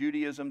strong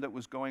Judaism that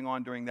was going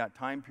on during that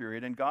time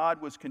period, and God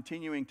was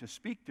continuing to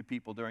speak to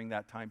people during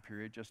that time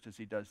period, just as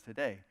he does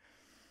today.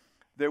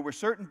 There were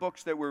certain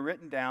books that were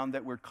written down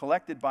that were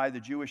collected by the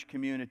Jewish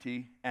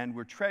community and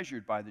were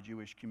treasured by the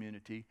Jewish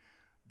community,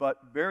 but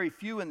very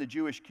few in the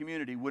Jewish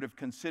community would have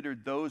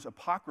considered those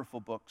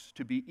apocryphal books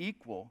to be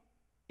equal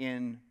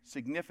in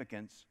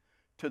significance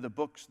to the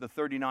books, the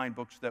 39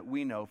 books that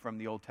we know from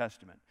the Old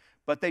Testament.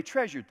 But they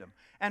treasured them.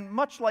 And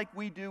much like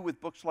we do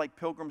with books like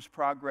Pilgrim's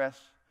Progress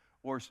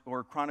or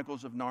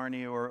Chronicles of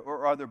Narnia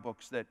or other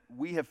books that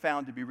we have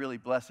found to be really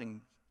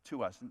blessing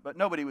to us. But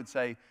nobody would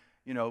say,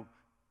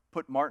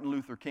 put Martin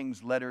Luther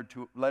King's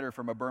letter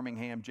from a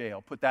Birmingham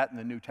jail, put that in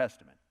the New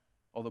Testament.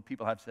 Although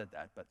people have said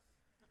that, but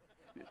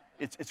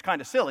it's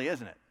kind of silly,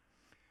 isn't it?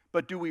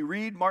 But do we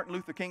read Martin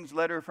Luther King's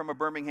letter from a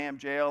Birmingham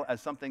jail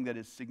as something that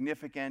is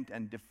significant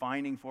and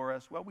defining for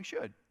us? Well, we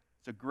should.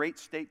 It's a great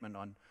statement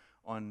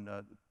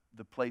on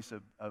the place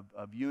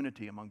of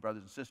unity among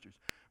brothers and sisters,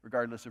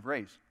 regardless of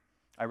race.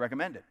 I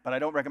recommend it, but I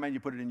don't recommend you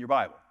put it in your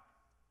Bible.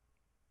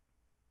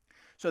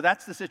 So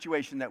that's the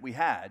situation that we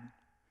had.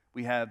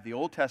 We have the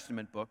Old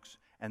Testament books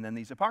and then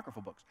these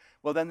apocryphal books.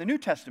 Well, then the New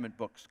Testament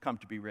books come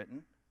to be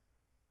written,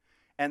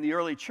 and the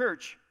early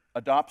church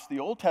adopts the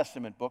Old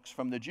Testament books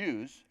from the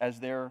Jews as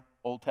their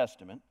Old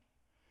Testament,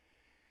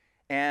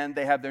 and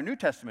they have their New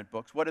Testament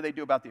books. What do they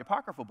do about the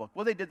apocryphal book?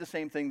 Well, they did the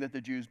same thing that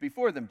the Jews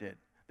before them did.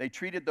 They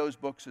treated those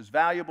books as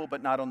valuable,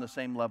 but not on the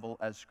same level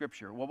as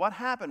Scripture. Well, what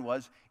happened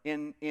was,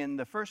 in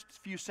the first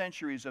few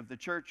centuries of the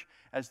church,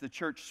 as the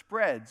church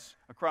spreads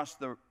across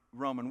the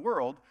Roman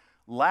world,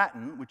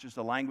 Latin, which is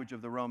the language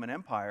of the Roman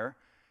Empire,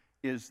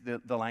 is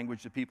the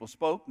language that people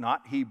spoke,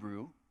 not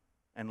Hebrew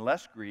and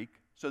less Greek.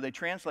 So they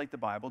translate the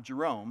Bible.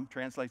 Jerome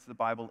translates the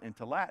Bible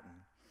into Latin.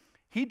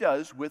 He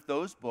does with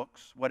those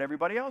books what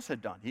everybody else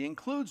had done. He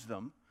includes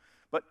them,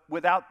 but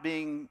without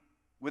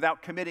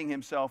committing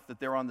himself that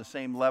they're on the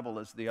same level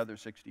as the other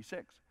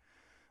 66.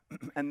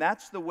 And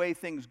that's the way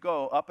things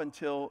go up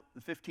until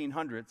the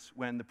 1500s,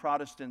 when the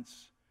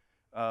Protestants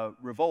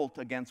revolt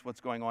against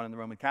what's going on in the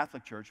Roman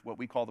Catholic Church, what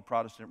we call the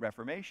Protestant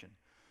Reformation.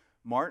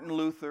 Martin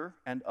Luther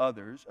and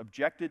others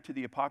objected to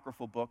the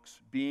apocryphal books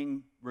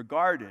being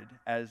regarded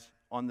as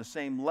on the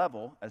same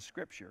level as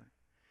Scripture.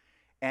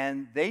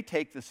 And they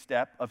take the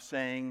step of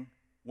saying,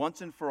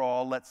 once and for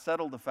all, let's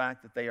settle the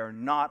fact that they are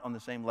not on the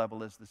same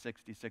level as the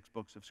 66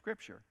 books of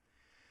Scripture.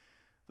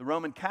 The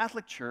Roman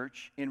Catholic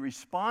Church, in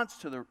response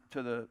to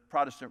the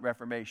Protestant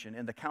Reformation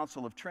in the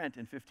Council of Trent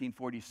in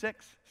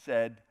 1546,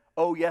 said,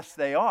 oh, yes,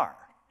 they are.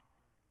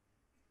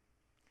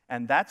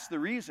 And that's the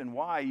reason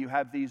why you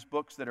have these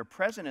books that are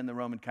present in the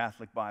Roman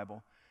Catholic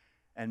Bible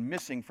and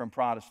missing from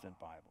Protestant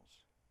Bibles.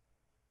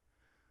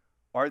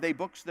 Are they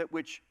books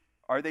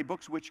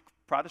which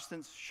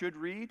Protestants should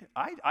read?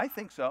 I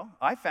think so.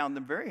 I found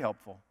them very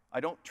helpful. I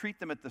don't treat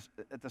them at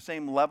the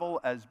same level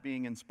as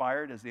being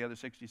inspired as the other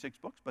 66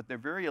 books, but they're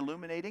very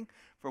illuminating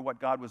for what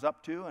God was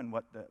up to and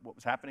what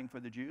was happening for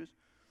the Jews.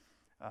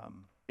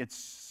 It's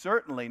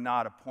certainly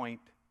not a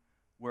point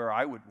where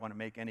I would want to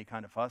make any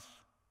kind of fuss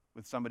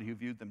with somebody who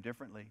viewed them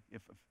differently.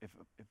 If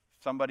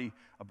somebody,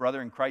 a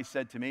brother in Christ,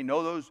 said to me,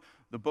 no,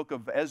 the book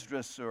of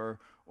Esdras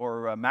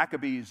or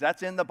Maccabees,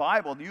 that's in the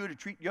Bible. I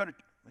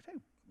say,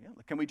 yeah,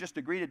 can we just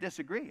agree to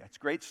disagree? It's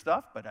great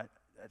stuff, but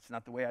That's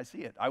not the way I see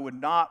it. I would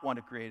not want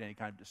to create any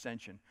kind of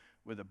dissension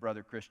with a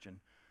brother Christian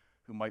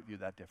who might view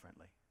that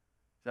differently.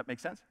 Does that make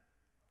sense?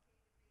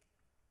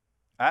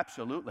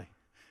 Absolutely.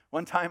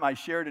 One time I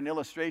shared an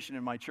illustration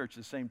in my church,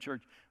 the same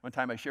church, one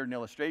time I shared an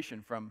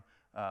illustration from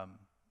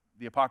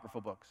the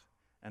apocryphal books.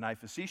 And I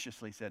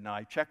facetiously said, now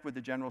I checked with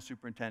the general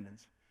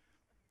superintendents,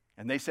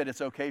 and they said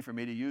it's okay for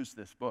me to use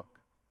this book.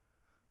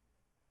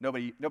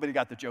 Nobody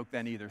got the joke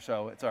then either,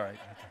 so it's all right.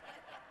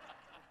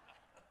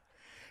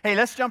 Hey,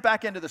 let's jump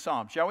back into the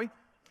Psalms, shall we?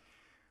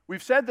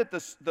 We've said that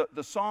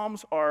the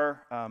Psalms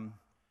are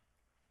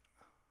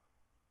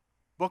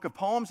book of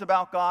poems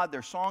about God.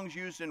 They're songs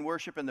used in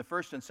worship in the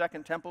first and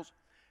second temples.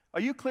 Are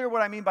you clear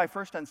what I mean by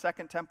first and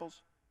second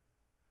temples?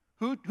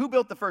 Who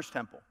built the first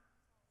temple?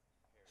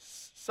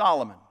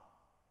 Solomon.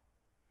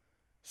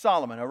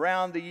 Solomon,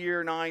 around the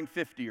year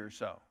 950 or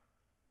so.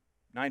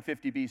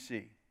 950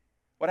 BC.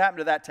 What happened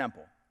to that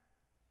temple?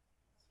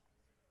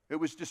 It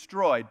was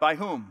destroyed. By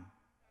whom?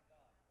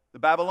 The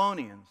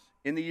Babylonians,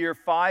 in the year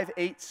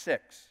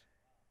 586.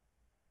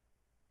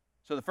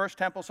 So the first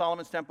temple,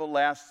 Solomon's temple,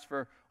 lasts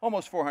for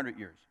almost 400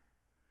 years.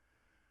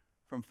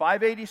 From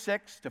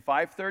 586 to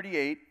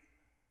 538,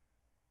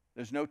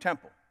 there's no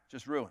temple,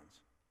 just ruins.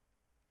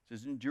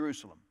 This is in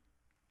Jerusalem.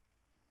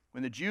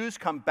 When the Jews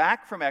come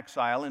back from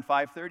exile in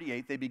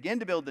 538, they begin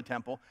to build the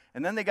temple,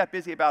 and then they got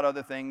busy about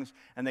other things,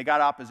 and they got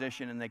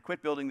opposition, and they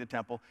quit building the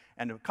temple,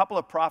 and a couple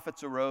of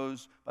prophets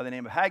arose by the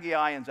name of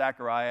Haggai and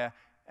Zechariah,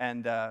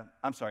 and,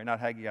 I'm sorry,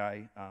 not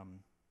Haggai,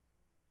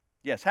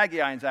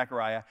 Haggai and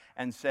Zechariah,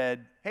 and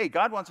said, hey,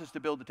 God wants us to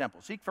build the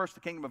temple. Seek first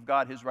the kingdom of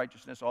God, his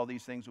righteousness, all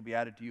these things will be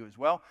added to you as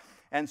well.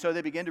 And so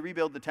they begin to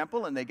rebuild the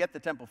temple, and they get the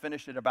temple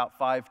finished at about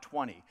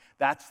 520.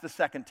 That's the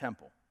second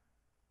temple.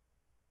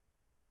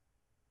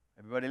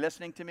 Everybody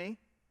listening to me?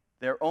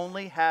 There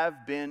only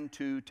have been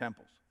two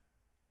temples.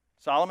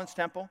 Solomon's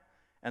temple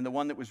and the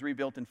one that was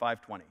rebuilt in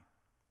 520.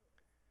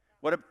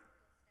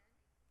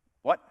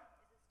 What?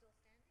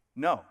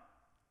 No,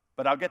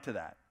 but I'll get to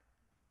that.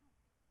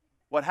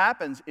 What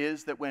happens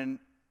is that when,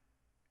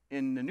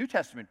 in the New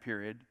Testament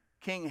period,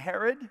 King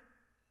Herod,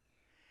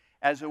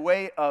 as a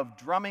way of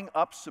drumming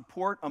up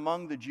support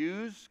among the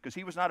Jews, because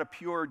he was not a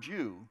pure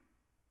Jew,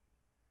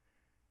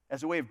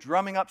 as a way of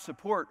drumming up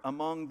support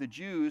among the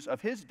Jews of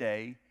his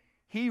day,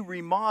 he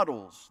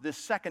remodels this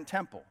second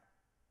temple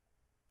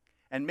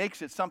and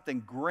makes it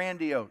something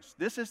grandiose.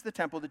 This is the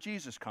temple that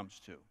Jesus comes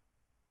to.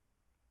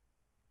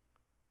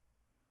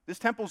 This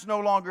temple's no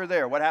longer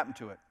there. What happened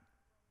to it?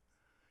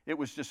 It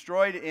was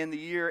destroyed in the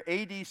year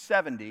AD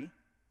 70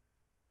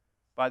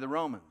 by the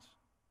Romans.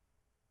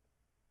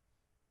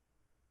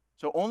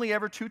 So only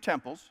ever two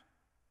temples.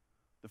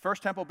 The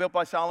first temple built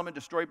by Solomon,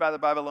 destroyed by the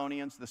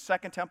Babylonians. The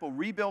second temple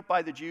rebuilt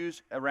by the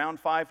Jews around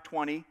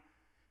 520,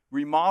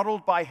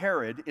 remodeled by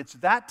Herod. It's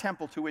that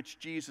temple to which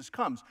Jesus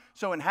comes.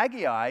 So in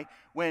Haggai,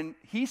 when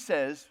he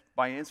says,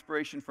 by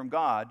inspiration from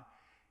God,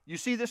 you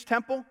see this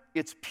temple?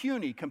 It's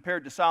puny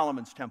compared to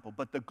Solomon's temple,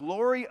 but the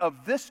glory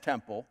of this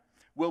temple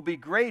will be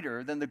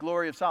greater than the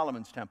glory of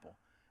Solomon's temple.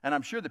 And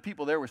I'm sure the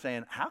people there were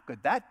saying, how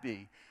could that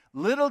be?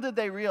 Little did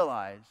they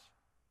realize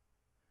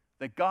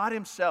that God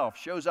himself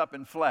shows up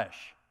in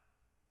flesh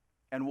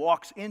and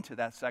walks into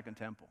that second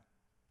temple.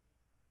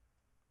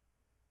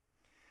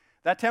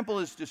 That temple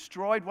is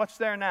destroyed. What's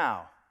there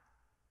now?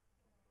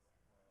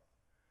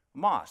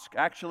 Mosque.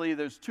 Actually,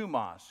 there's two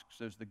mosques.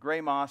 There's the Gray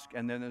Mosque,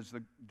 and then there's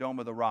the Dome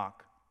of the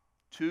Rock.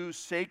 Two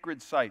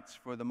sacred sites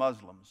for the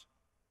Muslims.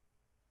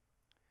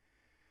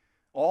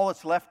 All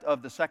that's left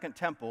of the second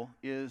temple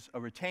is a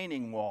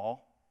retaining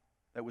wall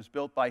that was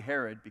built by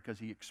Herod because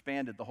he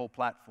expanded the whole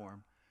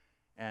platform.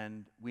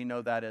 And we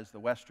know that as the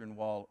Western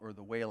Wall or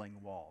the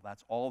Wailing Wall.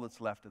 That's all that's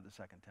left of the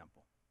second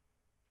temple.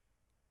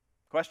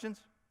 Questions?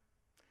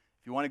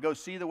 If you want to go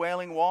see the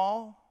Wailing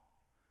Wall,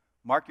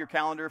 mark your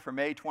calendar for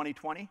May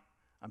 2020.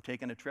 I'm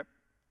taking a trip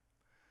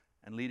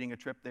and leading a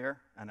trip there,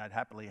 and I'd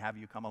happily have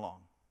you come along.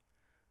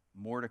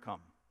 More to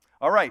come.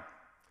 All right.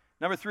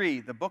 Number 3,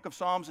 the book of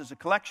Psalms is a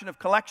collection of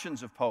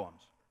collections of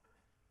poems.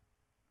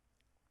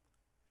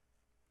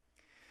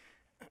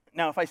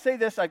 Now, if I say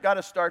this, I've got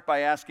to start by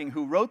asking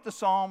who wrote the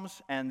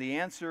Psalms, and the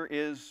answer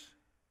is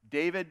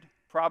David,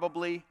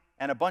 probably,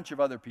 and a bunch of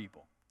other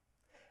people.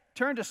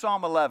 Turn to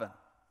Psalm 11.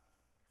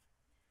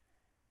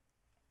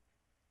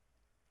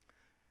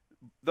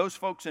 Those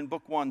folks in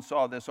Book 1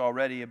 saw this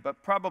already,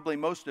 but probably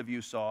most of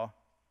you saw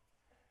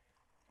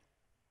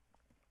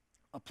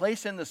a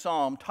place in the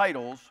Psalm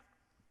titles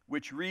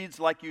which reads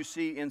like you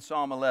see in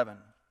Psalm 11,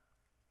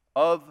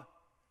 of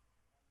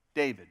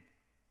David.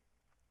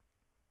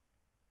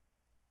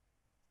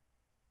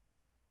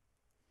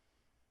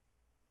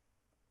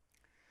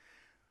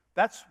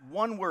 That's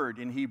one word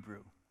in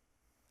Hebrew.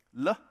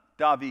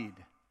 David.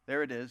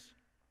 There it is.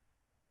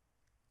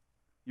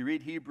 You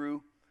read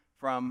Hebrew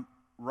from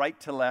right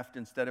to left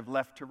instead of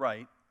left to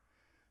right.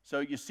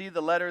 So you see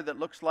the letter that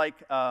looks like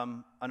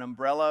an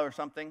umbrella or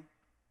something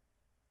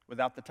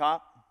without the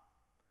top?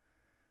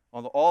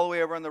 All the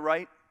way over on the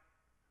right,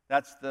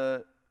 that's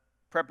the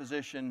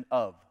preposition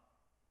of,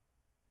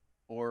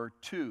 or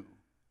to,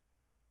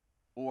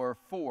 or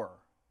for,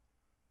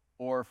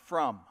 or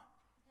from,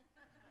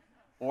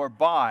 or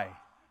by,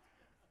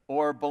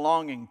 or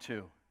belonging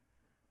to.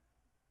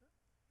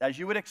 As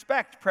you would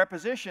expect,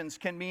 prepositions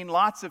can mean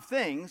lots of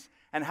things,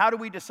 and how do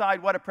we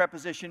decide what a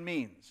preposition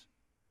means?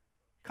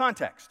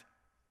 Context.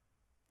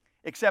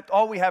 Except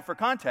all we have for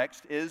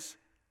context is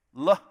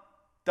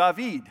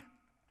David.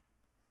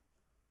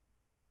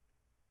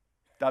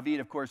 David,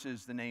 of course,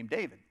 is the name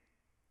David.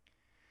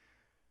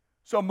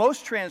 So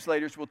most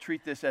translators will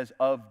treat this as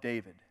of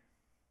David.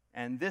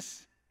 And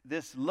this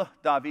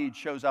David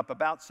shows up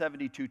about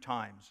 72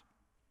 times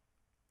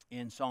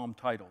in psalm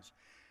titles.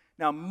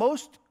 Now,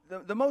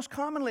 the most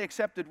commonly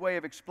accepted way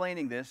of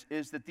explaining this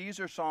is that these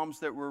are psalms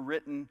that were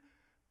written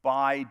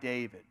by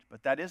David.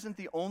 But that isn't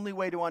the only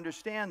way to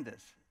understand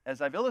this.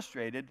 As I've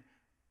illustrated,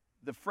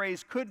 the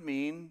phrase could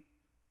mean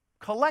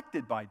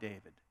collected by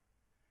David,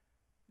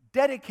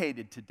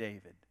 dedicated to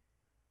David,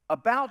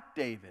 about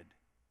David,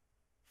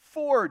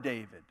 for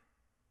David.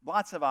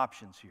 Lots of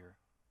options here.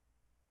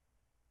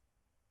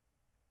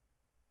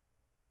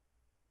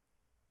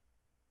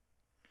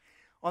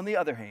 On the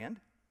other hand,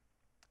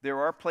 there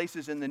are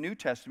places in the New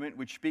Testament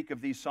which speak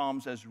of these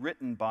psalms as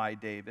written by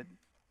David.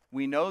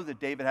 We know that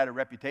David had a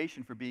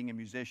reputation for being a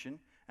musician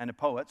and a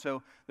poet,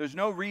 so there's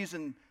no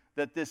reason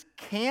that this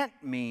can't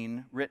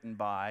mean written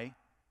by,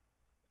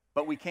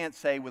 but we can't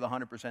say with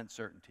 100%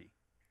 certainty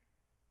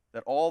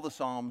that all the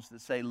psalms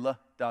that say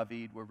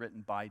David were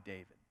written by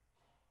David.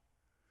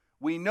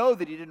 We know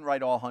that he didn't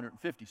write all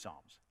 150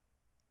 psalms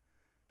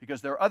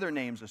because there are other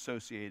names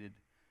associated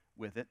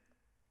with it.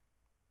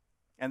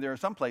 And there are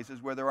some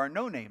places where there are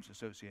no names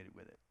associated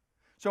with it.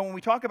 So when we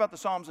talk about the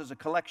Psalms as a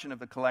collection of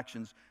the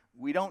collections,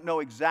 we don't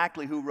know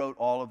exactly who wrote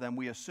all of them.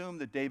 We assume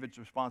that David's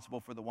responsible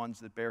for the ones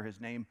that bear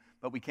his name,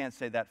 but we can't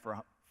say that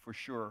for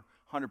sure,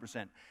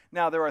 100%.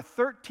 Now, there are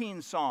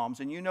 13 Psalms,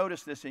 and you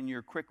notice this in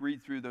your quick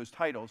read through those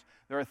titles.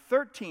 There are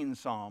 13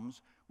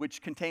 Psalms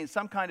which contain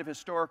some kind of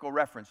historical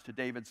reference to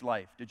David's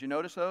life. Did you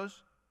notice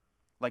those?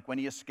 Like when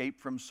he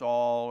escaped from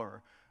Saul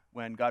or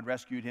when God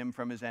rescued him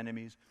from his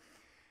enemies.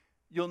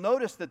 You'll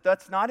notice that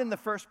that's not in the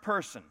first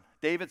person.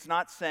 David's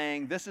not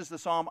saying, this is the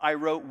psalm I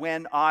wrote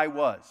when I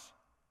was.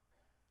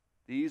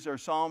 These are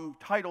psalm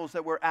titles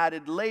that were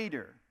added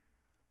later.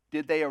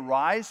 Did they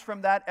arise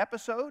from that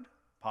episode?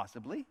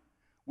 Possibly.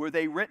 Were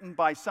they written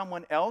by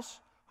someone else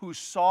who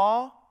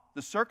saw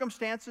the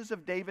circumstances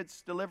of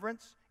David's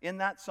deliverance in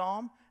that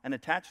psalm and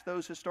attached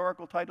those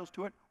historical titles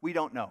to it? We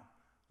don't know.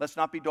 Let's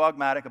not be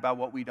dogmatic about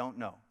what we don't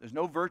know. There's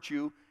no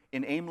virtue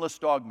in aimless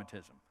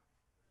dogmatism.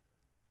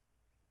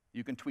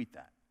 You can tweet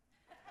that.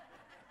 What about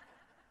the embedding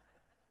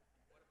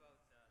of these psalms into the narrative, though,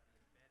 of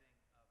 1st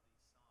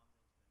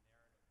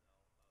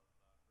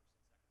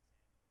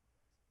and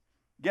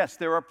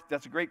 2nd Samuel? Yes,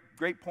 that's a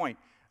great point.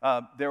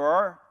 There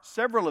are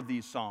several of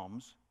these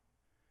psalms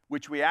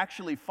which we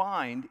actually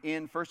find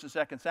in 1st and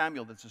 2nd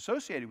Samuel that's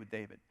associated with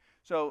David.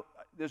 So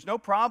there's no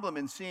problem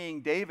in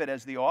seeing David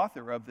as the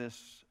author of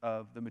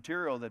the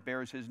material that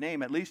bears his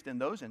name, at least in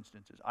those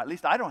instances. At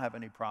least I don't have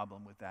any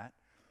problem with that.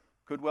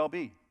 Could well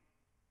be.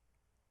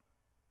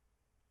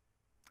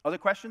 Other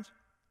questions?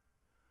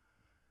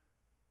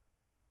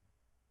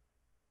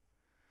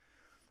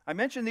 I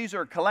mentioned these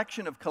are a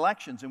collection of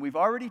collections, and we've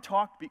already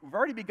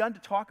begun to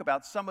talk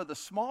about some of the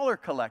smaller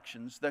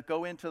collections that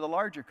go into the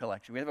larger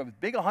collection. We have a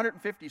big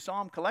 150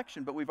 psalm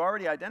collection, but we've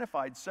already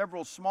identified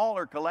several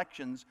smaller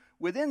collections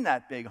within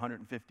that big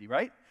 150,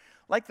 right?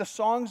 Like the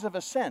Songs of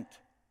Ascent.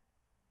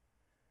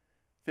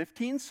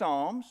 15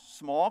 psalms,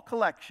 small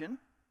collection.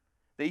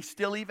 They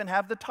still even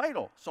have the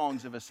title,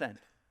 Songs of Ascent,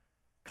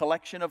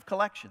 collection of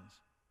collections.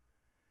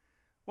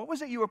 What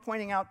was it you were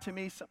pointing out to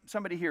me?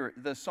 Somebody here,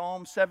 the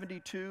Psalm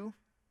 72.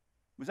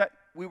 Was that,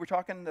 we were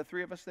talking, the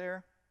three of us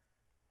there?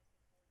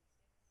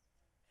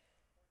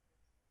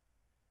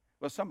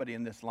 Well, somebody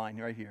in this line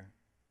right here.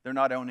 They're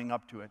not owning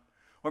up to it.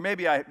 Or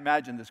maybe I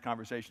imagined this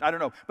conversation. I don't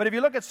know. But if you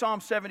look at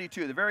Psalm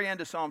 72, the very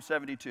end of Psalm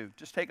 72,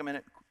 just take a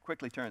minute,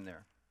 quickly turn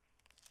there.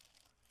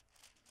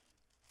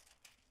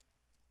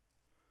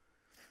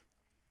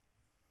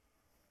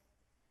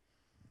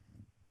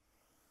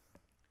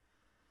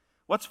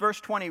 What's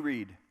verse 20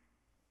 read?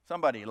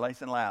 Somebody,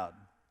 nice and loud.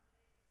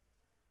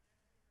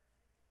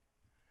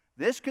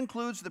 This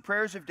concludes the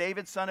prayers of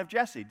David, son of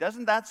Jesse.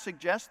 Doesn't that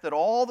suggest that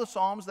all the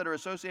psalms that are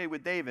associated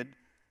with David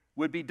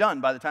would be done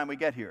by the time we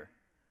get here?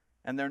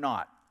 And they're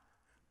not.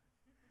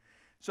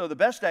 So the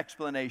best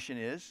explanation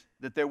is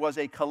that there was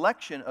a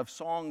collection of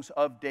songs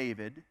of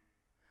David,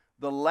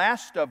 the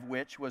last of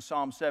which was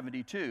Psalm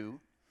 72,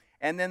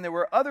 and then there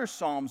were other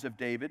psalms of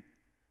David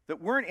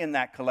that weren't in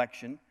that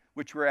collection,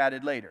 which were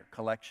added later.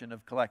 Collection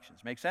of collections.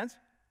 Make sense?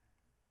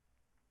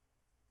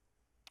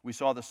 We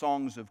saw the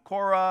songs of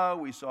Korah,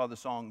 we saw the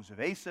songs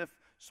of Asaph,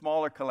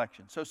 smaller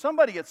collections. So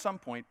somebody at some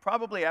point,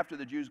 probably after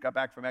the Jews got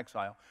back from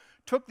exile,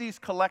 took these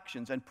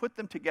collections and put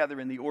them together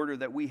in the order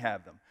that we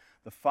have them,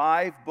 the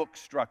 5-book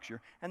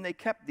structure, and they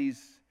kept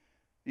these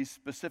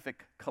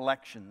specific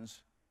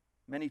collections,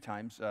 many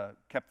times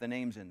kept the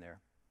names in there.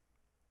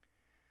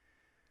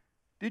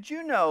 Did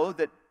you know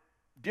that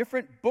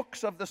different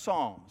books of the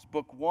Psalms,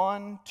 book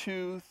 1,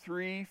 2,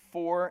 3,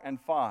 4, and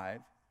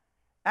 5,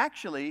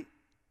 actually,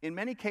 in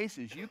many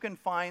cases, you can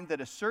find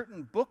that a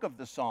certain book of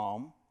the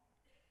Psalm,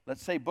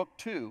 let's say book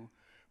 2,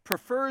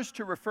 prefers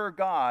to refer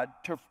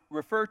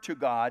to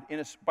God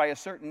by a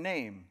certain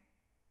name.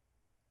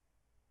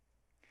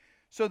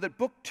 So that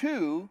book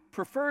 2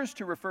 prefers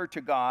to refer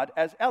to God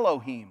as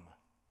Elohim,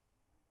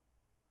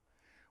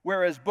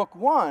 whereas book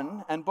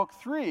 1 and book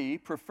 3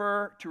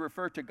 prefer to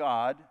refer to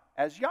God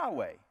as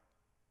Yahweh.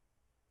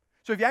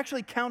 So if you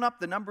actually count up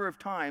the number of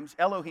times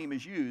Elohim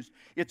is used,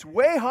 it's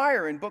way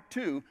higher in book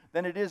 2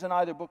 than it is in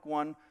either book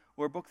 1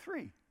 or book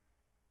 3.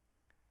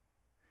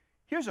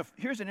 Here's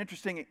an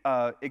interesting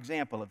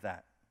example of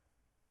that.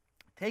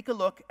 Take a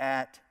look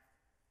at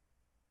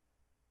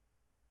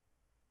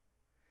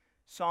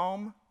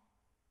Psalm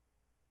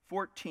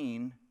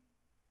 14.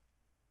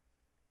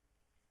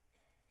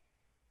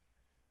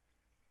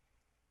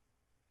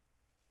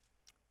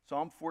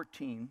 Psalm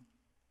 14.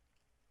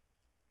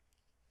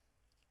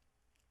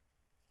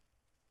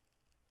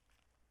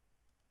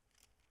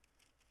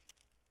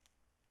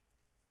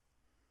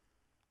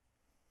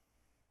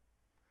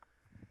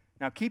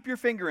 Now keep your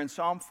finger in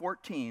Psalm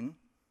 14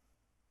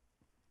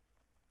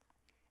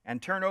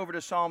 and turn over to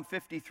Psalm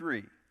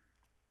 53.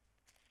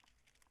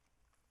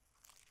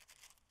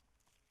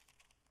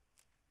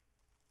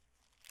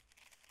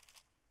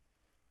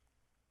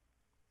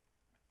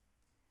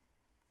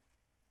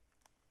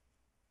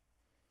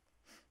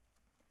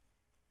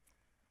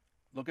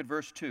 Look at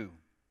verse 2.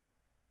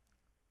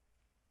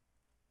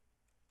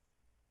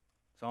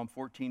 Psalm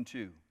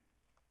 14:2.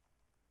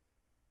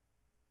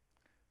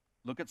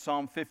 Look at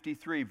Psalm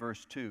 53,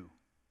 verse 2.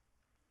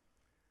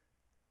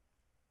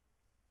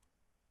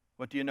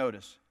 What do you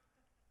notice?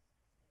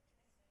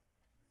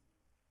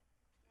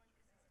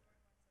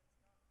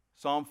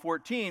 Psalm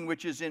 14,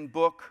 which is in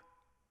book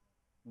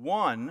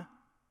 1,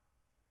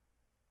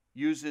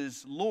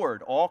 uses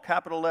Lord, all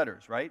capital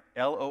letters, right?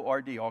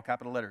 L-O-R-D, all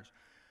capital letters.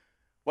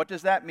 What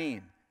does that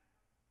mean?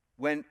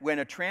 When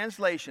a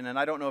translation, and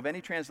I don't know of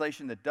any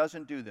translation that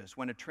doesn't do this,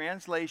 when a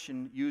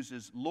translation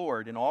uses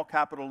Lord in all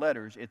capital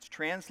letters, it's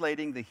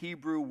translating the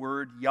Hebrew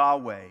word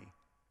Yahweh.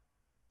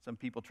 Some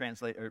people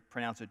translate or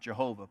pronounce it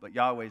Jehovah, but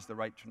Yahweh is the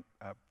right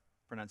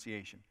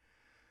pronunciation.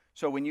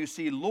 So when you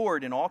see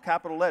Lord in all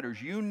capital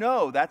letters, you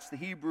know that's the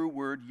Hebrew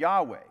word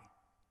Yahweh.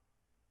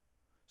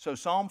 So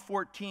Psalm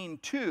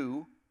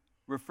 14:2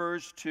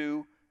 refers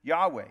to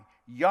Yahweh.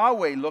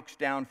 Yahweh looks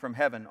down from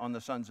heaven on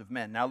the sons of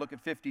men. Now look at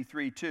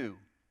 53:2.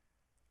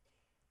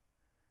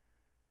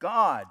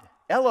 God,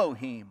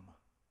 Elohim,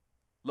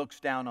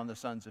 looks down on the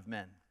sons of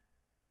men.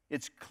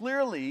 It's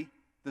clearly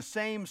the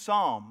same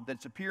psalm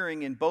that's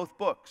appearing in both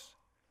books.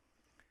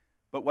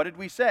 But what did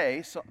we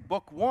say? So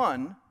book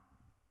 1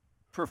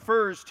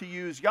 prefers to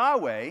use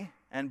Yahweh,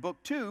 and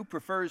book 2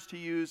 prefers to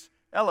use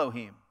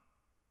Elohim.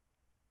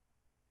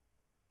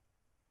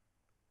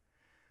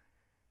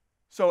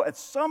 So at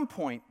some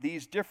point,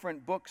 these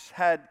different books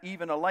had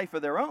even a life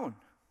of their own.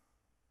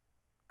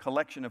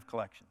 Collection of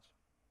collections.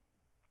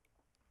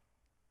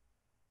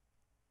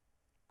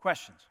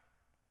 Questions?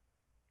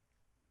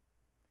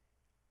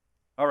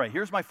 All right,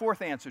 here's my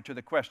fourth answer to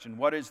the question,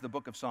 what is the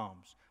book of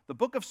Psalms? The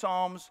book of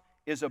Psalms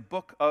is a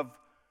book of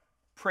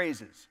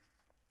praises.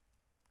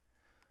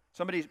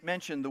 Somebody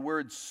mentioned the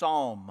word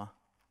psalm.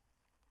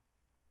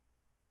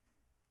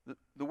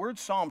 The word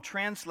psalm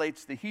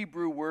translates the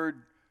Hebrew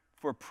word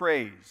for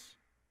praise.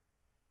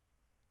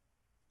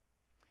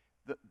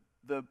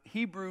 The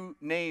Hebrew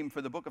name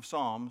for the book of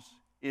Psalms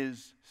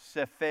is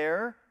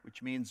Sefer,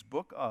 which means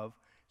book of,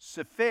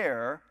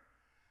 Sefer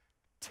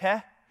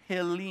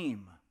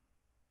Tehillim.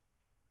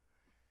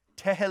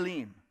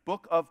 Tehillim,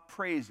 book of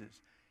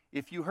praises.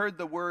 If you heard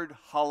the word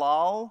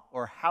halal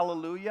or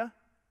hallelujah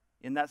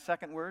in that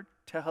second word,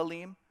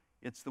 Tehillim,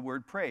 it's the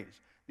word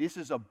praise. This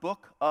is a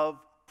book of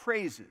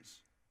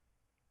praises.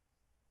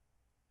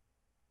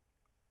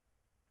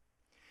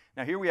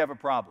 Now here we have a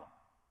problem.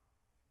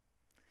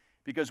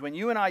 Because when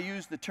you and I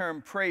use the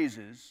term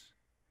praises,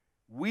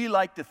 we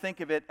like to think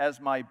of it as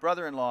my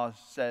brother-in-law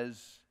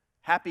says,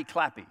 happy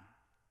clappy.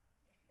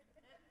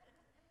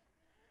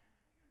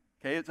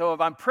 Okay, so if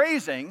I'm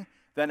praising,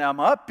 then I'm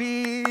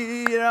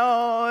upbeat,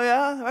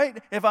 yeah,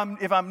 right? If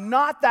I'm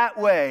not that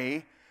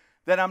way,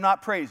 then I'm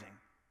not praising.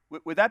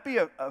 Would that be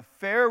a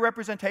fair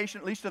representation,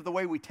 at least of the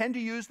way we tend to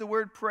use the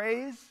word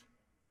praise?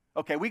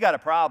 Okay, we got a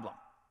problem.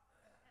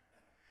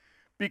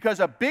 Because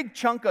a big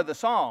chunk of the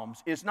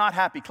Psalms is not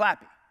happy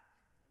clappy.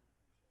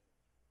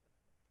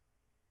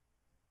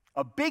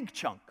 A big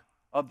chunk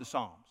of the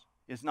Psalms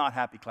is not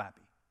happy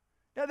clappy.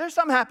 Now, there's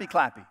some happy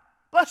clappy.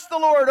 Bless the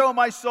Lord, O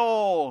my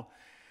soul,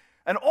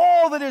 and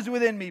all that is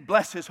within me,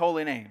 bless his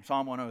holy name,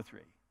 Psalm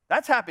 103.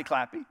 That's happy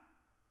clappy.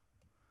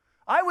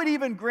 I would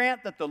even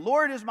grant that the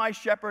Lord is my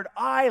shepherd,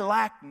 I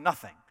lack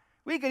nothing.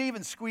 We could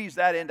even squeeze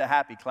that into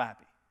happy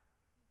clappy.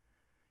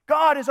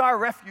 God is our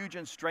refuge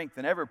and strength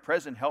and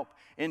ever-present help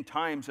in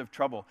times of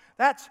trouble.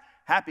 That's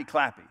happy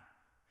clappy.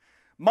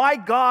 My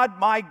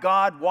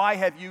God, why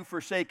have you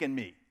forsaken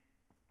me?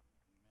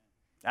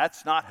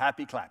 That's not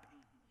happy clappy.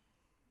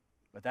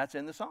 But that's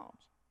in the Psalms.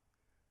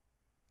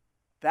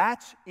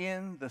 That's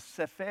in the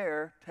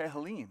Sefer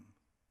Tehillim.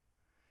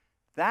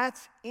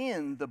 That's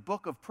in the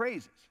book of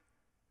praises.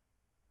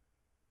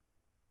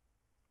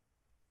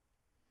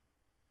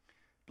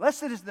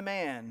 Blessed is the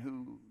man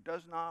who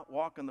does not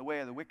walk in the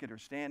way of the wicked or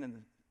stand in the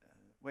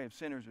way of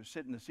sinners or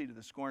sit in the seat of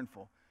the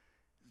scornful.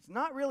 It's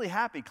not really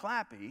happy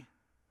clappy.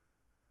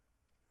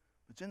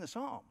 It's in the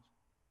Psalms.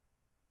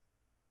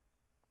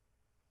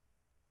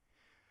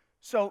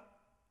 So,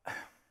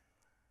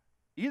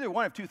 either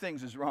one of two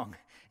things is wrong.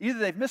 Either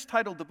they've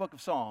mistitled the book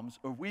of Psalms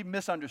or we've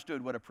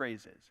misunderstood what a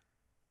praise is.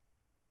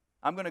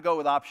 I'm going to go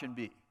with option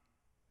B.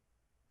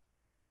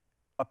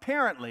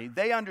 Apparently,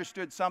 they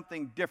understood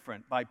something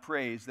different by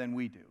praise than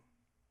we do.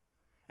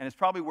 And it's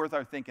probably worth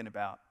our thinking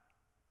about.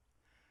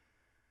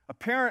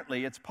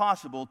 Apparently, it's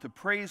possible to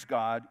praise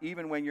God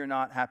even when you're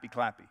not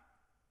happy-clappy.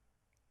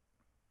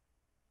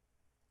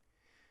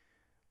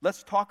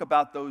 Let's talk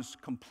about those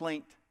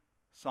complaint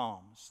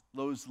psalms,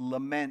 those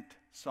lament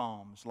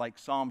psalms, like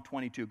Psalm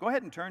 22. Go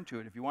ahead and turn to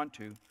it if you want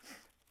to.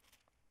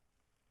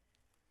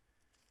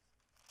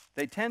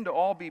 They tend to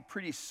all be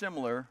pretty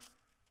similar.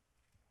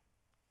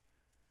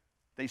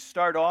 They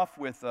start off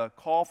with a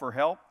call for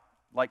help,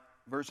 like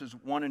verses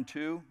 1 and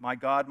 2. My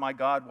God,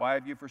 why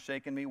have you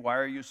forsaken me? Why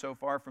are you so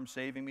far from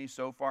saving me,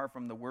 so far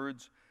from the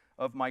words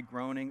of my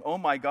groaning? Oh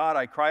my God,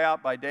 I cry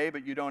out by day,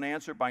 but you don't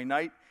answer, by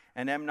night,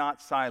 and am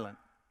not silent.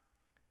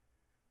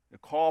 The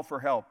call for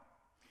help.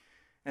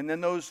 And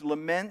then those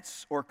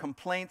laments or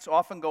complaints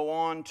often go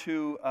on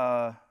to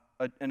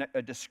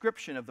a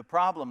description of the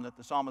problem that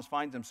the psalmist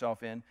finds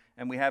himself in,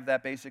 and we have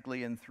that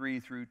basically in 3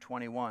 through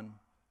 21.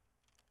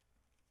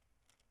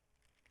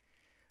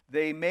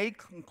 They may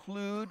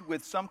conclude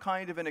with some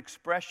kind of an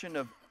expression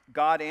of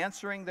God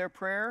answering their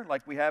prayer,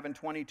 like we have in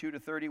 22 to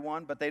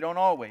 31, but they don't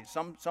always.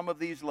 Some of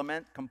these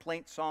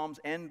complaint psalms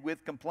end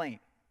with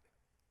complaint.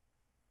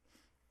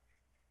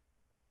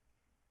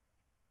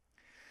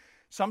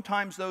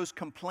 Sometimes those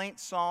complaint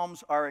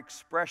psalms are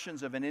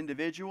expressions of an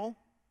individual.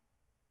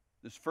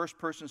 There's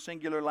first-person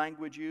singular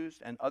language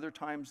used, and other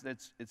times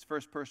it's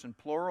first-person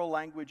plural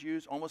language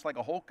used, almost like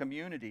a whole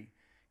community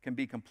can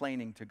be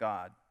complaining to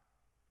God.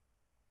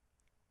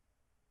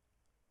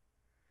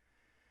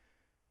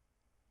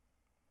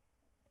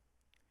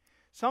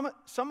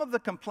 Some of the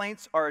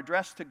complaints are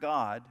addressed to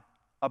God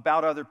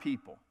about other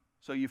people.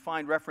 So you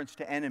find reference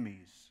to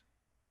enemies.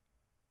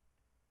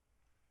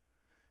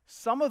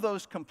 Some of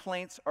those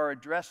complaints are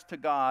addressed to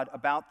God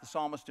about the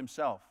psalmist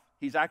himself.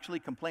 He's actually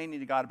complaining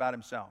to God about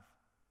himself.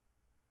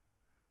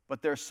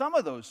 But there are some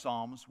of those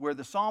psalms where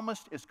the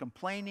psalmist is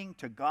complaining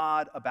to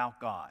God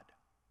about God.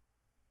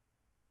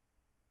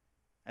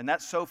 And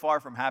that's so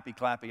far from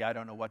happy-clappy, I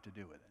don't know what to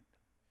do with it.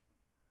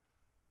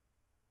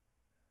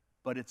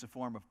 But it's a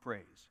form of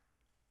praise.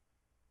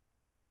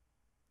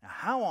 Now,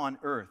 how on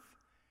earth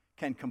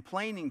can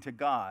complaining to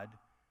God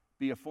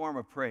be a form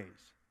of praise?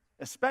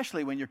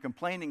 Especially when you're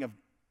complaining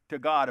to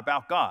God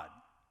about God.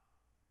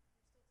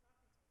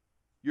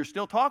 You're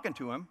still talking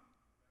to Him.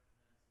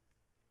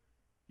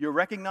 You're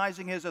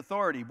recognizing His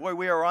authority. Boy,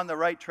 we are on the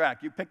right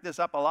track. You picked this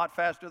up a lot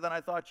faster than I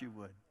thought you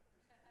would.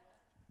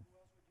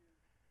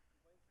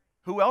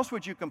 Who else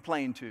would you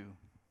complain to?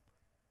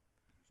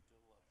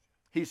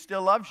 He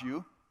still loves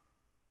you.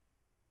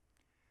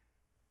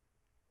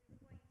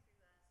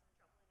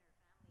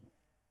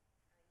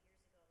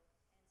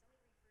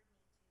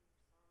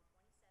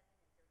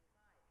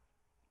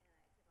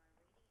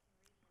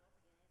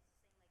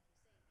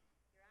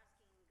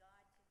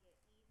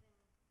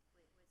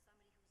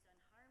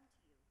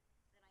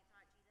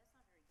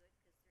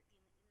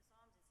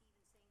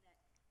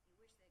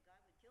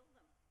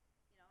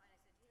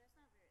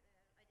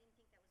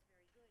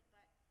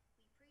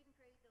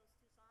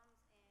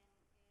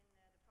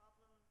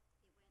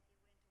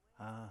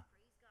 Praise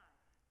God.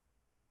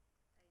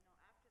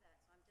 After that,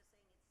 so I'm just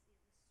saying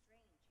it's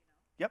strange,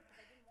 Yep.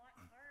 I didn't want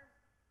harm,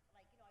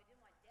 I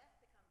didn't want death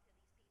to come to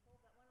these people,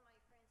 but one of my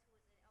friends who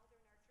was an elder in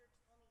our church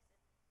told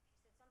me,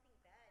 she said something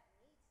bad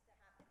needs to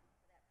happen for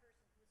that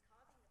person who's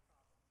causing the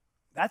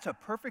problem. That's a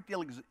perfect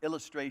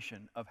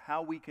illustration of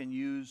how we can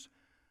use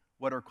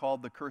what are called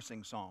the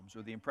cursing psalms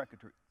or the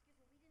imprecatory.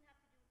 Excuse me, we didn't have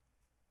to do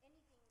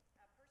anything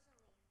personally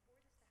for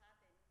this to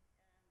happen,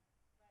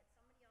 but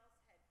somebody else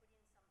had put in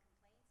some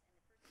complaints, and the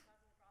person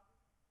causing the problem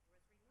was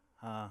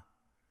removed.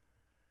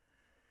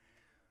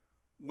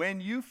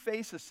 When you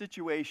face a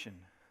situation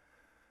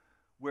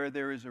where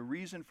there is a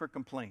reason for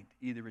complaint,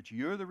 either it's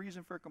you're the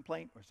reason for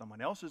complaint or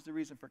someone else is the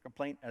reason for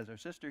complaint, as our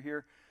sister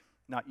here,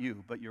 not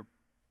you, but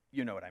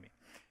you know what I mean.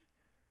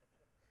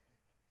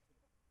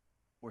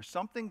 Or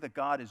something that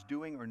God is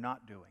doing or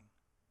not doing.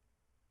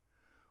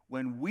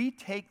 When we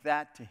take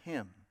that to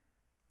Him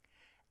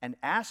and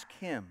ask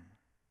Him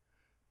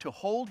to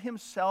hold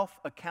Himself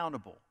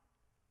accountable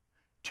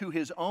to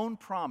His own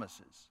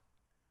promises,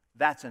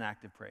 that's an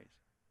act of praise.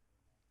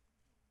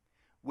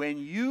 When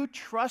you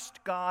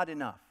trust God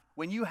enough,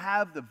 when you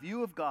have the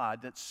view of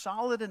God that's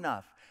solid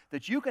enough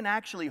that you can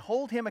actually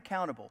hold Him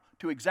accountable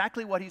to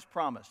exactly what He's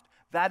promised,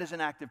 That is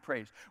an act of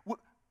praise.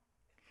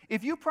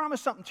 If you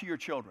promise something to your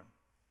children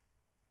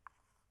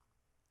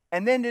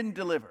and then didn't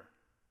deliver,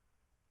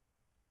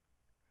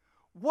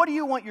 what do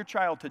you want your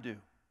child to do?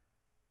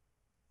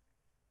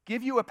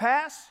 Give you a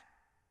pass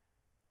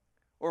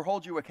or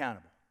hold you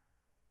accountable?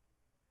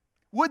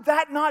 Would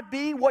that not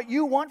be what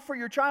you want for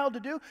your child to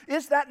do?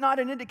 Is that not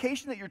an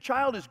indication that your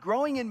child is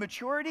growing in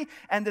maturity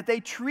and that they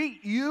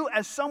treat you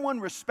as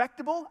someone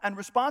respectable and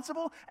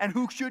responsible and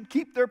who should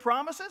keep their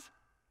promises?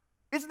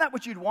 Isn't that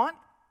what you'd want?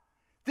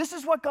 This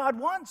is what God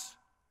wants.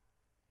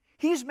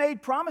 He's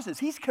made promises.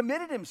 He's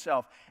committed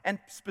himself. And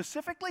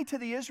specifically to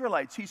the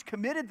Israelites, he's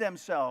committed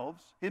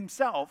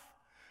himself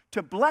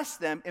to bless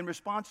them in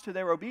response to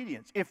their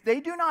obedience. If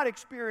they do not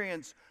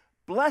experience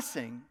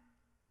blessing,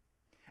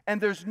 and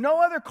there's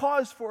no other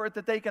cause for it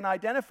that they can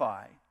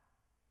identify,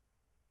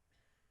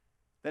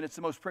 then it's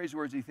the most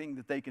praiseworthy thing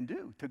that they can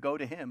do, to go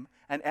to him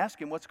and ask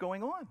him what's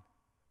going on.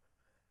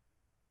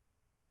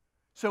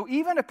 So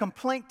even a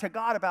complaint to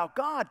God about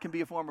God can be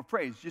a form of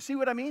praise. Do you see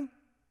what I mean?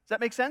 Does that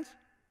make sense?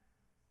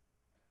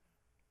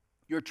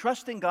 You're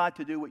trusting God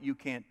to do what you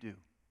can't do.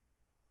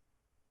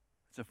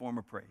 It's a form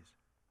of praise.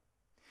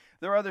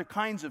 There are other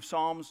kinds of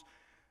psalms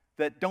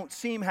that don't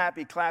seem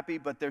happy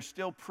clappy, but they're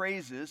still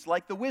praises,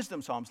 like the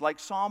wisdom psalms, like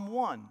Psalm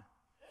 1,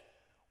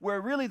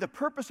 where really the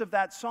purpose of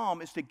that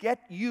psalm is to get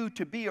you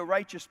to be a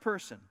righteous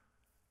person.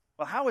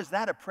 Well, how is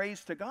that a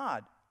praise to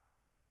God?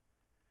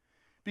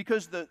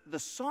 Because the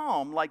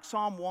psalm, like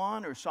Psalm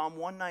 1 or Psalm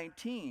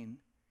 119,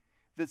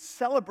 that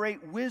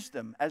celebrate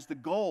wisdom as the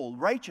goal,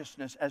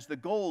 righteousness as the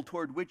goal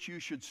toward which you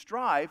should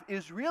strive,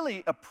 is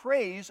really a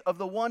praise of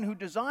the one who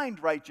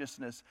designed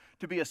righteousness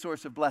to be a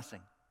source of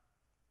blessing.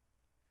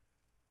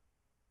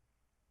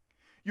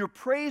 You're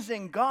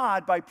praising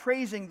God by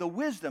praising the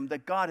wisdom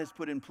that God has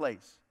put in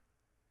place.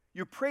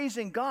 You're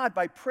praising God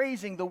by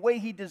praising the way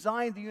he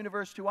designed the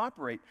universe to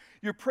operate.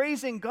 You're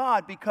praising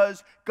God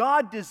because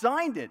God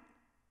designed it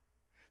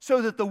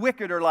so that the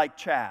wicked are like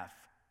chaff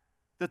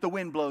that the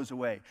wind blows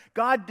away.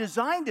 God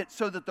designed it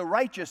so that the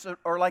righteous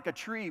are like a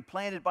tree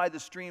planted by the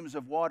streams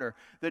of water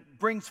that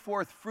brings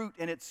forth fruit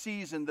in its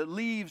season. The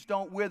leaves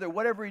don't wither.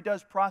 Whatever he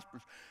does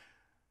prospers.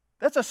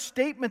 That's a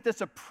statement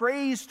that's a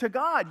praise to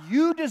God.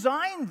 You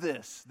designed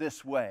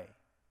this way.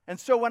 And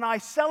so when I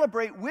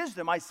celebrate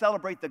wisdom, I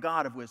celebrate the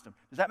God of wisdom.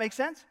 Does that make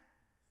sense?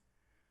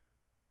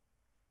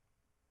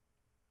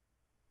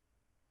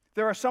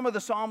 There are some of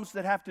the psalms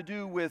that have to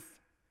do with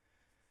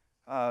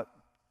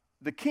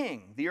the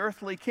king, the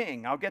earthly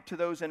king. I'll get to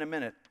those in a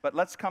minute. But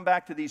let's come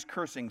back to these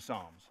cursing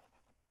psalms.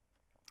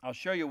 I'll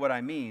show you what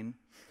I mean.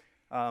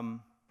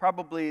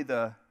 Probably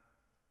the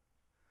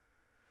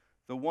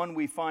one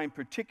we find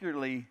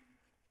particularly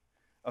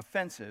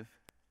offensive,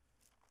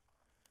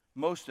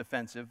 most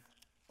offensive,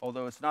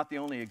 although it's not the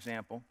only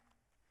example,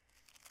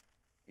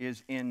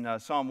 is in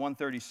Psalm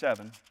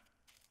 137.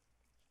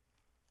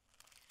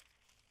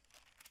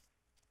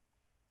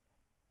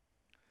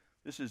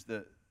 This is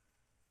the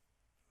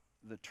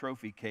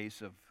trophy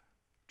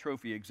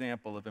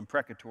example of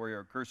imprecatory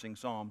or cursing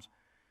psalms.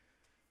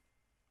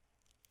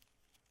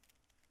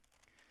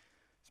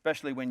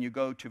 Especially when you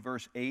go to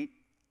verse 8.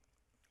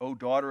 O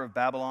daughter of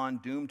Babylon,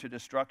 doomed to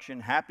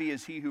destruction, happy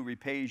is he who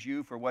repays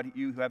you for what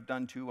you have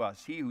done to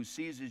us, he who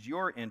seizes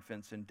your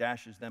infants and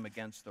dashes them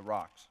against the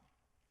rocks.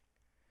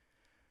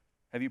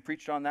 Have you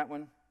preached on that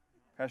one,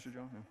 Pastor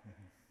Joe? No.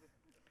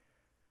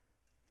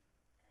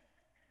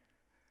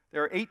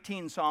 There are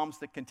 18 psalms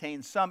that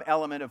contain some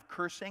element of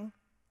cursing.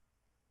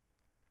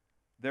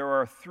 There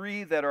are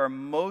 3 that are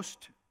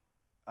most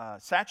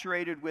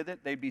saturated with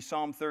it. They'd be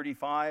Psalm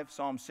 35,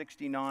 Psalm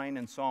 69,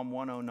 and Psalm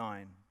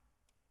 109.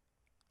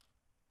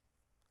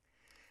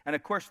 And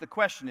of course, the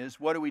question is,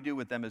 what do we do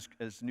with them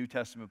as New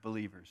Testament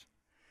believers?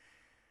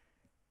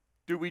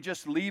 Do we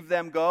just leave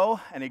them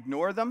go and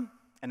ignore them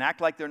and act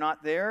like they're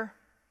not there?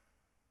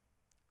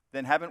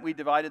 Then haven't we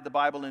divided the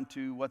Bible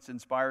into what's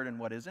inspired and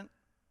what isn't?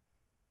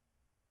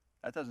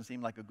 That doesn't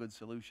seem like a good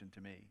solution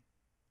to me.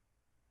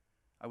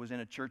 I was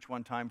in a church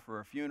one time for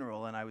a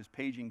funeral, and I was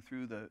paging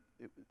through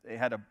they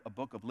had a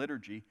book of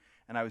liturgy,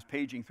 and I was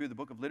paging through the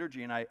book of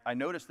liturgy, and I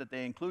noticed that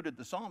they included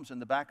the Psalms in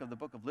the back of the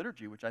book of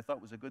liturgy, which I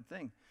thought was a good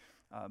thing.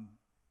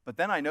 But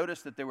then I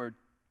noticed that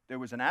there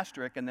was an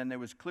asterisk, and then there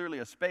was clearly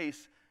a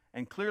space,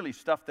 and clearly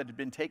stuff that had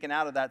been taken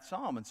out of that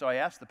psalm. And so I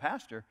asked the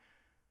pastor,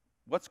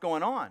 what's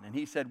going on? And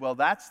he said, well,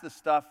 that's the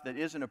stuff that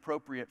isn't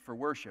appropriate for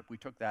worship. We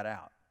took that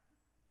out.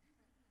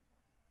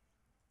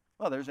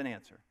 Well, there's an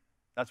answer.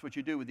 That's what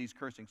you do with these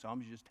cursing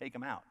psalms. You just take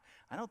them out.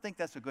 I don't think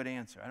that's a good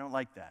answer. I don't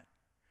like that.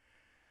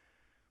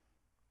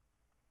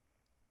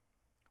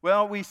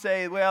 Well, we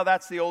say, well,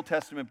 that's the Old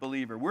Testament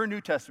believer. We're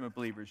New Testament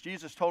believers.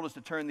 Jesus told us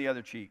to turn the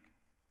other cheek.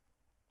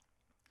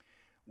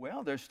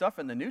 Well, there's stuff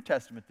in the New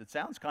Testament that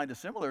sounds kind of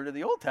similar to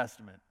the Old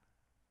Testament.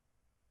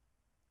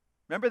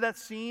 Remember that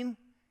scene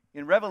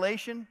in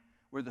Revelation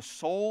where the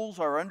souls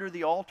are under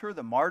the altar,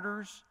 the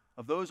martyrs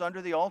of those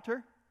under the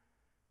altar?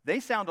 They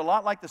sound a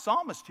lot like the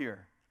psalmist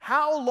here.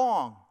 How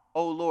long,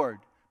 O Lord,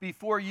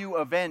 before you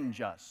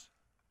avenge us?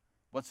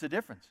 What's the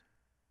difference?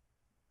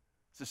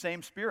 It's the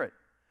same Spirit.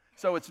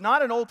 So it's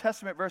not an Old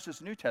Testament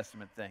versus New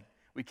Testament thing.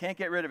 We can't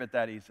get rid of it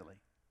that easily.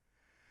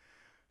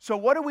 So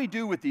what do we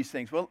do with these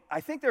things? Well, I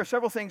think there are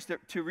several things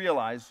to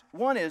realize.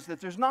 One is that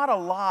there's not a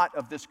lot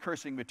of this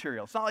cursing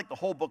material. It's not like the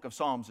whole book of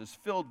Psalms is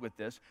filled with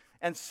this.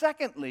 And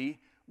secondly,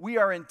 we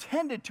are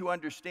intended to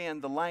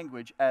understand the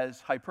language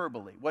as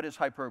hyperbole. What is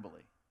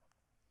hyperbole?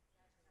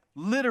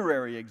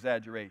 Literary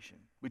exaggeration,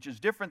 which is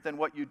different than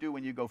what you do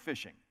when you go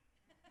fishing.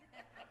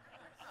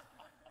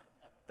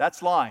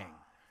 That's lying.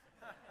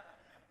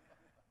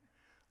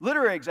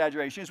 Literary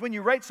exaggeration is when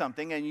you write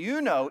something and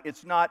you know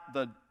it's not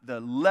the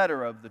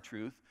letter of the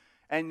truth,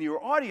 and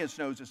your audience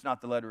knows it's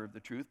not the letter of the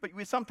truth, but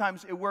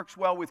sometimes it works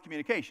well with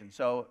communication.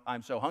 So,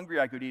 I'm so hungry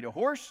I could eat a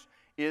horse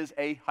is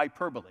a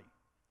hyperbole.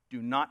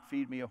 Do not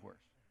feed me a horse.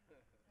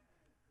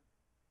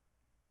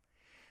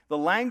 The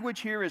language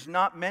here is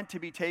not meant to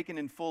be taken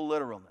in full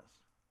literalness.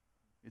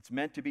 It's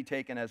meant to be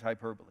taken as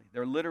hyperbole.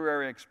 They're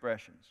literary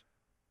expressions.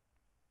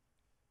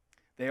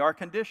 They are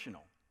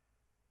conditional.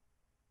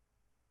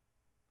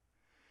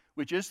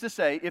 Which is to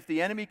say, if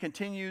the enemy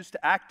continues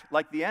to act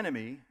like the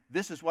enemy,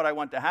 this is what I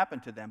want to happen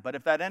to them. But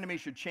if that enemy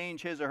should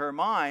change his or her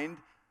mind,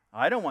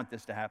 I don't want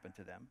this to happen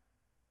to them.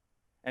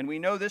 And we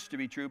know this to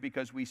be true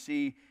because we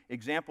see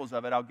examples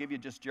of it. I'll give you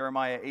just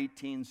Jeremiah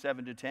 18,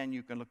 7-10.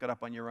 You can look it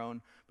up on your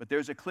own. But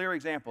there's a clear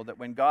example that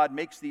when God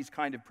makes these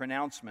kind of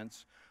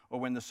pronouncements, or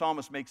when the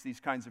psalmist makes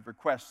these kinds of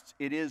requests,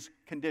 it is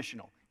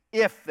conditional.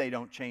 If they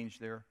don't change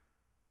their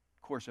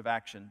course of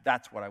action,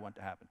 that's what I want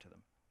to happen to them.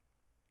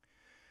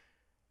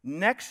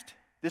 Next,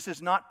 this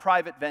is not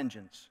private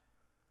vengeance.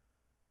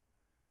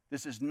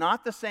 This is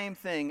not the same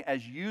thing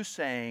as you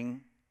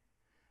saying,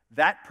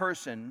 that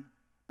person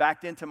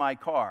backed into my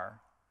car,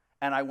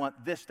 and I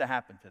want this to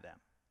happen to them.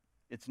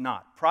 It's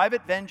not.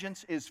 Private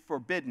vengeance is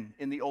forbidden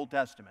in the Old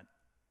Testament.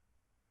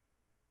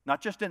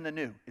 Not just in the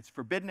New. It's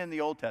forbidden in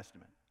the Old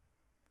Testament.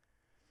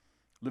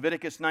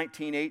 Leviticus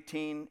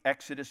 19:18,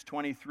 Exodus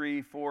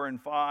 23, 4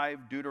 and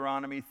 5,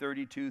 Deuteronomy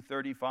 32,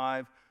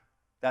 35.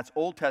 That's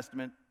Old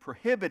Testament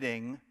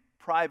prohibiting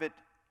private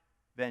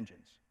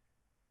vengeance.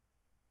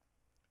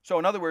 So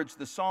in other words,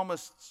 the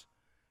psalmist's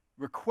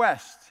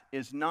request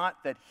is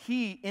not that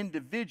he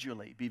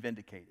individually be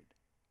vindicated.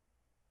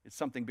 It's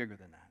something bigger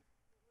than that.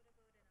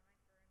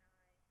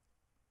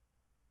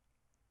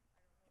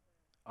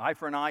 Eye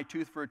for an eye,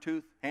 tooth for a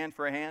tooth, hand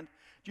for a hand.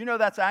 Do you know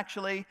that's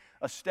actually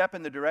a step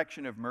in the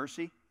direction of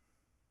mercy?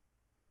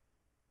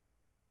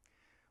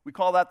 We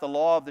call that the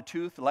law of the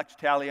tooth, lex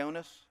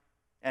talionis.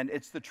 And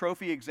it's the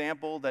trophy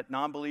example that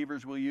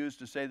non-believers will use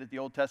to say that the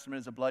Old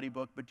Testament is a bloody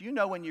book. But do you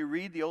know when you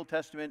read the Old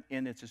Testament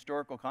in its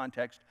historical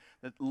context,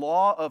 that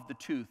law of the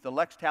tooth, the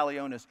lex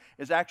talionis,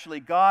 is actually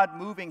God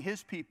moving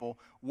his people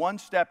one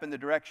step in the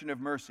direction of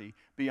mercy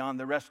beyond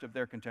the rest of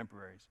their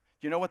contemporaries?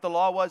 Do you know what the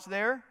law was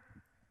there?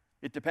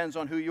 It depends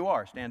on who you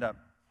are. Stand up.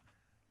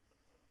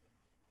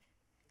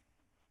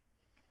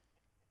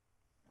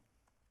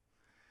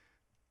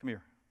 Come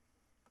here.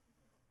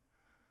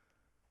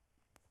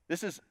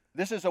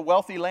 This is a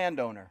wealthy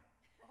landowner.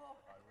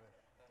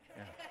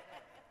 Yeah.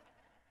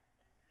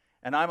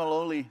 And I'm a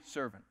lowly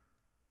servant.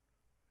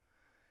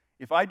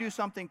 If I do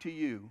something to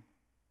you,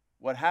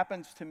 what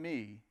happens to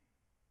me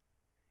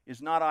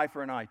is not eye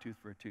for an eye, tooth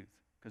for a tooth,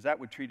 because that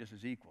would treat us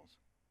as equals.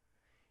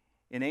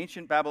 In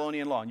ancient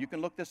Babylonian law, and you can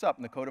look this up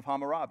in the Code of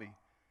Hammurabi,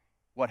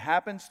 what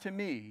happens to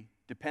me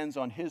depends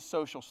on his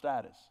social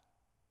status.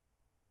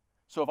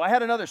 So if I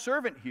had another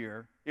servant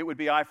here, it would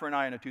be eye for an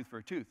eye and a tooth for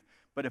a tooth.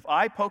 But if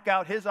I poke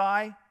out his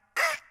eye,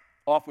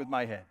 off with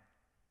my head.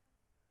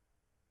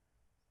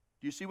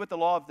 Do you see what the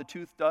law of the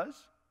tooth does?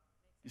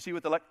 You see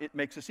what it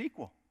makes us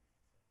equal.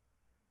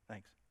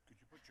 Thanks. Could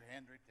you put your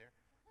hand right there?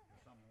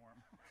 Because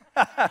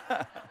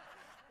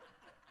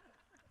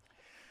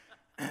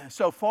I'm warm.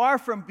 So far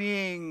from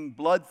being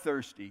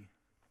bloodthirsty,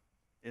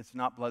 it's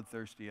not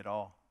bloodthirsty at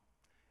all.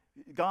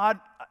 God,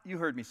 you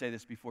heard me say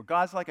this before,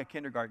 God's like a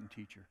kindergarten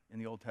teacher in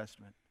the Old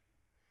Testament.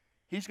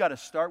 He's got to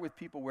start with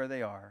people where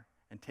they are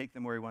and take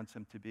them where he wants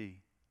them to be.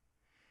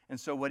 And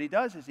so what he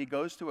does is he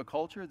goes to a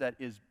culture that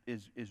is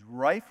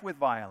rife with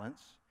violence,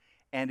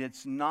 and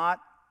it's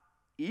not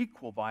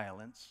equal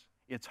violence.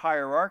 It's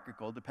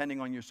hierarchical,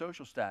 depending on your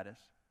social status.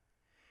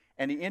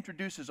 And he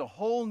introduces a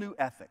whole new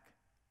ethic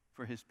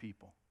for his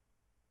people.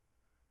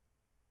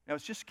 Now,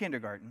 it's just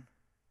kindergarten,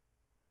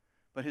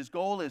 but his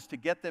goal is to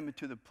get them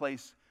to the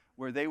place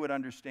where they would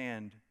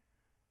understand,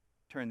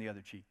 turn the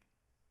other cheek.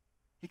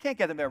 He can't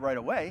get them there right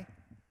away.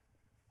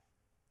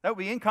 That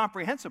would be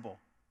incomprehensible.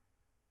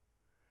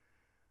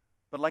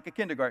 But like a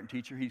kindergarten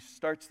teacher, he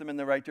starts them in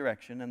the right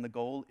direction, and the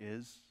goal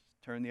is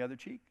turn the other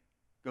cheek.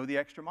 Go the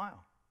extra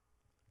mile.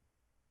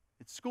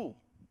 It's school.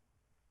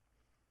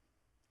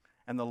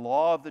 And the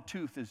law of the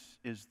tooth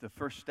is the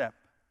first step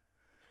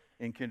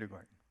in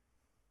kindergarten.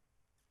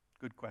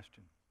 Good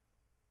question.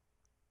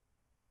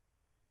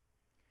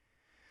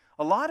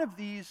 A lot of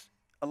these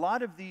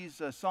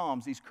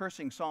psalms, these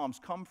cursing psalms,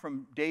 come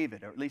from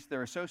David, or at least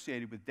they're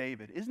associated with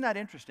David. Isn't that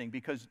interesting?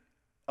 Because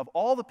of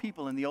all the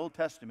people in the Old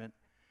Testament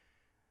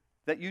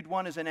that you'd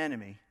want as an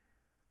enemy,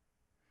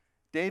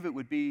 David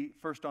would be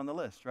first on the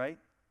list, right?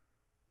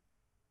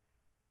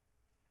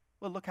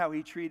 Well, look how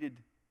he treated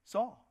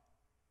Saul.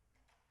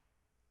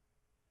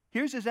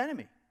 Here's his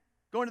enemy,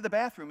 going to the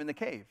bathroom in the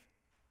cave.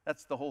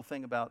 That's the whole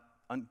thing about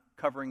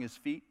uncovering his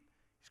feet.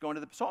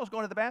 Saul's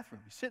going to the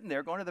bathroom. He's sitting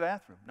there going to the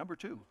bathroom, number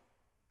 2,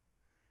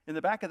 in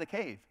the back of the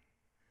cave.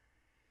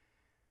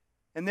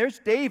 And there's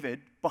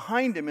David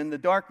behind him in the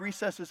dark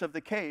recesses of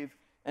the cave,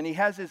 and he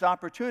has his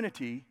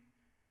opportunity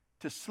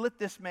to slit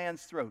this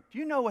man's throat. Do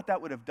you know what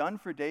that would have done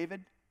for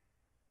David?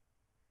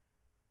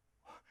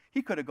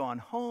 He could have gone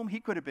home. He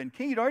could have been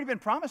king. He'd already been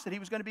promised that he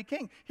was going to be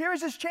king.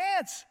 Here's his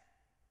chance.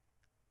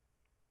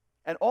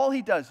 And all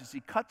he does is he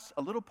cuts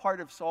a little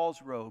part of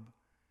Saul's robe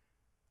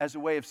as a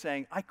way of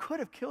saying, I could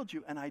have killed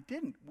you and I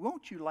didn't.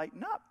 Won't you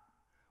lighten up?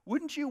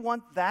 Wouldn't you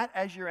want that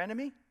as your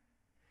enemy?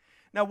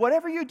 Now,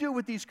 whatever you do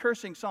with these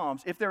cursing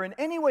psalms, if they're in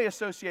any way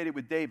associated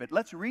with David,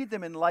 let's read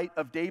them in light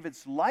of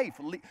David's life.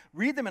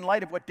 Read them in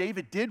light of what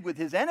David did with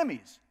his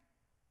enemies.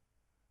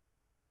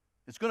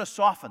 It's going to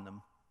soften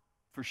them,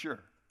 for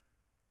sure.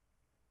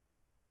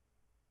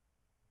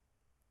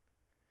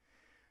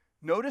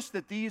 Notice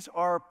that these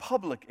are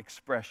public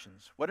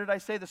expressions. What did I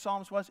say the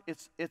Psalms was?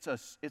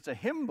 It's a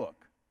hymn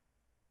book.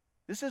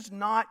 This is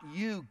not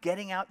you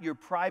getting out your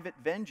private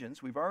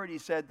vengeance. We've already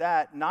said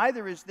that.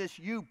 Neither is this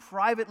you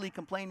privately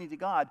complaining to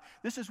God.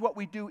 This is what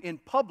we do in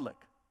public.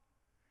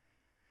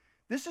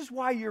 This is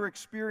why your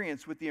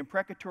experience with the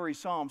imprecatory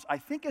Psalms, I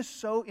think, is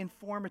so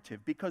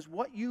informative, because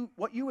what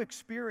you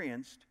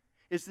experienced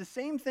is the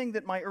same thing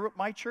that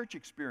my church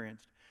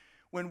experienced.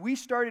 When we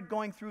started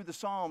going through the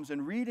Psalms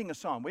and reading a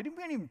psalm, we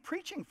weren't even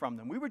preaching from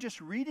them. We were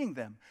just reading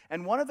them.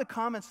 And one of the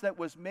comments that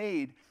was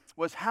made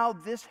was how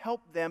this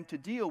helped them to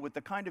deal with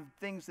the kind of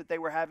things that they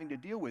were having to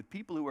deal with.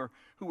 People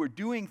who were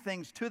doing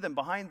things to them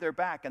behind their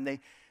back, and they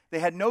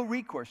had no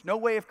recourse, no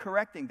way of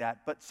correcting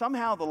that. But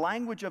somehow the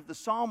language of the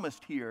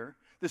psalmist here,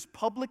 this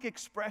public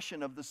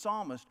expression of the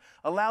psalmist,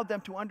 allowed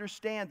them to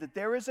understand that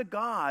there is a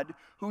God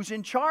who's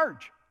in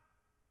charge.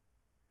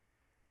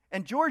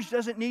 And George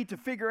doesn't need to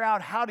figure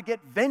out how to get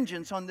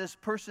vengeance on this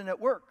person at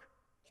work.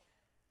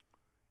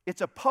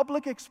 It's a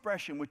public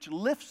expression which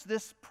lifts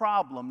this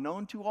problem,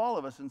 known to all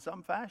of us in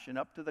some fashion,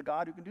 up to the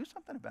God who can do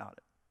something about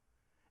it.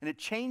 And it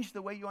changed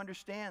the way you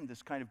understand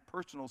this kind of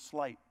personal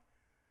slight.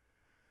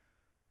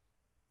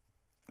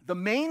 The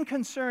main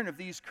concern of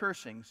these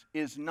cursings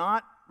is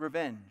not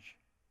revenge,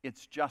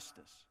 it's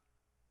justice.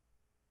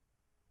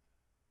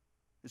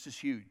 This is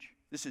huge.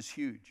 This is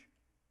huge.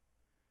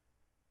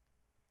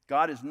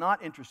 God is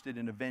not interested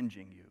in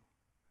avenging you,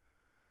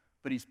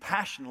 but He's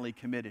passionately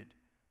committed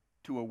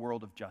to a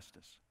world of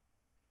justice.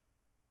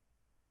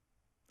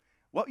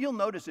 What you'll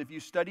notice if you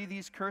study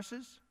these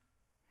curses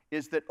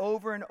is that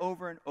over and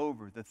over and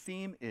over, the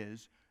theme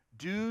is,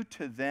 do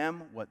to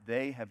them what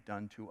they have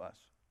done to us.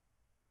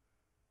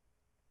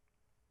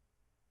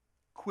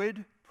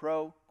 Quid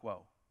pro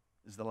quo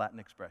is the Latin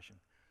expression.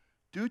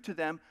 Do to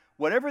them,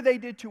 whatever they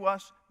did to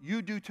us,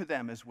 you do to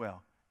them as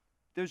well.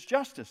 There's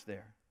justice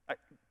there.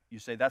 You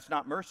say, that's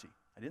not mercy.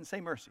 I didn't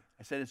say mercy.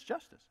 I said it's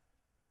justice.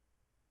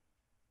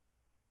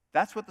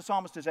 That's what the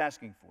psalmist is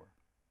asking for.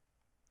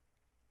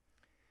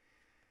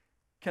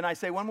 Can I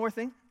say one more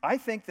thing? I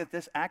think that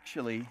this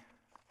actually,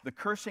 the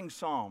cursing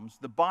psalms,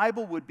 the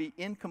Bible would be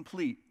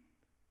incomplete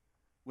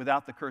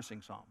without the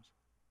cursing psalms.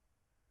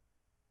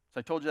 So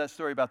I told you that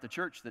story about the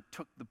church that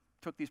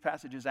took these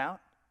passages out.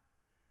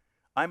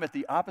 I'm at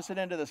the opposite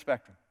end of the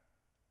spectrum.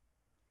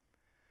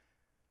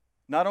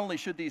 Not only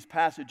should these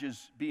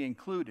passages be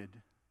included,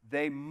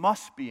 they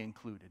must be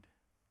included.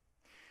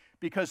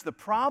 Because the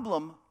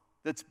problem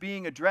that's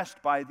being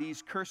addressed by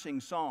these cursing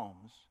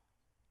psalms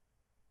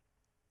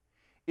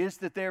is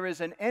that there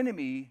is an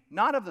enemy,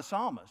 not of the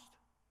psalmist,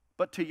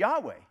 but to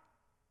Yahweh.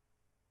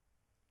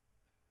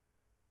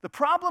 The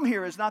problem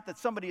here is not that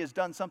somebody has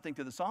done something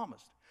to the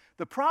psalmist.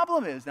 The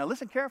problem is, now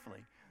listen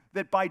carefully,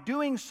 that by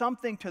doing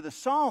something to the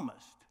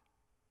psalmist,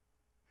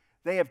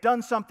 they have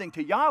done something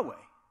to Yahweh.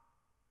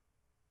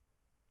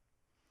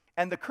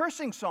 And the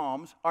cursing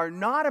psalms are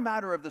not a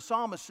matter of the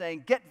psalmist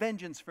saying, get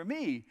vengeance for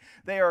me.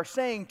 They are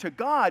saying to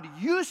God,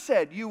 you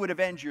said you would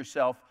avenge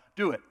yourself,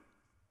 do it.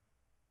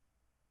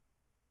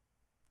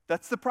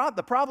 That's the problem.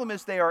 The problem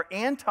is they are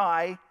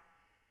anti-Yahweh.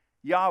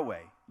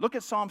 Look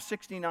at Psalm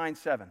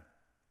 69:7.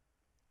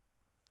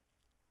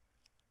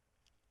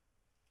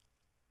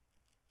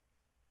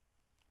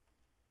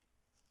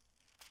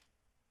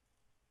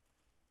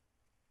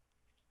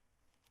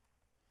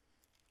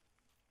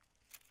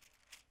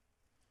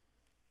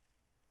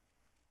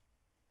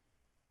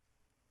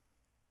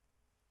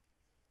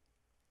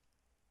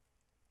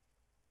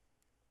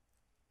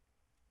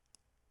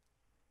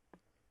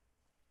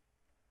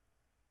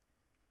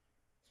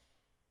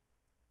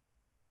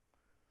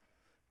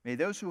 May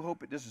those who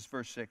hope, this is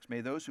verse 6, may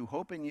those who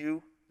hope in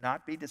you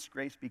not be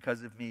disgraced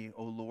because of me,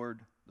 O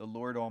Lord, the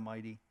Lord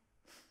Almighty,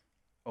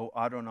 O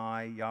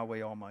Adonai,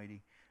 Yahweh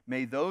Almighty.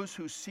 May those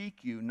who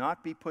seek you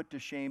not be put to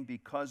shame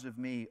because of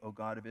me, O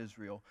God of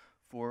Israel,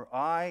 for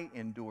I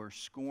endure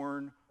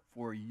scorn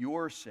for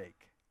your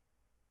sake.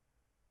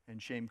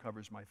 and shame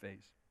covers my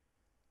face.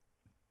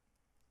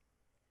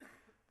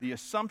 The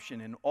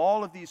assumption in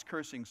all of these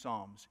cursing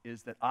psalms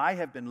is that I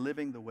have been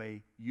living the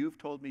way you've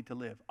told me to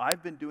live.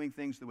 I've been doing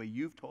things the way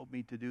you've told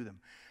me to do them.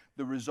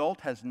 The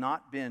result has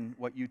not been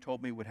what you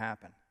told me would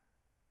happen.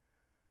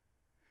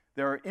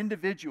 There are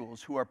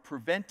individuals who are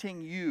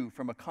preventing you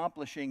from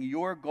accomplishing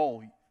your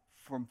goal,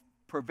 from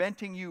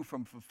preventing you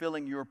from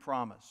fulfilling your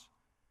promise.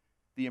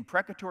 The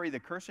imprecatory, the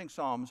cursing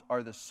psalms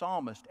are the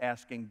psalmist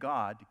asking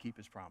God to keep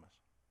his promise.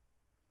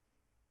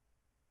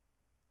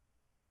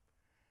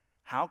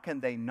 How can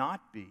they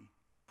not be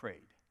prayed?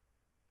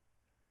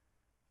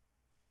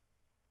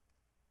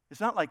 It's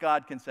not like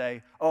God can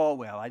say, oh,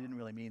 well, I didn't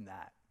really mean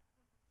that.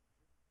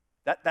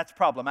 That's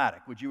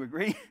problematic. Would you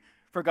agree?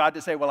 For God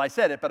to say, well, I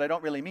said it, but I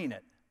don't really mean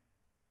it.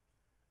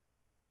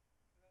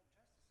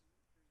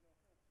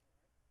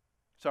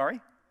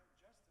 Sorry?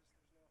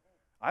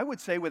 I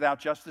would say without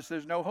justice,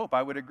 there's no hope.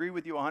 I would agree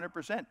with you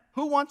 100%.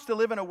 Who wants to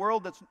live in a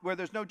world where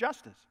there's no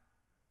justice?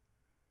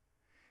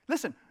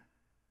 Listen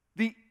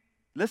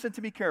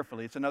to me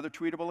carefully. It's another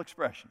tweetable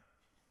expression.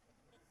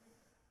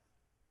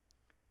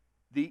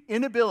 The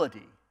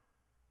inability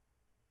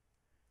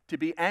to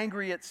be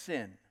angry at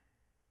sin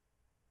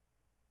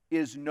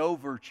is no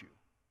virtue.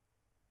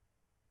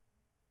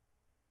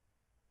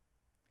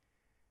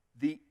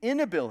 The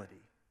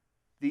inability,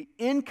 the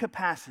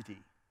incapacity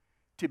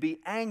to be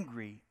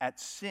angry at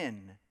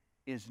sin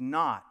is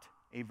not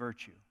a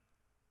virtue.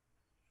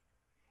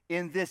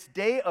 In this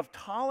day of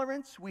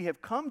tolerance, we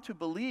have come to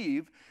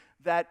believe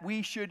that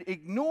we should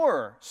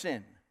ignore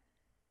sin.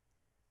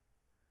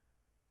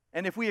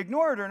 And if we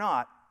ignore it or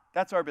not,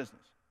 that's our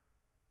business.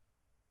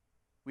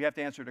 We have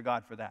to answer to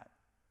God for that.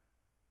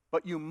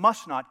 But you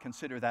must not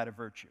consider that a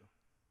virtue.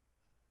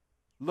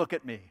 Look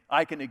at me.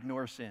 I can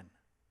ignore sin.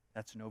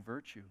 That's no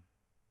virtue.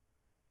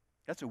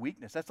 That's a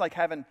weakness. That's like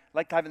having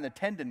the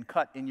tendon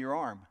cut in your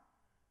arm.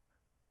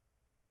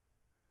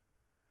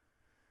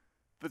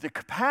 But the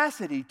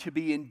capacity to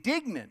be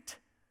indignant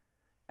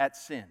at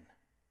sin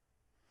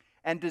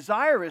and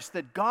desirous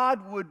that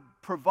God would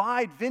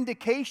provide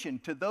vindication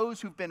to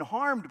those who've been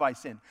harmed by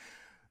sin.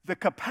 The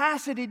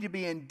capacity to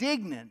be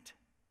indignant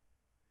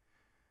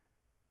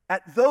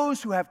at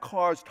those who have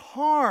caused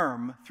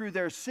harm through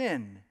their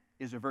sin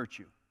is a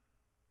virtue.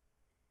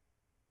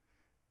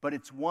 But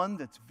it's one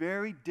that's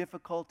very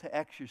difficult to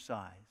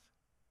exercise.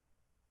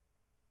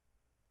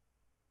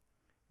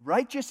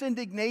 Righteous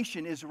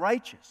indignation is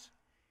righteous.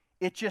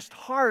 It's just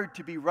hard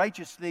to be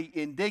righteously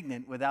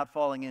indignant without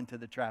falling into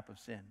the trap of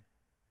sin.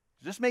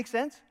 Does this make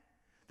sense?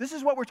 This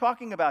is what we're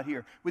talking about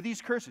here with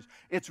these curses.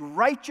 It's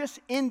righteous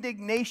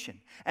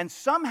indignation. And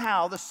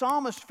somehow the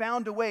psalmist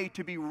found a way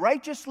to be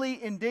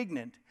righteously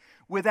indignant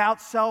without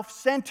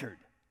self-centered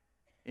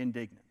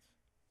indignance.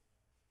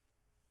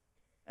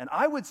 And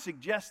I would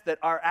suggest that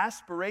our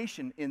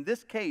aspiration in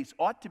this case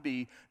ought to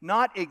be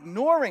not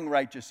ignoring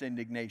righteous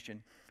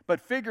indignation,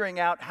 but figuring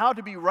out how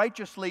to be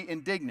righteously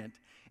indignant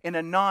in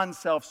a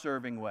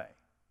non-self-serving way.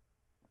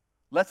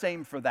 Let's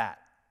aim for that.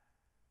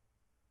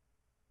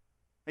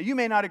 Now, you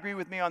may not agree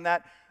with me on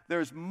that.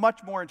 There's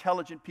much more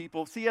intelligent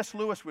people. C.S.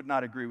 Lewis would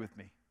not agree with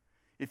me.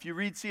 If you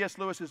read C.S.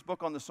 Lewis's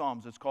book on the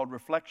Psalms, it's called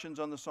Reflections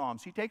on the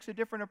Psalms. He takes a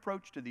different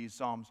approach to these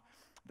Psalms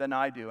than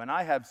I do. And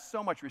I have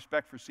so much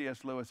respect for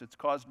C.S. Lewis, it's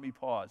caused me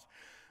pause.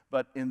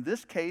 But in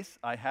this case,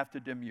 I have to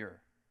demur.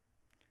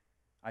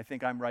 I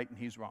think I'm right and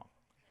he's wrong.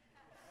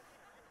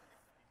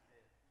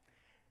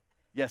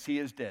 Yes, he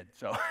is dead,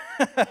 so.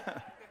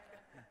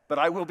 But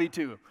I will be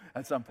too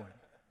at some point.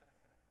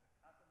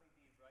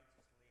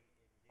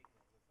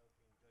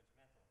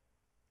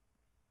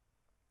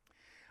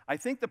 I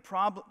think the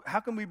problem,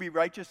 how can we be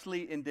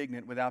righteously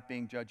indignant without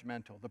being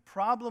judgmental? The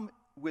problem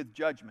with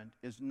judgment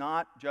is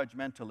not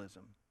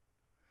judgmentalism.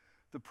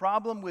 The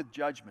problem with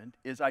judgment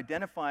is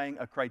identifying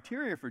a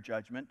criteria for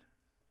judgment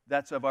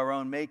that's of our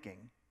own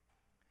making,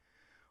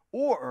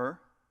 or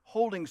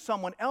holding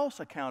someone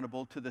else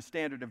accountable to the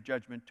standard of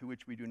judgment to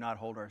which we do not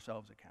hold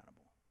ourselves accountable.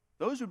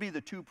 Those would be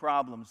the two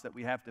problems that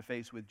we have to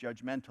face with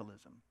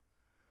judgmentalism.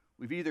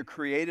 We've either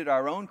created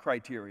our own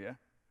criteria,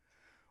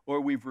 or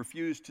we've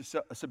refused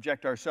to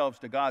subject ourselves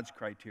to God's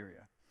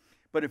criteria.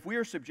 But if we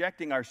are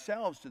subjecting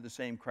ourselves to the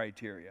same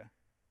criteria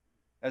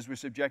as we're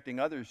subjecting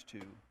others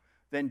to,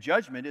 then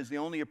judgment is the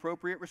only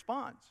appropriate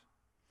response.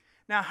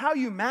 Now, how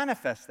you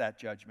manifest that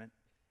judgment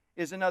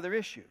is another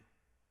issue.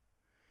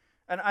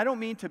 And I don't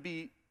mean to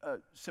be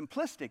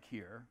simplistic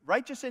here.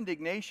 Righteous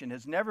indignation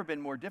has never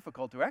been more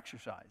difficult to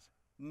exercise.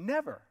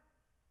 Never.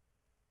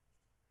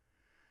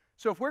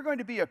 So if we're going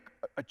to be a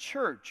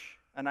church,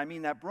 and I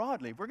mean that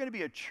broadly, if we're going to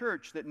be a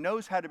church that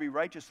knows how to be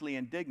righteously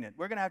indignant,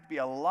 we're going to have to be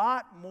a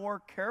lot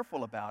more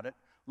careful about it,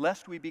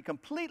 lest we be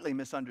completely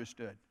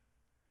misunderstood.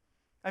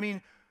 I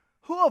mean,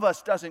 who of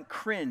us doesn't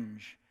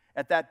cringe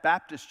at that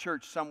Baptist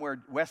church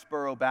somewhere,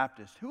 Westboro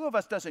Baptist? Who of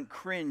us doesn't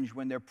cringe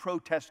when they're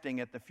protesting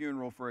at the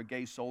funeral for a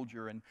gay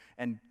soldier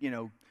and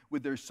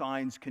with their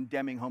signs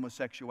condemning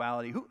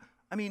homosexuality?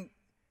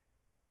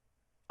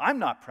 I'm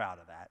not proud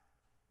of that.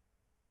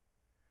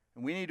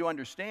 And we need to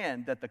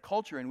understand that the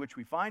culture in which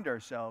we find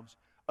ourselves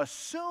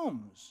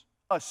assumes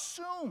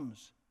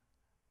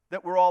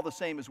that we're all the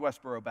same as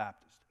Westboro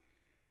Baptist.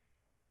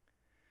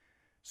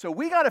 So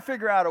we got to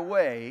figure out a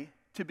way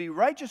to be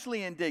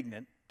righteously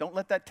indignant, don't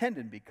let that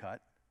tendon be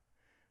cut,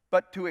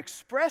 but to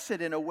express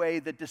it in a way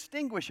that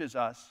distinguishes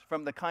us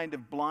from the kind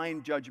of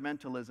blind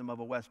judgmentalism of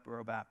a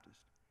Westboro Baptist.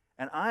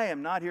 And I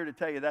am not here to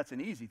tell you that's an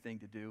easy thing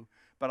to do,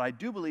 but I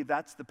do believe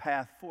that's the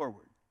path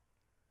forward.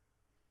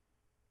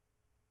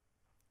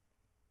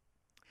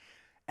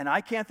 And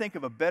I can't think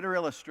of a better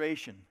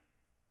illustration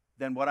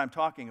than what I'm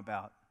talking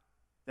about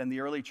than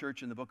the early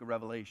church in the book of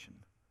Revelation.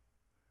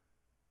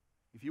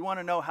 If you want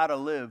to know how to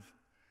live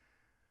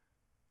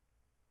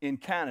in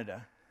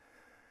Canada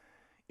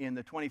in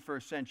the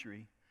 21st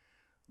century,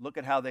 look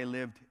at how they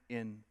lived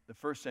in the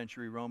first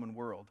century Roman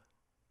world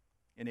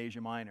in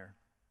Asia Minor.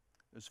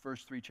 Those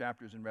first 3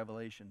 chapters in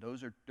Revelation,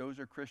 those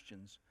are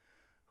Christians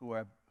who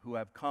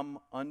have come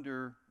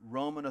under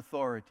Roman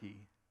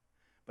authority,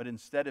 but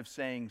instead of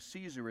saying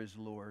Caesar is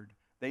Lord,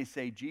 they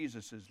say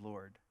Jesus is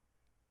Lord.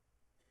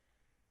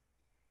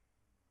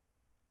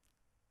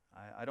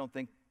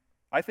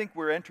 I think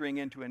we're entering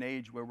into an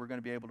age where we're going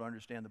to be able to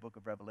understand the book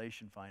of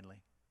Revelation finally.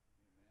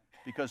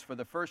 Because for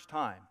the first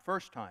time,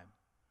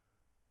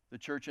 the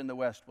church in the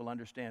West will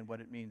understand what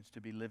it means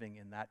to be living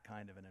in that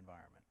kind of an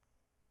environment.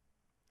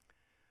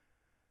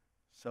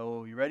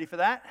 So, you ready for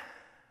that?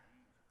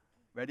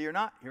 Ready or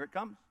not? Here it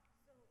comes.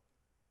 So,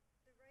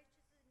 the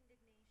righteous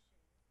indignation,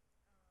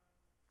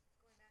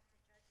 going back to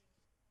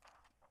judging, what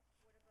about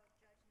judge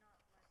not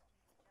lest you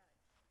be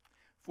judged?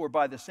 For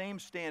by the same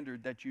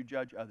standard that you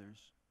judge others,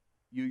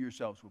 you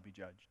yourselves will be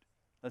judged.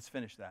 Let's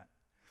finish that.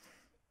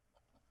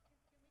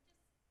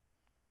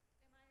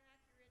 Am I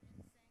accurate in saying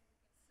we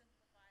can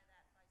simplify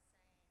that by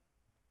saying,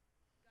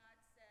 God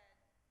said,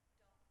 do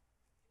not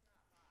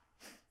lie,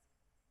 right? He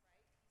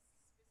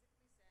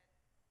specifically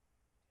said,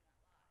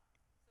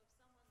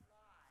 do not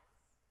lie.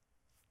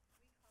 So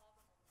if someone lies, we call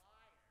them a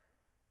liar.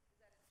 Is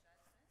that a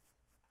judgment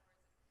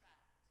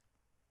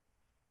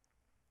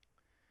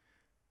or is it a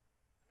fact?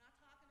 I'm not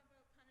talking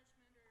about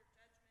punishment or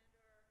judgment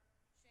or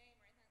shame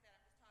or anything like that.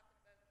 I'm just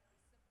talking about can we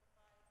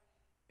simplify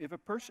the If a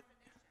person,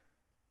 definition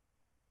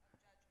of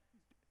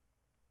judgment?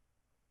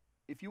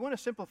 if you want to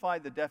simplify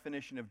the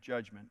definition of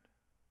judgment,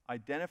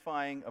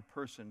 identifying a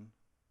person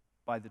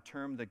by the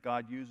term that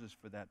God uses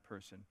for that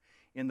person,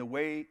 in a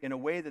way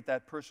that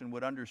that person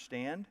would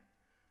understand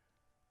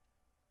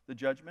the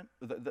judgment,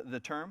 the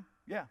term,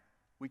 yeah,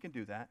 we can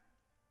do that.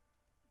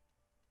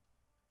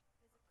 Is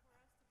it for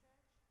us to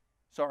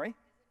judge? Sorry? Is it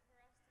for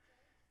us to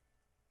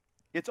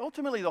judge? It's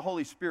ultimately the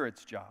Holy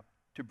Spirit's job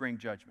to bring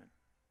judgment.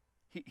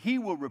 He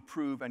will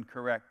reprove and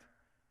correct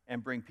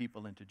and bring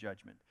people into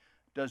judgment.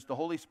 Does the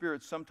Holy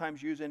Spirit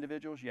sometimes use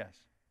individuals? Yes.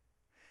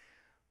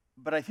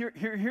 But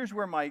here's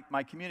where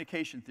my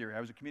communication theory,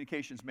 I was a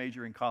communications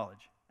major in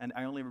college, and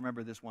I only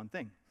remember this one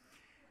thing.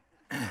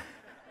 It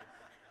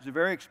was a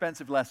very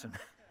expensive lesson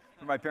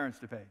for my parents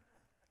to pay.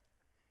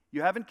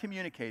 You haven't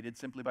communicated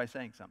simply by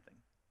saying something.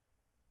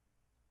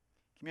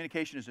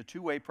 Communication is a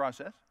two-way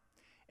process,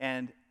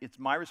 and it's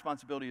my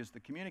responsibility as the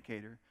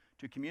communicator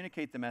to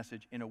communicate the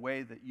message in a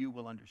way that you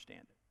will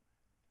understand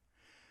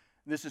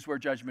it. This is where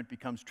judgment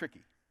becomes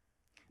tricky.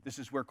 This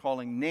is where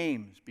calling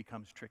names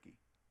becomes tricky.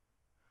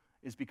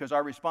 Is because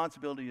our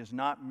responsibility is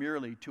not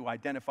merely to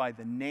identify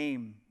the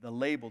name, the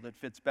label that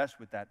fits best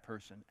with that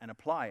person and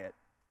apply it.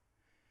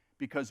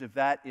 Because if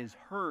that is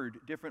heard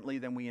differently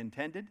than we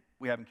intended,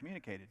 we haven't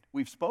communicated.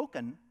 We've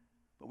spoken,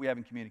 but we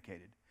haven't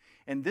communicated.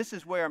 And this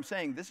is where I'm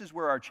saying, this is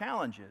where our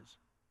challenge is.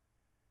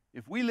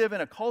 If we live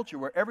in a culture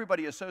where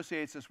everybody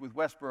associates us with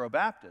Westboro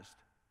Baptist,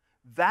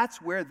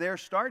 that's where they're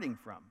starting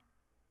from.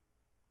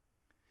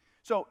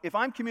 So if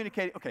I'm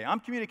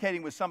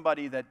communicating with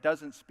somebody that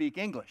doesn't speak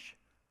English.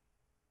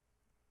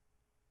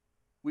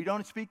 We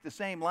don't speak the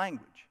same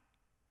language.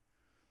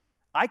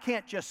 I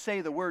can't just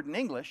say the word in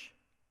English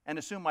and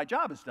assume my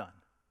job is done.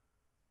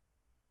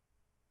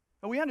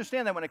 But we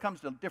understand that when it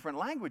comes to different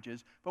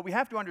languages, but we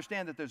have to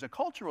understand that there's a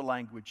cultural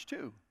language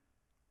too.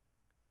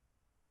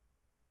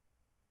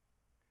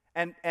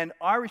 And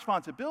our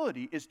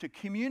responsibility is to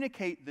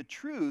communicate the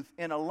truth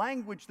in a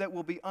language that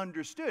will be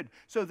understood,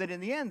 so that in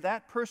the end,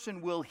 that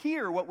person will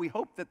hear what we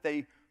hope that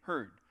they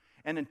heard.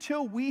 And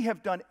until we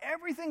have done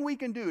everything we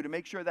can do to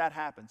make sure that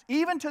happens,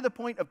 even to the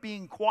point of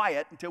being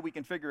quiet until we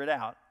can figure it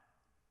out,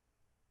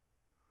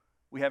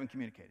 we haven't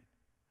communicated.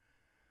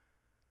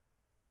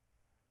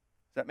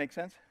 Does that make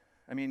sense?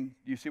 I mean,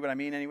 do you see what I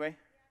mean anyway?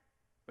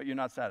 But you're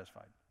not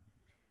satisfied.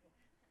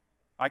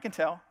 I can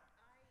tell. I guess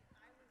I was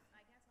raised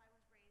that it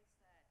wasn't for me to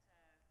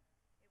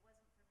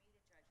judge, it was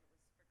for God to judge other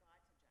people. So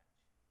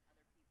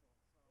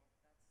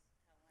that's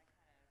how I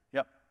kind of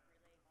Yep.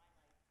 relate my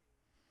life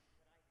to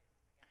what I do.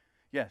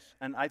 Yes,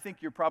 and I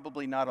think you're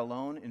probably not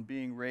alone in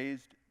being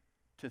raised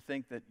to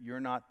think that you're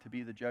not to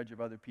be the judge of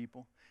other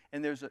people.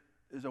 And there's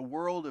a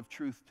world of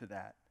truth to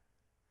that.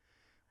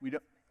 We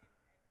don't.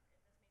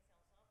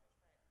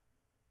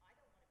 And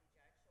this may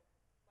sound selfish,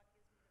 but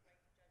I don't want to be judged, so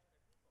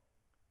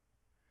what gives me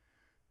the right to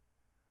judge other people?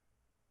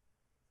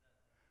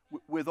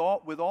 with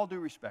all due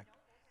respect,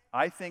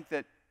 I think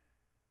that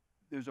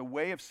there's a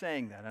way of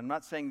saying that. I'm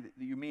not saying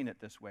that you mean it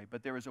this way,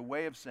 but there is a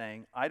way of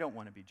saying, I don't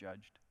want to be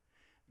judged.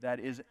 That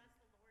is.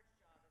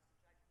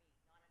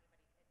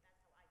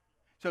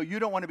 So you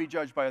don't want to be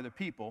judged by other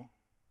people.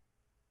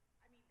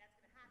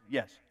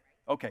 Yes.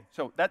 Okay,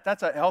 so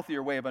that's a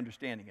healthier way of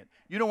understanding it.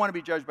 You don't want to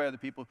be judged by other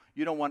people.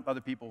 You don't want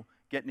other people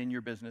getting in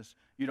your business.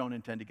 You don't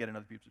intend to get in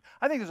other people's.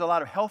 I think there's a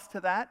lot of health to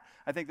that.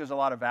 I think there's a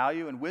lot of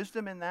value and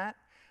wisdom in that.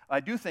 I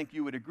do think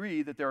you would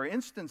agree that there are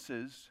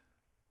instances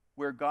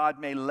where God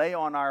may lay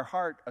on our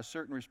heart a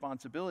certain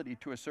responsibility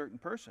to a certain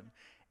person,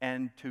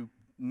 and to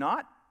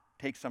not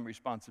take some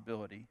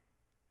responsibility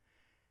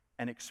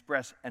and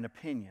express an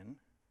opinion,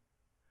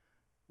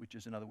 which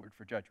is another word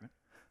for judgment,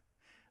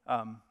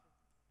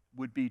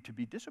 would be to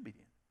be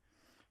disobedient.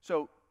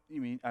 So, I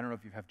don't know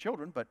if you have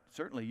children, but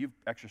certainly you've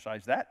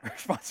exercised that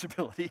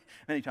responsibility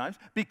many times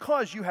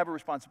because you have a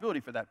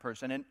responsibility for that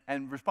person.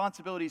 And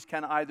responsibilities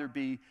can either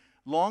be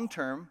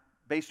long-term,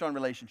 based on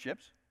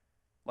relationships,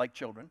 like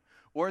children,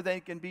 or they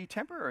can be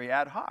temporary,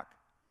 ad hoc.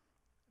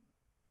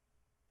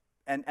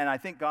 And I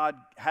think God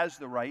has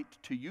the right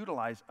to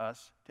utilize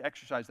us to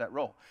exercise that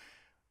role.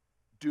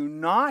 Do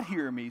not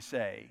hear me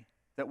say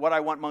that what I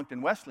want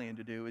Moncton Wesleyan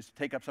to do is to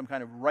take up some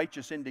kind of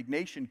righteous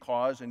indignation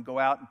cause and go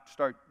out and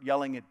start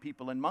yelling at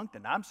people in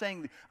Moncton. I'm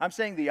saying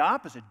the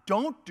opposite.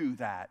 Don't do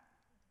that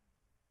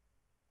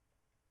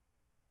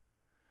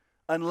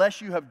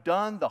unless you have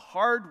done the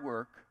hard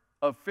work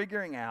of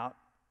figuring out,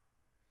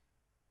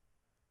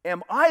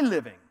 am I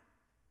living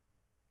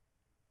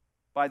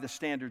by the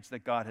standards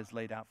that God has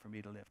laid out for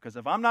me to live? Because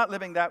if I'm not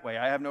living that way,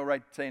 I have no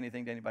right to say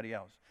anything to anybody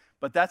else.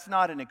 But that's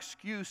not an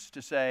excuse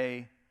to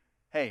say,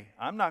 hey,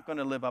 I'm not going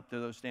to live up to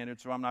those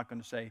standards, so I'm not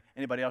going to say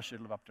anybody else should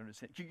live up to those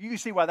standards. You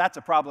see why that's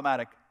a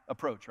problematic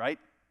approach, right?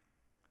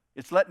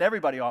 It's letting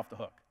everybody off the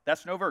hook.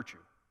 That's no virtue.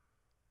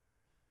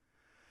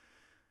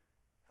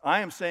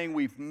 I am saying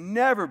we've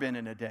never been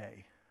in a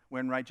day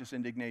when righteous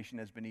indignation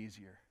has been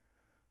easier.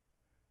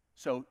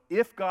 So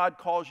if God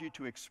calls you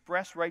to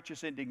express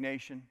righteous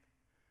indignation,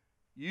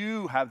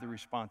 you have the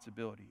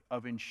responsibility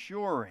of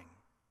ensuring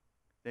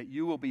that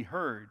you will be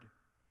heard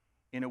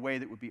in a way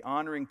that would be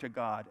honoring to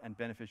God and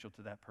beneficial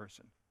to that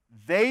person.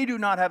 They do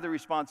not have the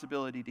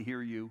responsibility to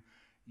hear you.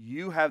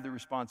 You have the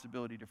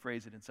responsibility to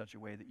phrase it in such a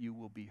way that you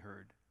will be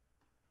heard.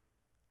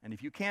 And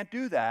if you can't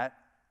do that,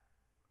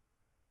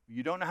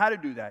 you don't know how to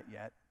do that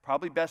yet,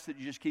 probably best that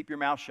you just keep your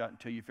mouth shut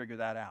until you figure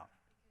that out.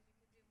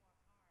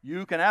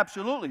 You can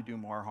absolutely do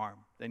more harm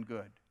than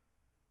good.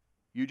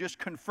 You just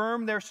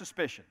confirm their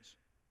suspicions.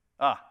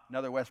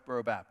 Another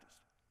Westboro Baptist.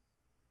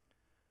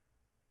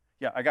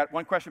 Yeah, I got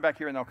one question back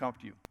here and then I'll come up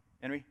to you.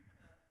 Henry? You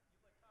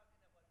were talking about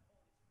the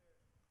Holy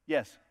Spirit.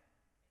 Yes. In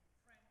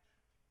French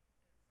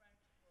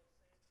will say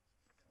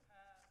the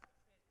Père, the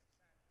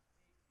Fils,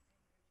 the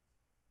Saint-Esprit.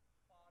 In English,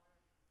 Father,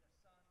 the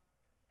Son,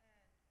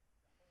 and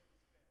the Holy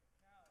Spirit.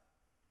 Now,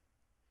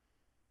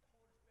 the Holy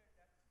Spirit,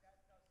 that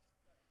does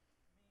mean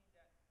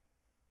that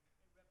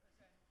it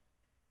represents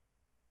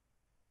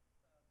God,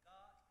 Jesus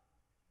Christ.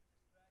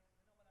 You know what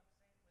I'm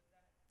saying with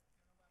that?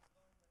 You know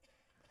where I'm going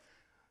with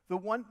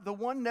that? The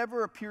one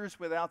never appears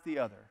without the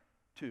other,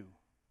 too.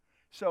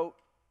 So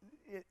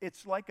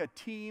it's like a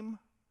team.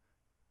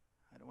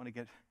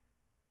 I'm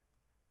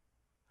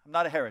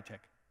not a heretic.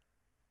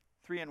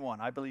 3 in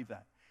 1, I believe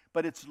that.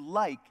 But it's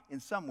like,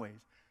 in some ways,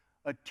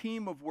 a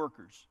team of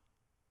workers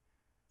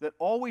that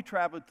always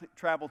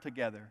travel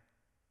together,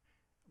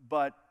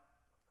 but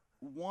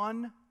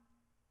one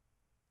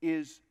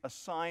is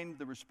assigned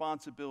the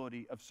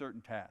responsibility of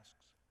certain tasks.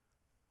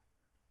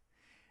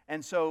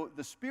 And so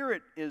the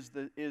Spirit is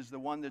the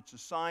one that's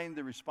assigned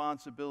the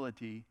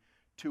responsibility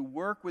to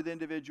work with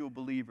individual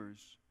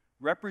believers,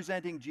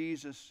 representing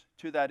Jesus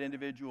to that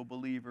individual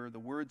believer, the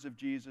words of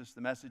Jesus,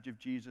 the message of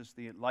Jesus,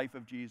 the life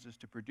of Jesus,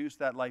 to produce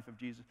that life of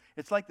Jesus.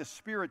 It's like the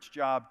Spirit's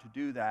job to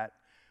do that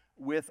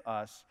with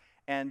us,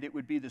 and it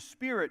would be the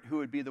Spirit who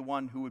would be the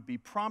one who would be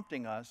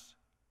prompting us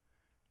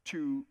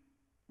to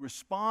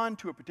respond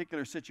to a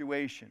particular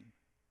situation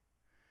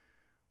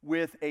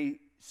with a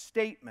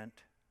statement,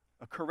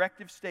 a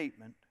corrective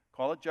statement,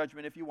 call it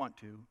judgment if you want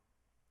to,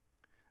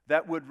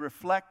 that would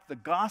reflect the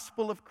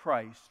gospel of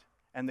Christ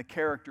and the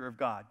character of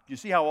God. You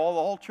see how the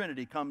whole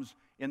Trinity comes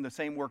in the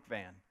same work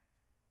van,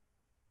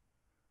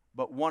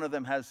 but one of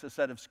them has a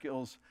set of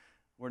skills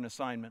or an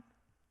assignment.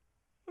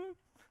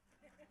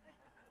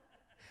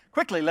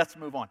 Quickly, let's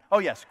move on. Oh,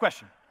 yes,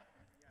 question.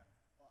 Yeah,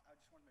 well, I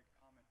just want to make a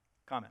comment.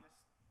 Comment. I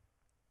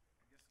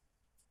guess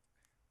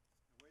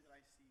the way that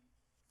I see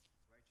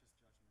righteous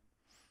judgment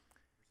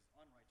versus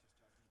unrighteous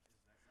judgment is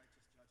that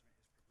righteous judgment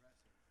is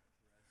progressive,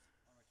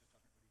 whereas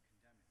unrighteous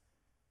judgment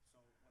would be condemning. So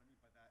what I mean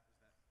by that is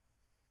that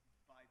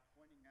by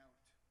pointing out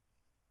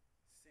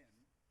sin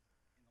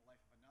in the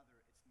life of another,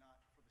 it's not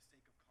for the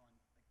sake of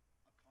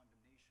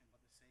condemnation,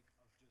 but the sake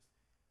of just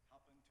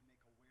helping to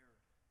make aware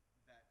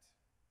that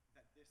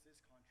this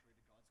is contrary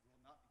to God's will,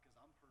 not because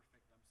I'm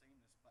perfect, I'm saying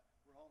this, but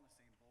we're all in the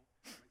same boat.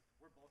 Right?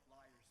 We're both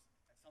liars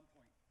at some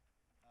point.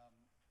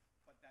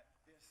 But that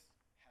this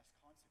has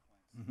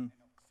consequence. And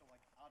so,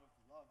 like, out of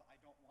love, I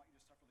don't want you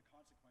to suffer the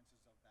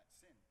consequences of that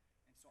sin.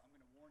 And so I'm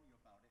going to warn you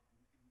about it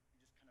and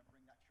just kind of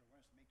bring that to your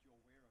awareness, make you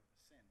aware of the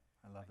sin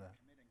I love that.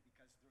 you're committing,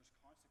 because there's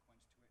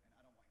consequence to it, and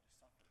I don't want you to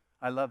suffer.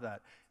 I love that.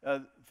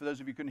 For those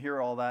of you who couldn't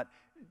hear all that,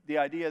 the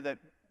idea that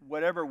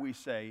whatever we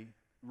say,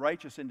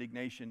 righteous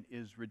indignation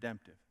is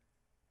redemptive.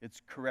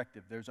 It's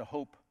corrective. There's a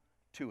hope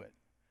to it.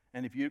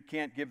 And if you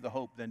can't give the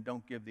hope, then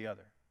don't give the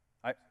other.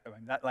 I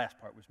mean, that last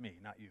part was me,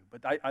 not you.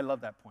 But I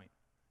love that point.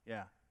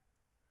 Yeah.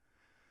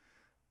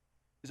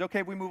 Is it okay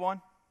if we move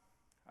on?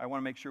 I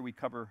want to make sure we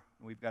cover,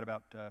 we've got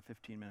about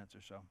 15 minutes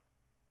or so.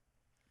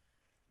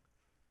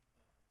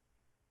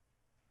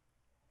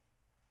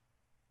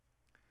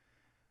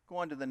 Go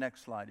on to the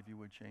next slide, if you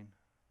would, Shane.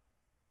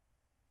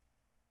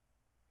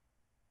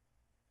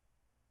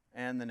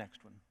 And the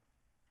next one.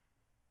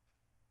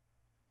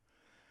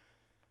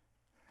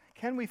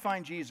 Can we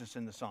find Jesus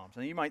in the Psalms?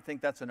 Now, you might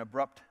think that's an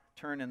abrupt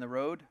turn in the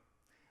road,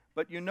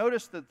 but you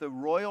notice that the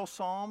royal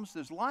psalms,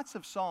 there's lots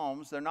of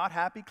psalms. They're not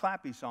happy,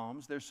 clappy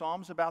psalms. They're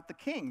psalms about the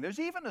king. There's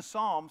even a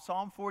psalm,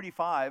 Psalm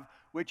 45,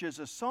 which is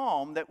a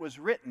psalm that was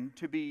written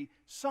to be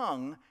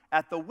sung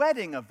at the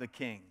wedding of the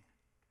king.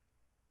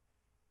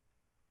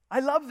 I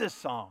love this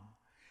psalm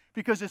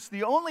because it's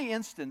the only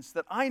instance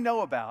that I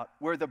know about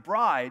where the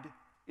bride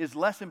is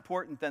less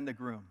important than the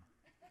groom.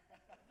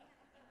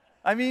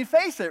 I mean,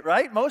 face it,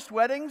 right? Most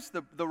weddings,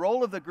 the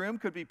role of the groom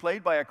could be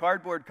played by a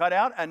cardboard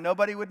cutout and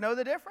nobody would know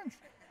the difference.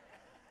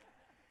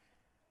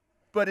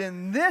 But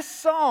in this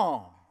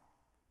psalm,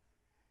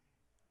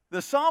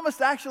 the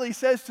psalmist actually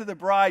says to the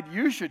bride,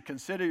 you should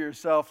consider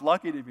yourself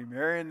lucky to be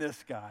marrying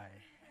this guy.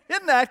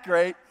 Isn't that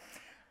great?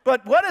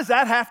 But what does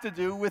that have to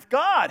do with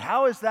God?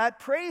 How is that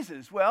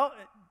praises? Well,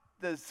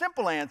 the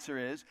simple answer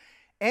is,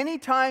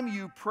 anytime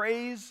you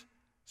praise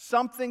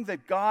something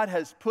that God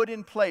has put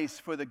in place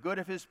for the good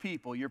of his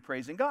people, you're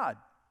praising God.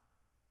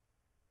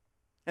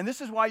 And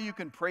this is why you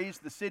can praise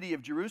the city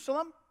of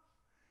Jerusalem.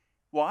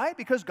 Why?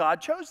 Because God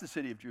chose the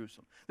city of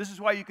Jerusalem. This is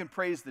why you can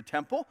praise the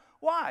temple.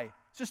 Why?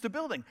 It's just a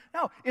building.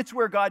 No, it's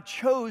where God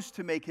chose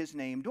to make his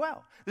name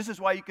dwell. This is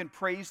why you can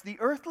praise the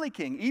earthly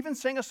king, even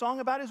sing a song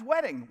about his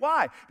wedding.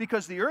 Why?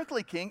 Because the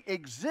earthly king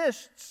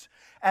exists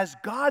as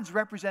God's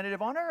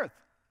representative on earth.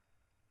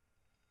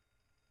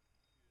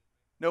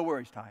 No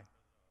worries, Ty.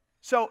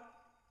 So,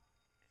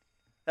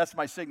 that's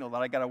my signal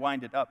that I got to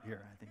wind it up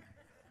here, I think.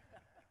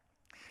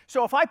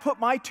 So if I put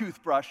my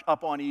toothbrush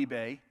up on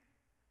eBay,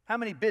 how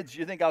many bids do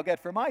you think I'll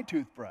get for my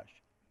toothbrush?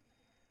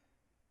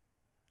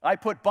 I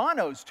put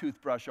Bono's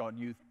toothbrush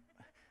on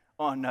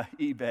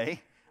eBay.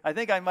 I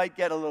think I might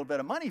get a little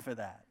bit of money for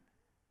that.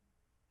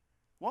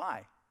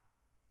 Why?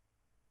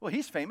 Well,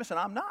 he's famous and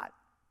I'm not.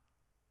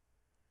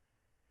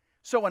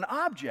 So an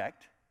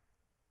object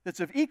that's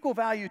of equal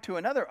value to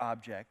another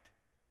object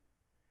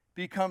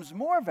becomes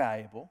more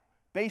valuable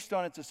based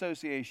on its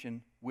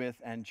association with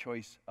and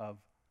choice of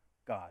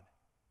God.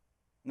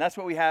 And that's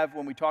what we have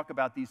when we talk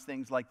about these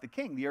things like the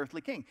king, the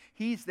earthly king.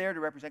 He's there to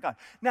represent God.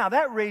 Now,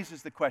 that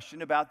raises the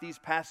question about these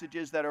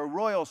passages that are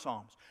royal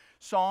psalms,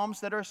 psalms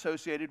that are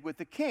associated with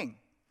the king.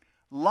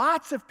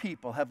 Lots of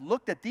people have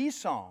looked at these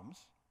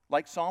psalms,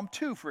 like Psalm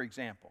 2, for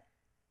example.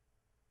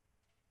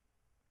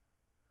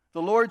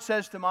 The Lord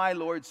says to my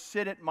Lord,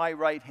 sit at my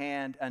right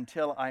hand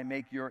until I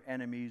make your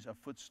enemies a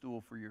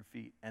footstool for your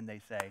feet. And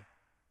they say,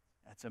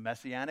 that's a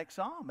messianic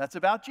psalm. That's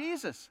about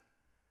Jesus.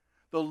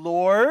 The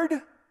Lord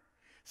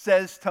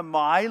says to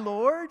my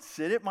Lord,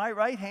 sit at my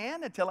right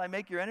hand until I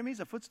make your enemies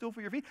a footstool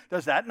for your feet.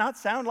 Does that not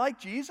sound like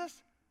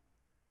Jesus?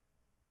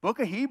 Book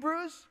of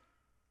Hebrews.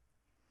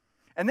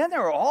 And then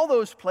there are all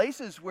those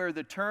places where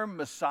the term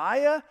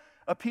Messiah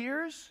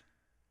appears.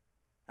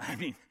 I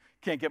mean,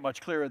 can't get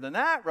much clearer than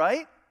that,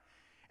 right?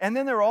 And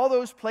then there are all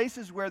those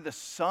places where the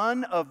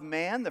Son of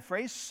Man, the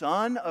phrase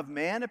Son of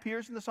Man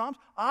appears in the Psalms.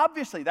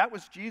 Obviously, that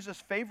was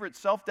Jesus' favorite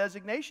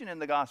self-designation in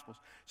the Gospels.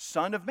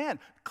 Son of Man.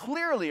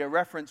 Clearly a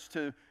reference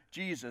to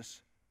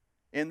Jesus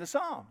in the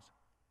Psalms.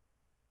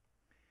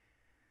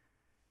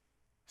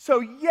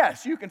 So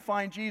yes, you can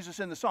find Jesus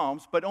in the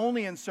Psalms, but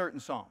only in certain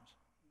Psalms.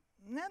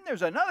 And then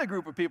there's another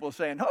group of people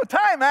saying, oh,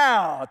 time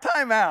out,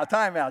 time out,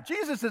 time out.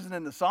 Jesus isn't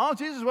in the Psalms.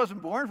 Jesus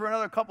wasn't born for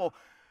another couple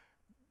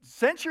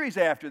centuries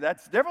after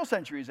that, several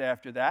centuries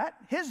after that.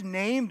 His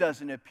name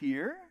doesn't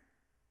appear.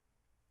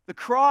 The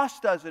cross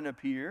doesn't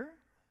appear.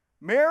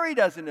 Mary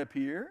doesn't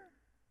appear.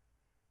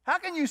 How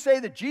can you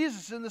say that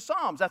Jesus is in the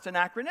Psalms? That's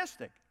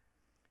anachronistic.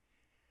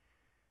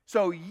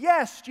 So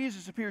yes,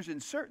 Jesus appears in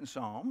certain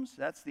Psalms.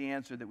 That's the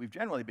answer that we've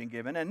generally been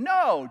given. And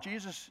no,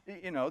 Jesus,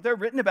 they're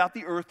written about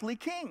the earthly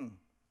king.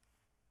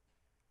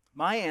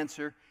 My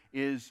answer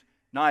is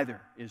neither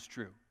is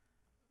true.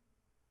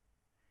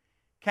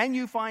 Can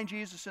you find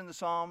Jesus in the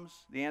Psalms?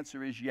 The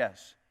answer is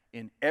yes,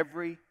 in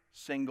every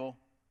single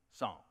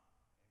psalm.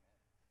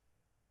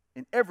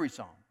 In every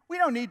psalm. We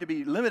don't need to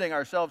be limiting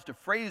ourselves to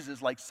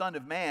phrases like Son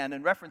of Man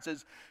and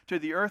references to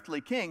the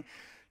earthly king.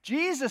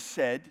 Jesus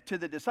said to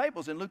the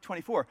disciples in Luke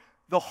 24,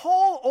 the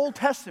whole Old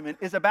Testament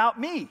is about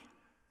me.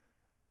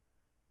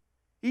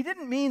 He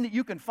didn't mean that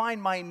you can find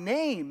my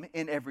name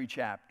in every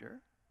chapter.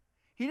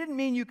 He didn't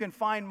mean you can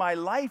find my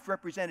life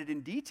represented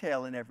in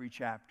detail in every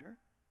chapter.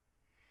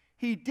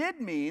 He did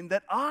mean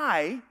that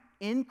I,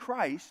 in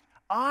Christ,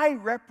 I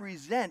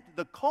represent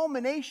the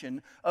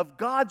culmination of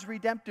God's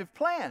redemptive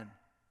plan.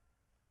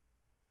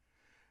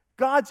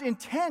 God's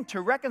intent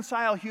to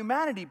reconcile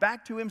humanity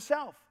back to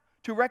himself,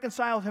 to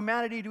reconcile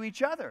humanity to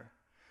each other,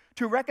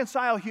 to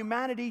reconcile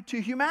humanity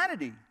to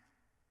humanity,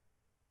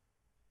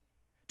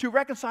 to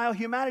reconcile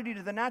humanity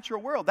to the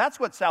natural world. That's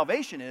what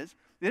salvation is.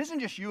 It isn't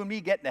just you and me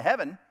getting to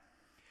heaven.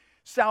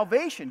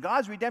 Salvation,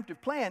 God's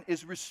redemptive plan,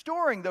 is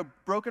restoring the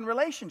broken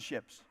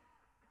relationships.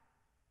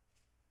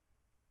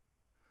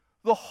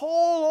 The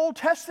whole Old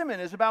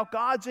Testament is about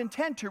God's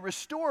intent to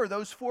restore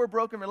those 4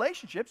 broken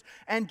relationships,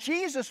 and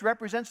Jesus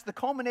represents the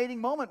culminating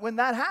moment when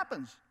that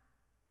happens.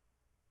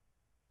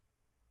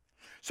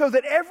 So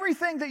that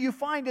everything that you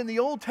find in the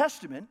Old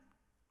Testament,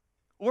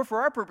 or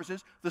for our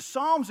purposes, the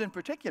Psalms in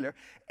particular,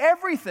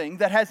 everything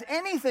that has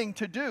anything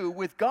to do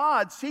with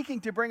God seeking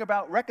to bring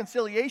about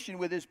reconciliation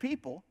with his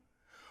people,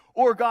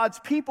 or God's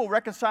people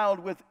reconciled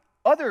with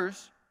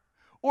others,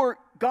 or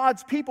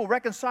God's people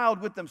reconciled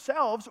with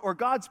themselves, or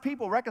God's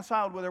people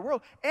reconciled with their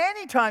world.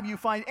 Anytime you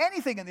find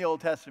anything in the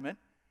Old Testament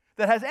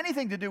that has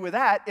anything to do with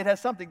that, it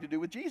has something to do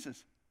with Jesus.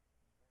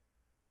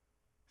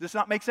 Does this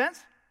not make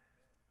sense?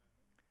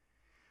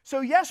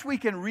 So yes, we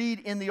can read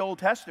in the Old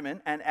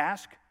Testament and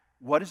ask,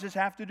 what does this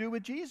have to do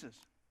with Jesus?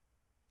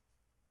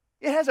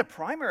 It has a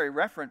primary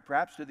reference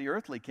perhaps to the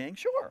earthly king,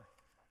 sure.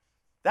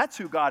 That's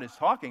who God is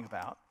talking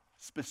about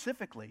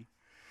specifically.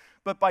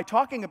 But by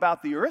talking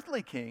about the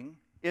earthly king,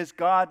 is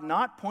God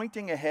not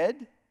pointing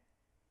ahead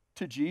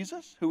to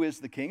Jesus, who is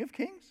the King of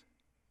Kings?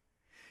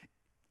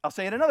 I'll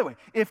say it another way.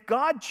 If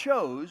God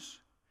chose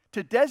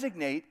to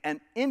designate an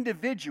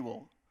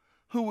individual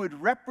who would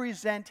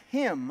represent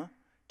him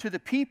to the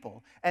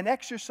people and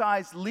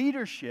exercise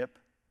leadership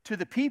to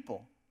the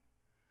people,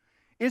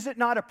 is it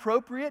not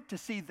appropriate to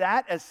see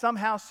that as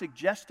somehow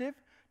suggestive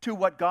to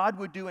what God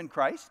would do in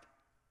Christ?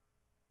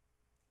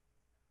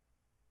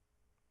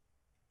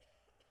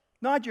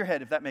 Nod your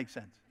head if that makes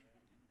sense.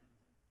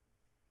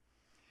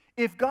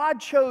 If God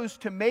chose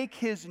to make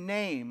his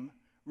name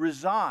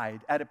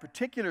reside at a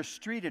particular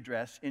street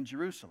address in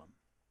Jerusalem,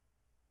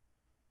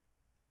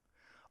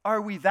 are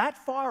we that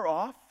far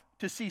off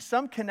to see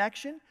some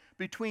connection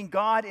between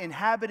God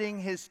inhabiting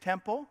his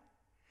temple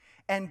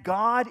and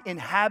God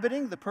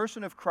inhabiting the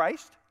person of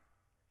Christ?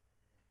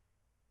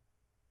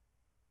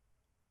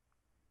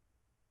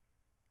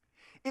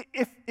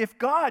 If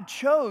God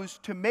chose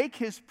to make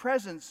his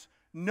presence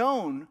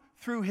known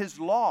through his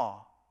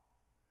law,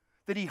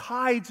 that he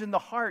hides in the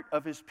heart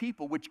of his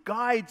people, which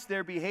guides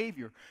their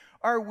behavior,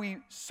 are we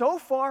so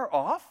far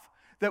off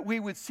that we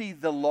would see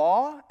the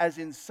law as,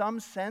 in some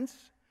sense,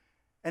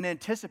 an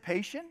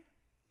anticipation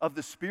of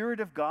the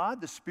Spirit of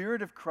God, the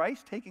Spirit of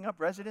Christ taking up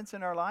residence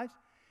in our lives?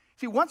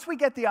 See, once we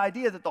get the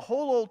idea that the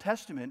whole Old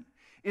Testament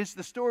is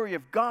the story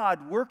of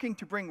God working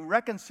to bring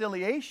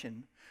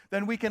reconciliation,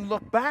 then we can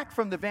look back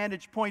from the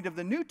vantage point of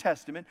the New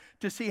Testament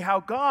to see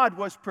how God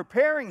was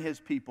preparing his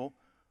people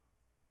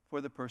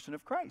for the person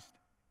of Christ.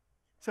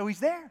 So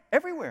he's there,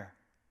 everywhere,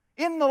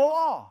 in the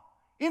law,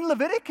 in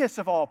Leviticus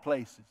of all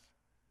places,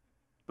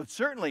 but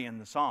certainly in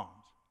the Psalms.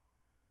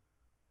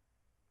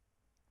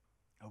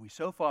 Are we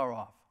so far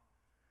off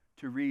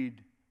to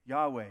read,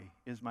 Yahweh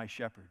is my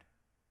shepherd,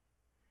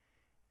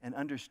 and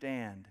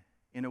understand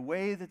in a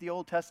way that the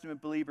Old Testament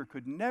believer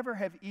could never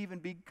have even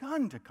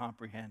begun to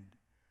comprehend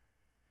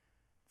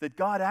that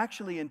God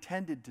actually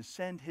intended to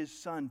send his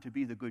Son to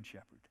be the Good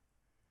Shepherd?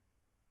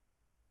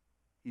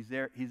 He's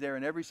there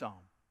in every psalm.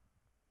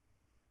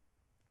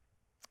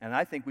 And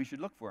I think we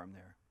should look for him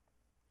there.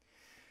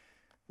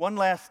 One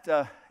last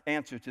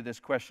answer to this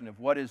question of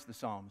what is the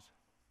Psalms.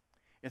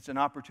 It's an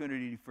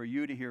opportunity for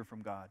you to hear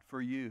from God,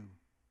 for you,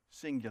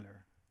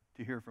 singular,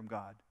 to hear from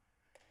God,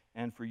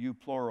 and for you,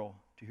 plural,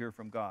 to hear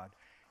from God.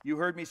 You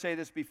heard me say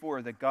this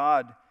before, that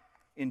God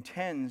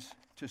intends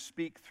to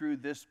speak through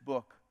this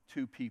book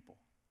to people.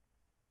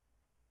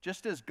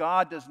 Just as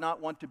God does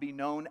not want to be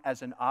known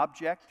as an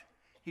object,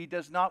 he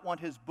does not want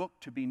his book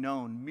to be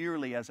known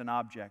merely as an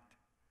object.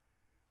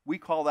 We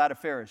call that a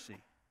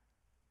Pharisee.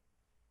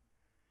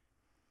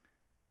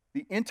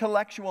 The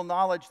intellectual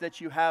knowledge that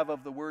you have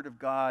of the Word of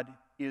God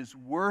is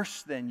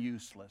worse than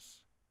useless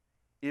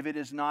if it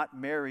is not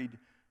married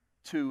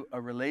to a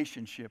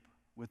relationship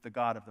with the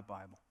God of the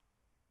Bible.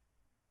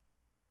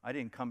 I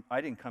didn't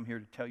come here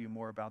to tell you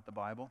more about the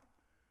Bible.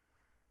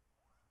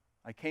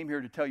 I came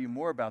here to tell you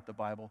more about the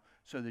Bible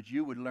so that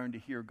you would learn to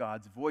hear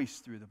God's voice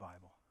through the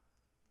Bible.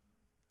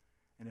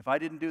 And if I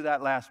didn't do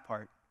that last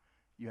part,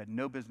 you had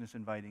no business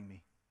inviting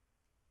me.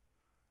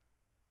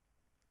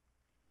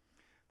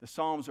 The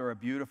Psalms are a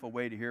beautiful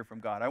way to hear from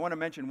God. I want to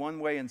mention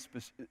one way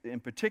in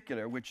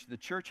particular, which the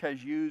church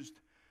has used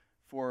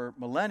for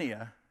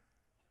millennia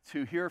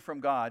to hear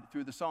from God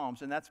through the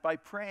Psalms, and that's by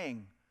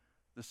praying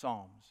the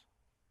Psalms.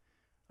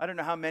 I don't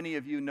know how many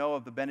of you know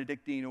of the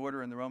Benedictine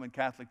order in the Roman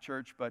Catholic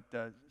Church, but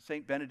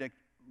St. Benedict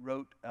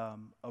wrote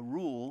a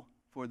rule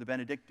for the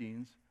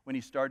Benedictines when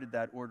he started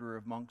that order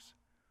of monks.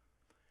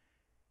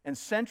 And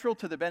central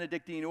to the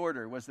Benedictine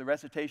order was the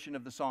recitation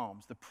of the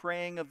Psalms, the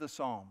praying of the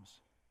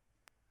Psalms.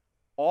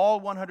 All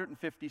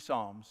 150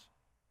 Psalms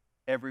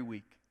every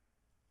week.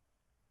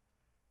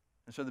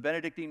 And so the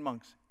Benedictine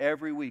monks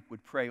every week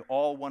would pray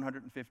all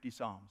 150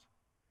 Psalms.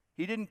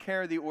 He didn't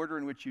care the order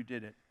in which you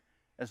did it,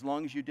 as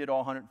long as you did all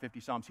 150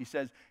 Psalms. He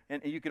says,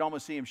 and you could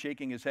almost see him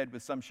shaking his head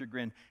with some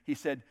chagrin. He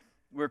said,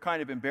 we're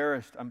kind of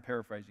embarrassed. I'm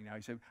paraphrasing now.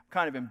 He said,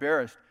 kind of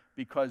embarrassed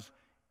because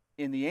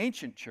in the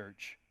ancient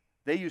church,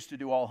 they used to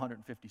do all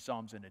 150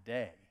 Psalms in a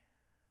day.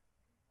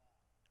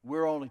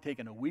 We're only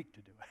taking a week to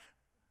do it.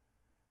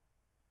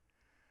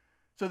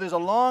 So there's a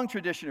long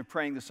tradition of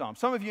praying the Psalms.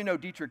 Some of you know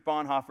Dietrich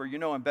Bonhoeffer. You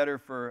know him better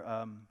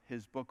for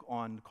his book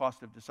on the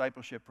cost of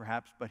discipleship,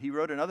 perhaps. But he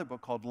wrote another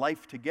book called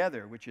Life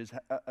Together, which is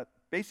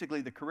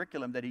basically the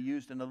curriculum that he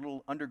used in a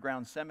little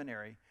underground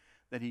seminary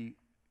that he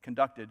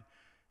conducted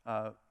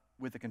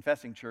with the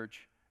confessing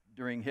church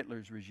during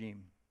Hitler's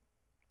regime.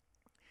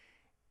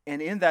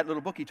 And in that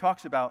little book, he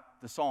talks about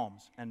the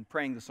Psalms and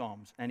praying the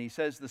Psalms. And he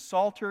says, the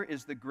Psalter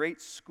is the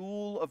great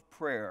school of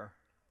prayer.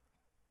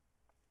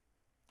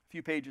 A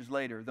few pages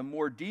later, the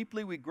more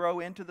deeply we grow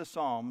into the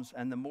Psalms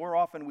and the more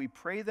often we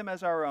pray them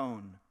as our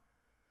own,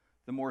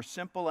 the more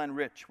simple and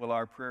rich will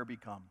our prayer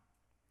become.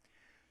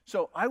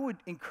 So I would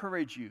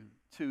encourage you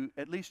to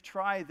at least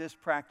try this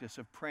practice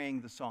of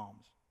praying the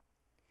Psalms.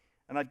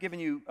 And I've given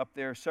you up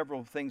there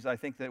several things I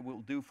think that it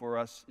will do for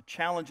us. It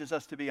challenges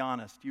us to be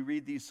honest. You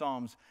read these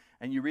Psalms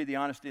and you read the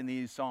honesty in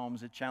these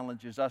Psalms, it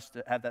challenges us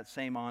to have that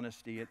same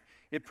honesty.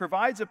 It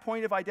provides a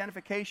point of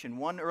identification.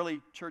 One early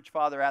church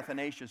father,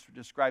 Athanasius,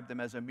 described them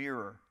as a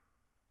mirror.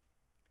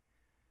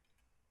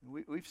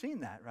 We've seen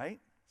that, right?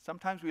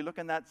 Sometimes we look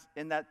in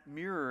that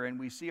mirror and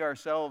we see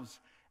ourselves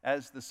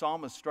as the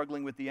psalmist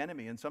struggling with the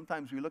enemy. And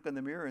sometimes we look in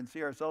the mirror and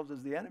see ourselves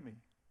as the enemy.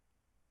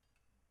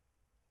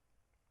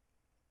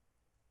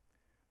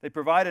 They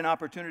provide an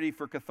opportunity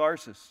for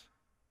catharsis,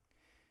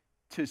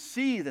 to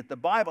see that the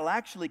Bible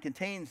actually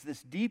contains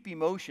this deep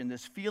emotion,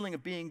 this feeling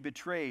of being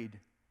betrayed,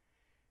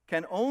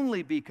 can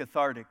only be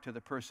cathartic to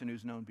the person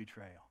who's known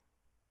betrayal.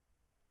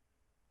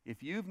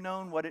 If you've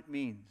known what it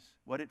means,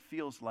 what it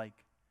feels like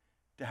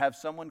to have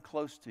someone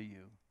close to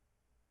you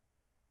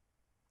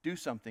do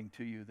something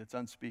to you that's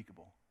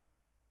unspeakable,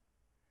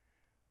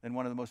 then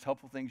one of the most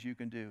helpful things you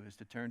can do is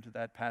to turn to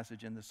that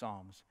passage in the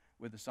Psalms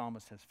where the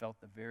psalmist has felt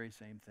the very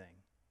same thing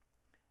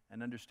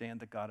and understand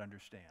that God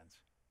understands.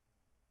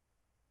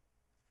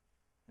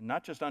 And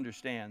not just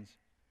understands,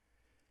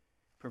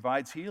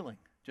 provides healing,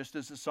 just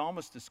as the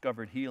psalmist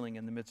discovered healing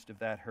in the midst of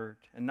that hurt.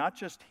 And not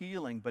just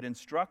healing, but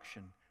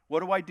instruction.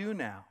 What do I do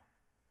now?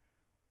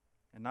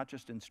 And not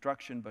just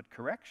instruction, but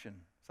correction.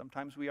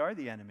 Sometimes we are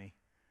the enemy.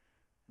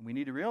 And we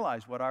need to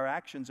realize what our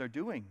actions are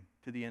doing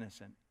to the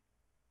innocent.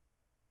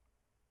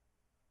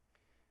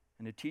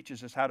 And it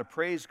teaches us how to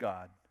praise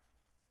God.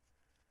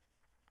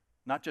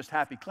 Not just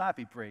happy,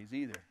 clappy praise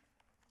either.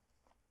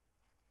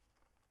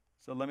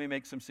 So let me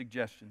make some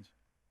suggestions.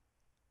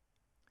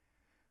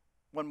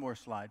 One more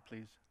slide,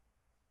 please.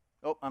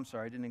 Oh, I'm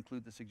sorry, I didn't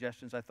include the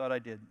suggestions. I thought I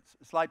did.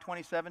 Slide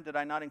 27, did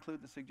I not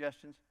include the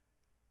suggestions?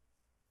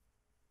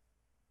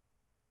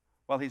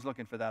 While he's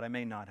looking for that, I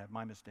may not have,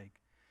 my mistake.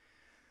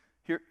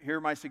 Here are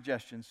my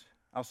suggestions.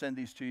 I'll send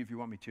these to you if you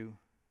want me to.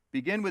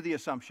 Begin with the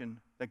assumption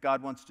that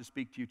God wants to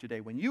speak to you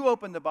today. When you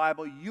open the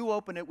Bible, you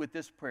open it with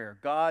this prayer: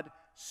 God,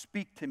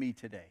 speak to me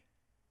today.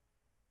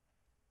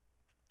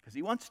 Because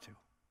he wants to.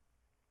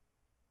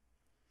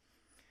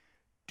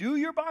 Do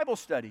your Bible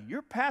study.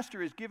 Your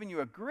pastor has given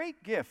you a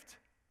great gift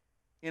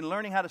in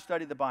learning how to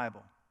study the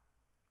Bible.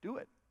 Do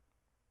it.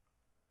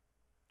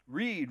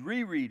 Read,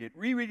 reread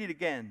it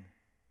again.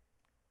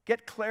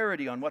 Get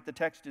clarity on what the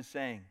text is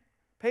saying.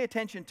 Pay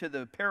attention to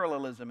the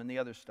parallelism and the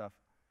other stuff.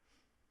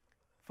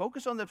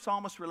 Focus on the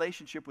psalmist's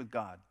relationship with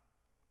God.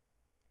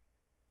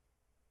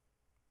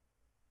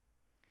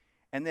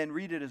 And then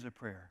read it as a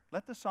prayer.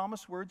 Let the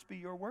psalmist's words be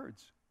your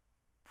words.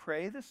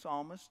 Pray the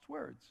psalmist's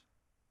words.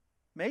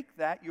 Make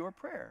that your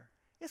prayer.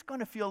 It's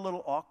going to feel a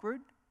little awkward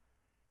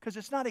because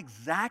it's not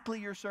exactly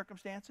your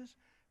circumstances.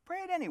 Pray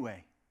it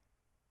anyway.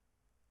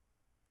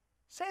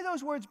 Say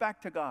those words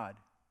back to God.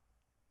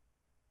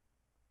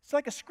 It's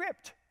like a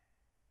script.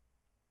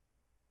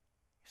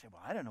 You say,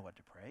 well, I don't know what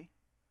to pray.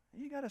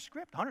 You got a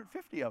script,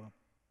 150 of them.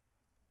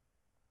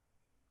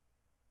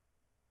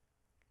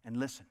 And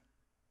listen.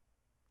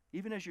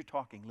 Even as you're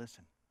talking,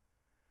 listen.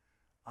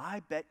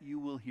 I bet you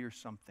will hear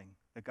something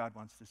that God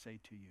wants to say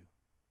to you.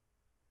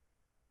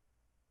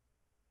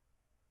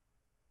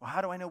 Well,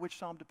 how do I know which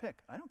psalm to pick?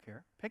 I don't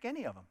care. Pick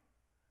any of them.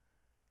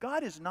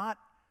 God is not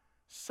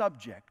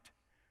subject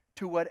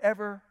to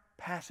whatever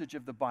passage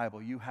of the Bible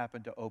you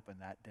happen to open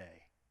that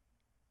day.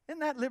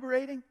 Isn't that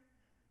liberating?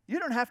 You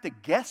don't have to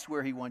guess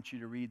where he wants you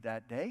to read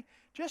that day.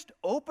 Just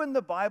open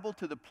the Bible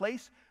to the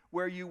place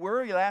where you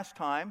were last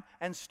time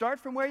and start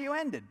from where you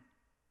ended.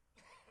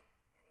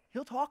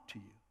 He'll talk to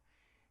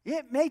you.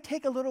 It may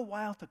take a little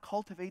while to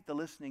cultivate the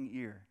listening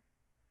ear.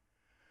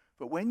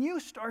 But when you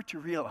start to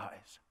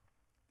realize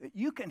that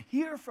you can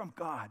hear from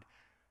God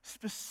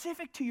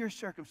specific to your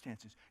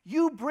circumstances.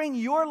 You bring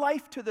your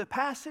life to the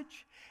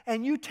passage,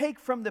 and you take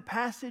from the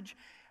passage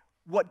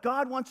what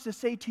God wants to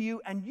say to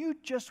you, and you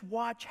just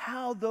watch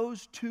how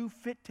those two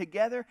fit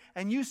together,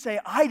 and you say,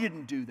 I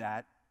didn't do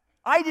that.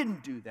 I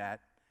didn't do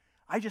that.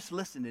 I just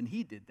listened, and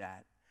he did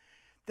that.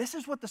 This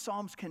is what the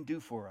Psalms can do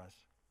for us.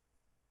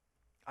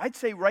 I'd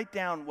say write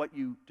down what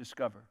you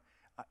discover.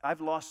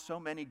 I've lost so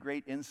many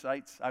great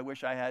insights I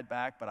wish I had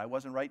back, but I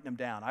wasn't writing them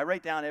down. I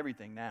write down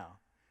everything now.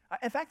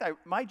 In fact,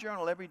 my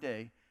journal every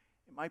day,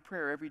 my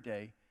prayer every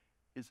day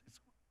is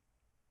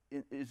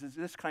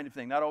this kind of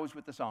thing, not always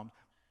with the Psalms,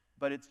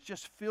 but it's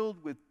just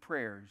filled with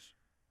prayers.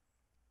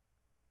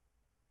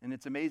 And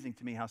it's amazing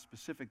to me how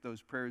specific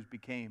those prayers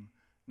became,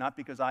 not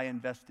because I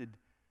invested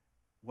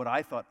what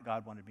I thought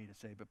God wanted me to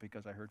say, but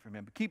because I heard from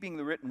him. But keeping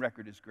the written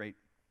record is great.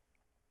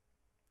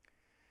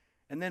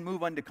 And then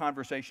move on to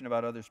conversation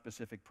about other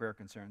specific prayer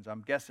concerns.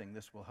 I'm guessing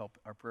this will help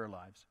our prayer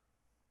lives.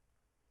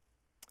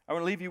 I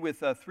want to leave you with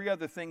 3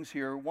 other things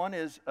here. One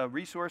is a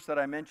resource that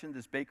I mentioned,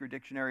 this Baker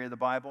Dictionary of the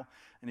Bible.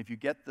 And if you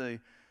get the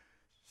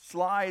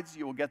slides,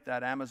 you will get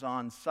that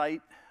Amazon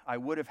site. I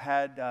would have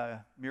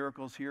had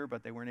Miracles here,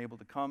 but they weren't able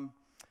to come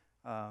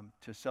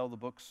to sell the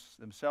books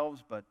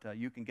themselves. But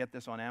you can get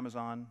this on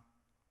Amazon.ca.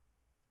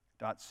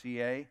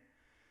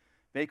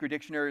 Baker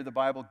Dictionary of the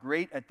Bible,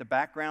 great at the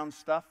background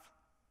stuff.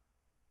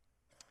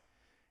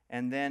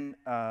 And then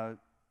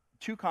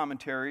 2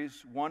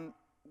 commentaries, one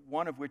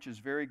of which is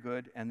very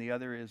good, and the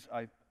other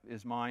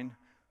is mine,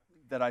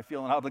 that I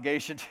feel an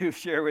obligation to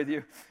share with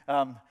you.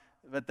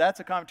 But that's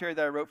a commentary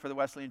that I wrote for the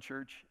Wesleyan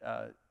Church,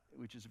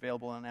 which is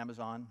available on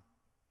Amazon.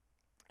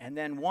 And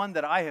then one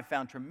that I have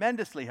found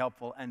tremendously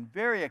helpful and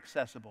very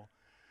accessible.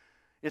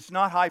 It's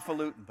not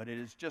highfalutin, but it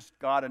is just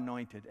God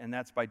anointed, and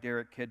that's by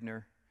Derek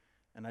Kidner.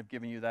 And I've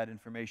given you that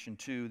information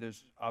too.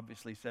 There's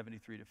obviously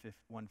 73 to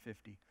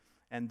 150.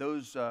 And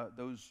those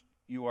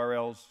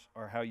URLs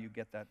are how you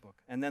get that book.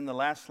 And then the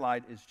last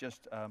slide is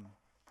just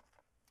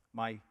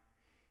my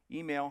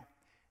email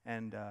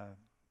and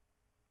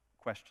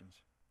questions.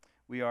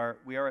 We are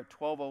at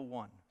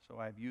 12:01, so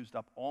I've used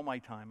up all my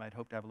time. I'd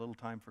hoped to have a little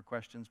time for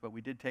questions, but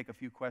we did take a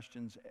few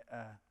questions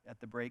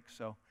at the break.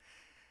 So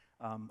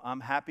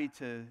I'm happy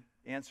to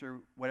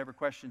answer whatever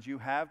questions you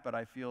have, but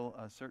I feel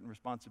a certain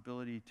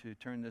responsibility to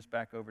turn this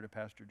back over to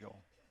Pastor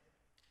Joel.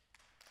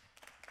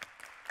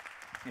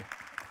 Yeah.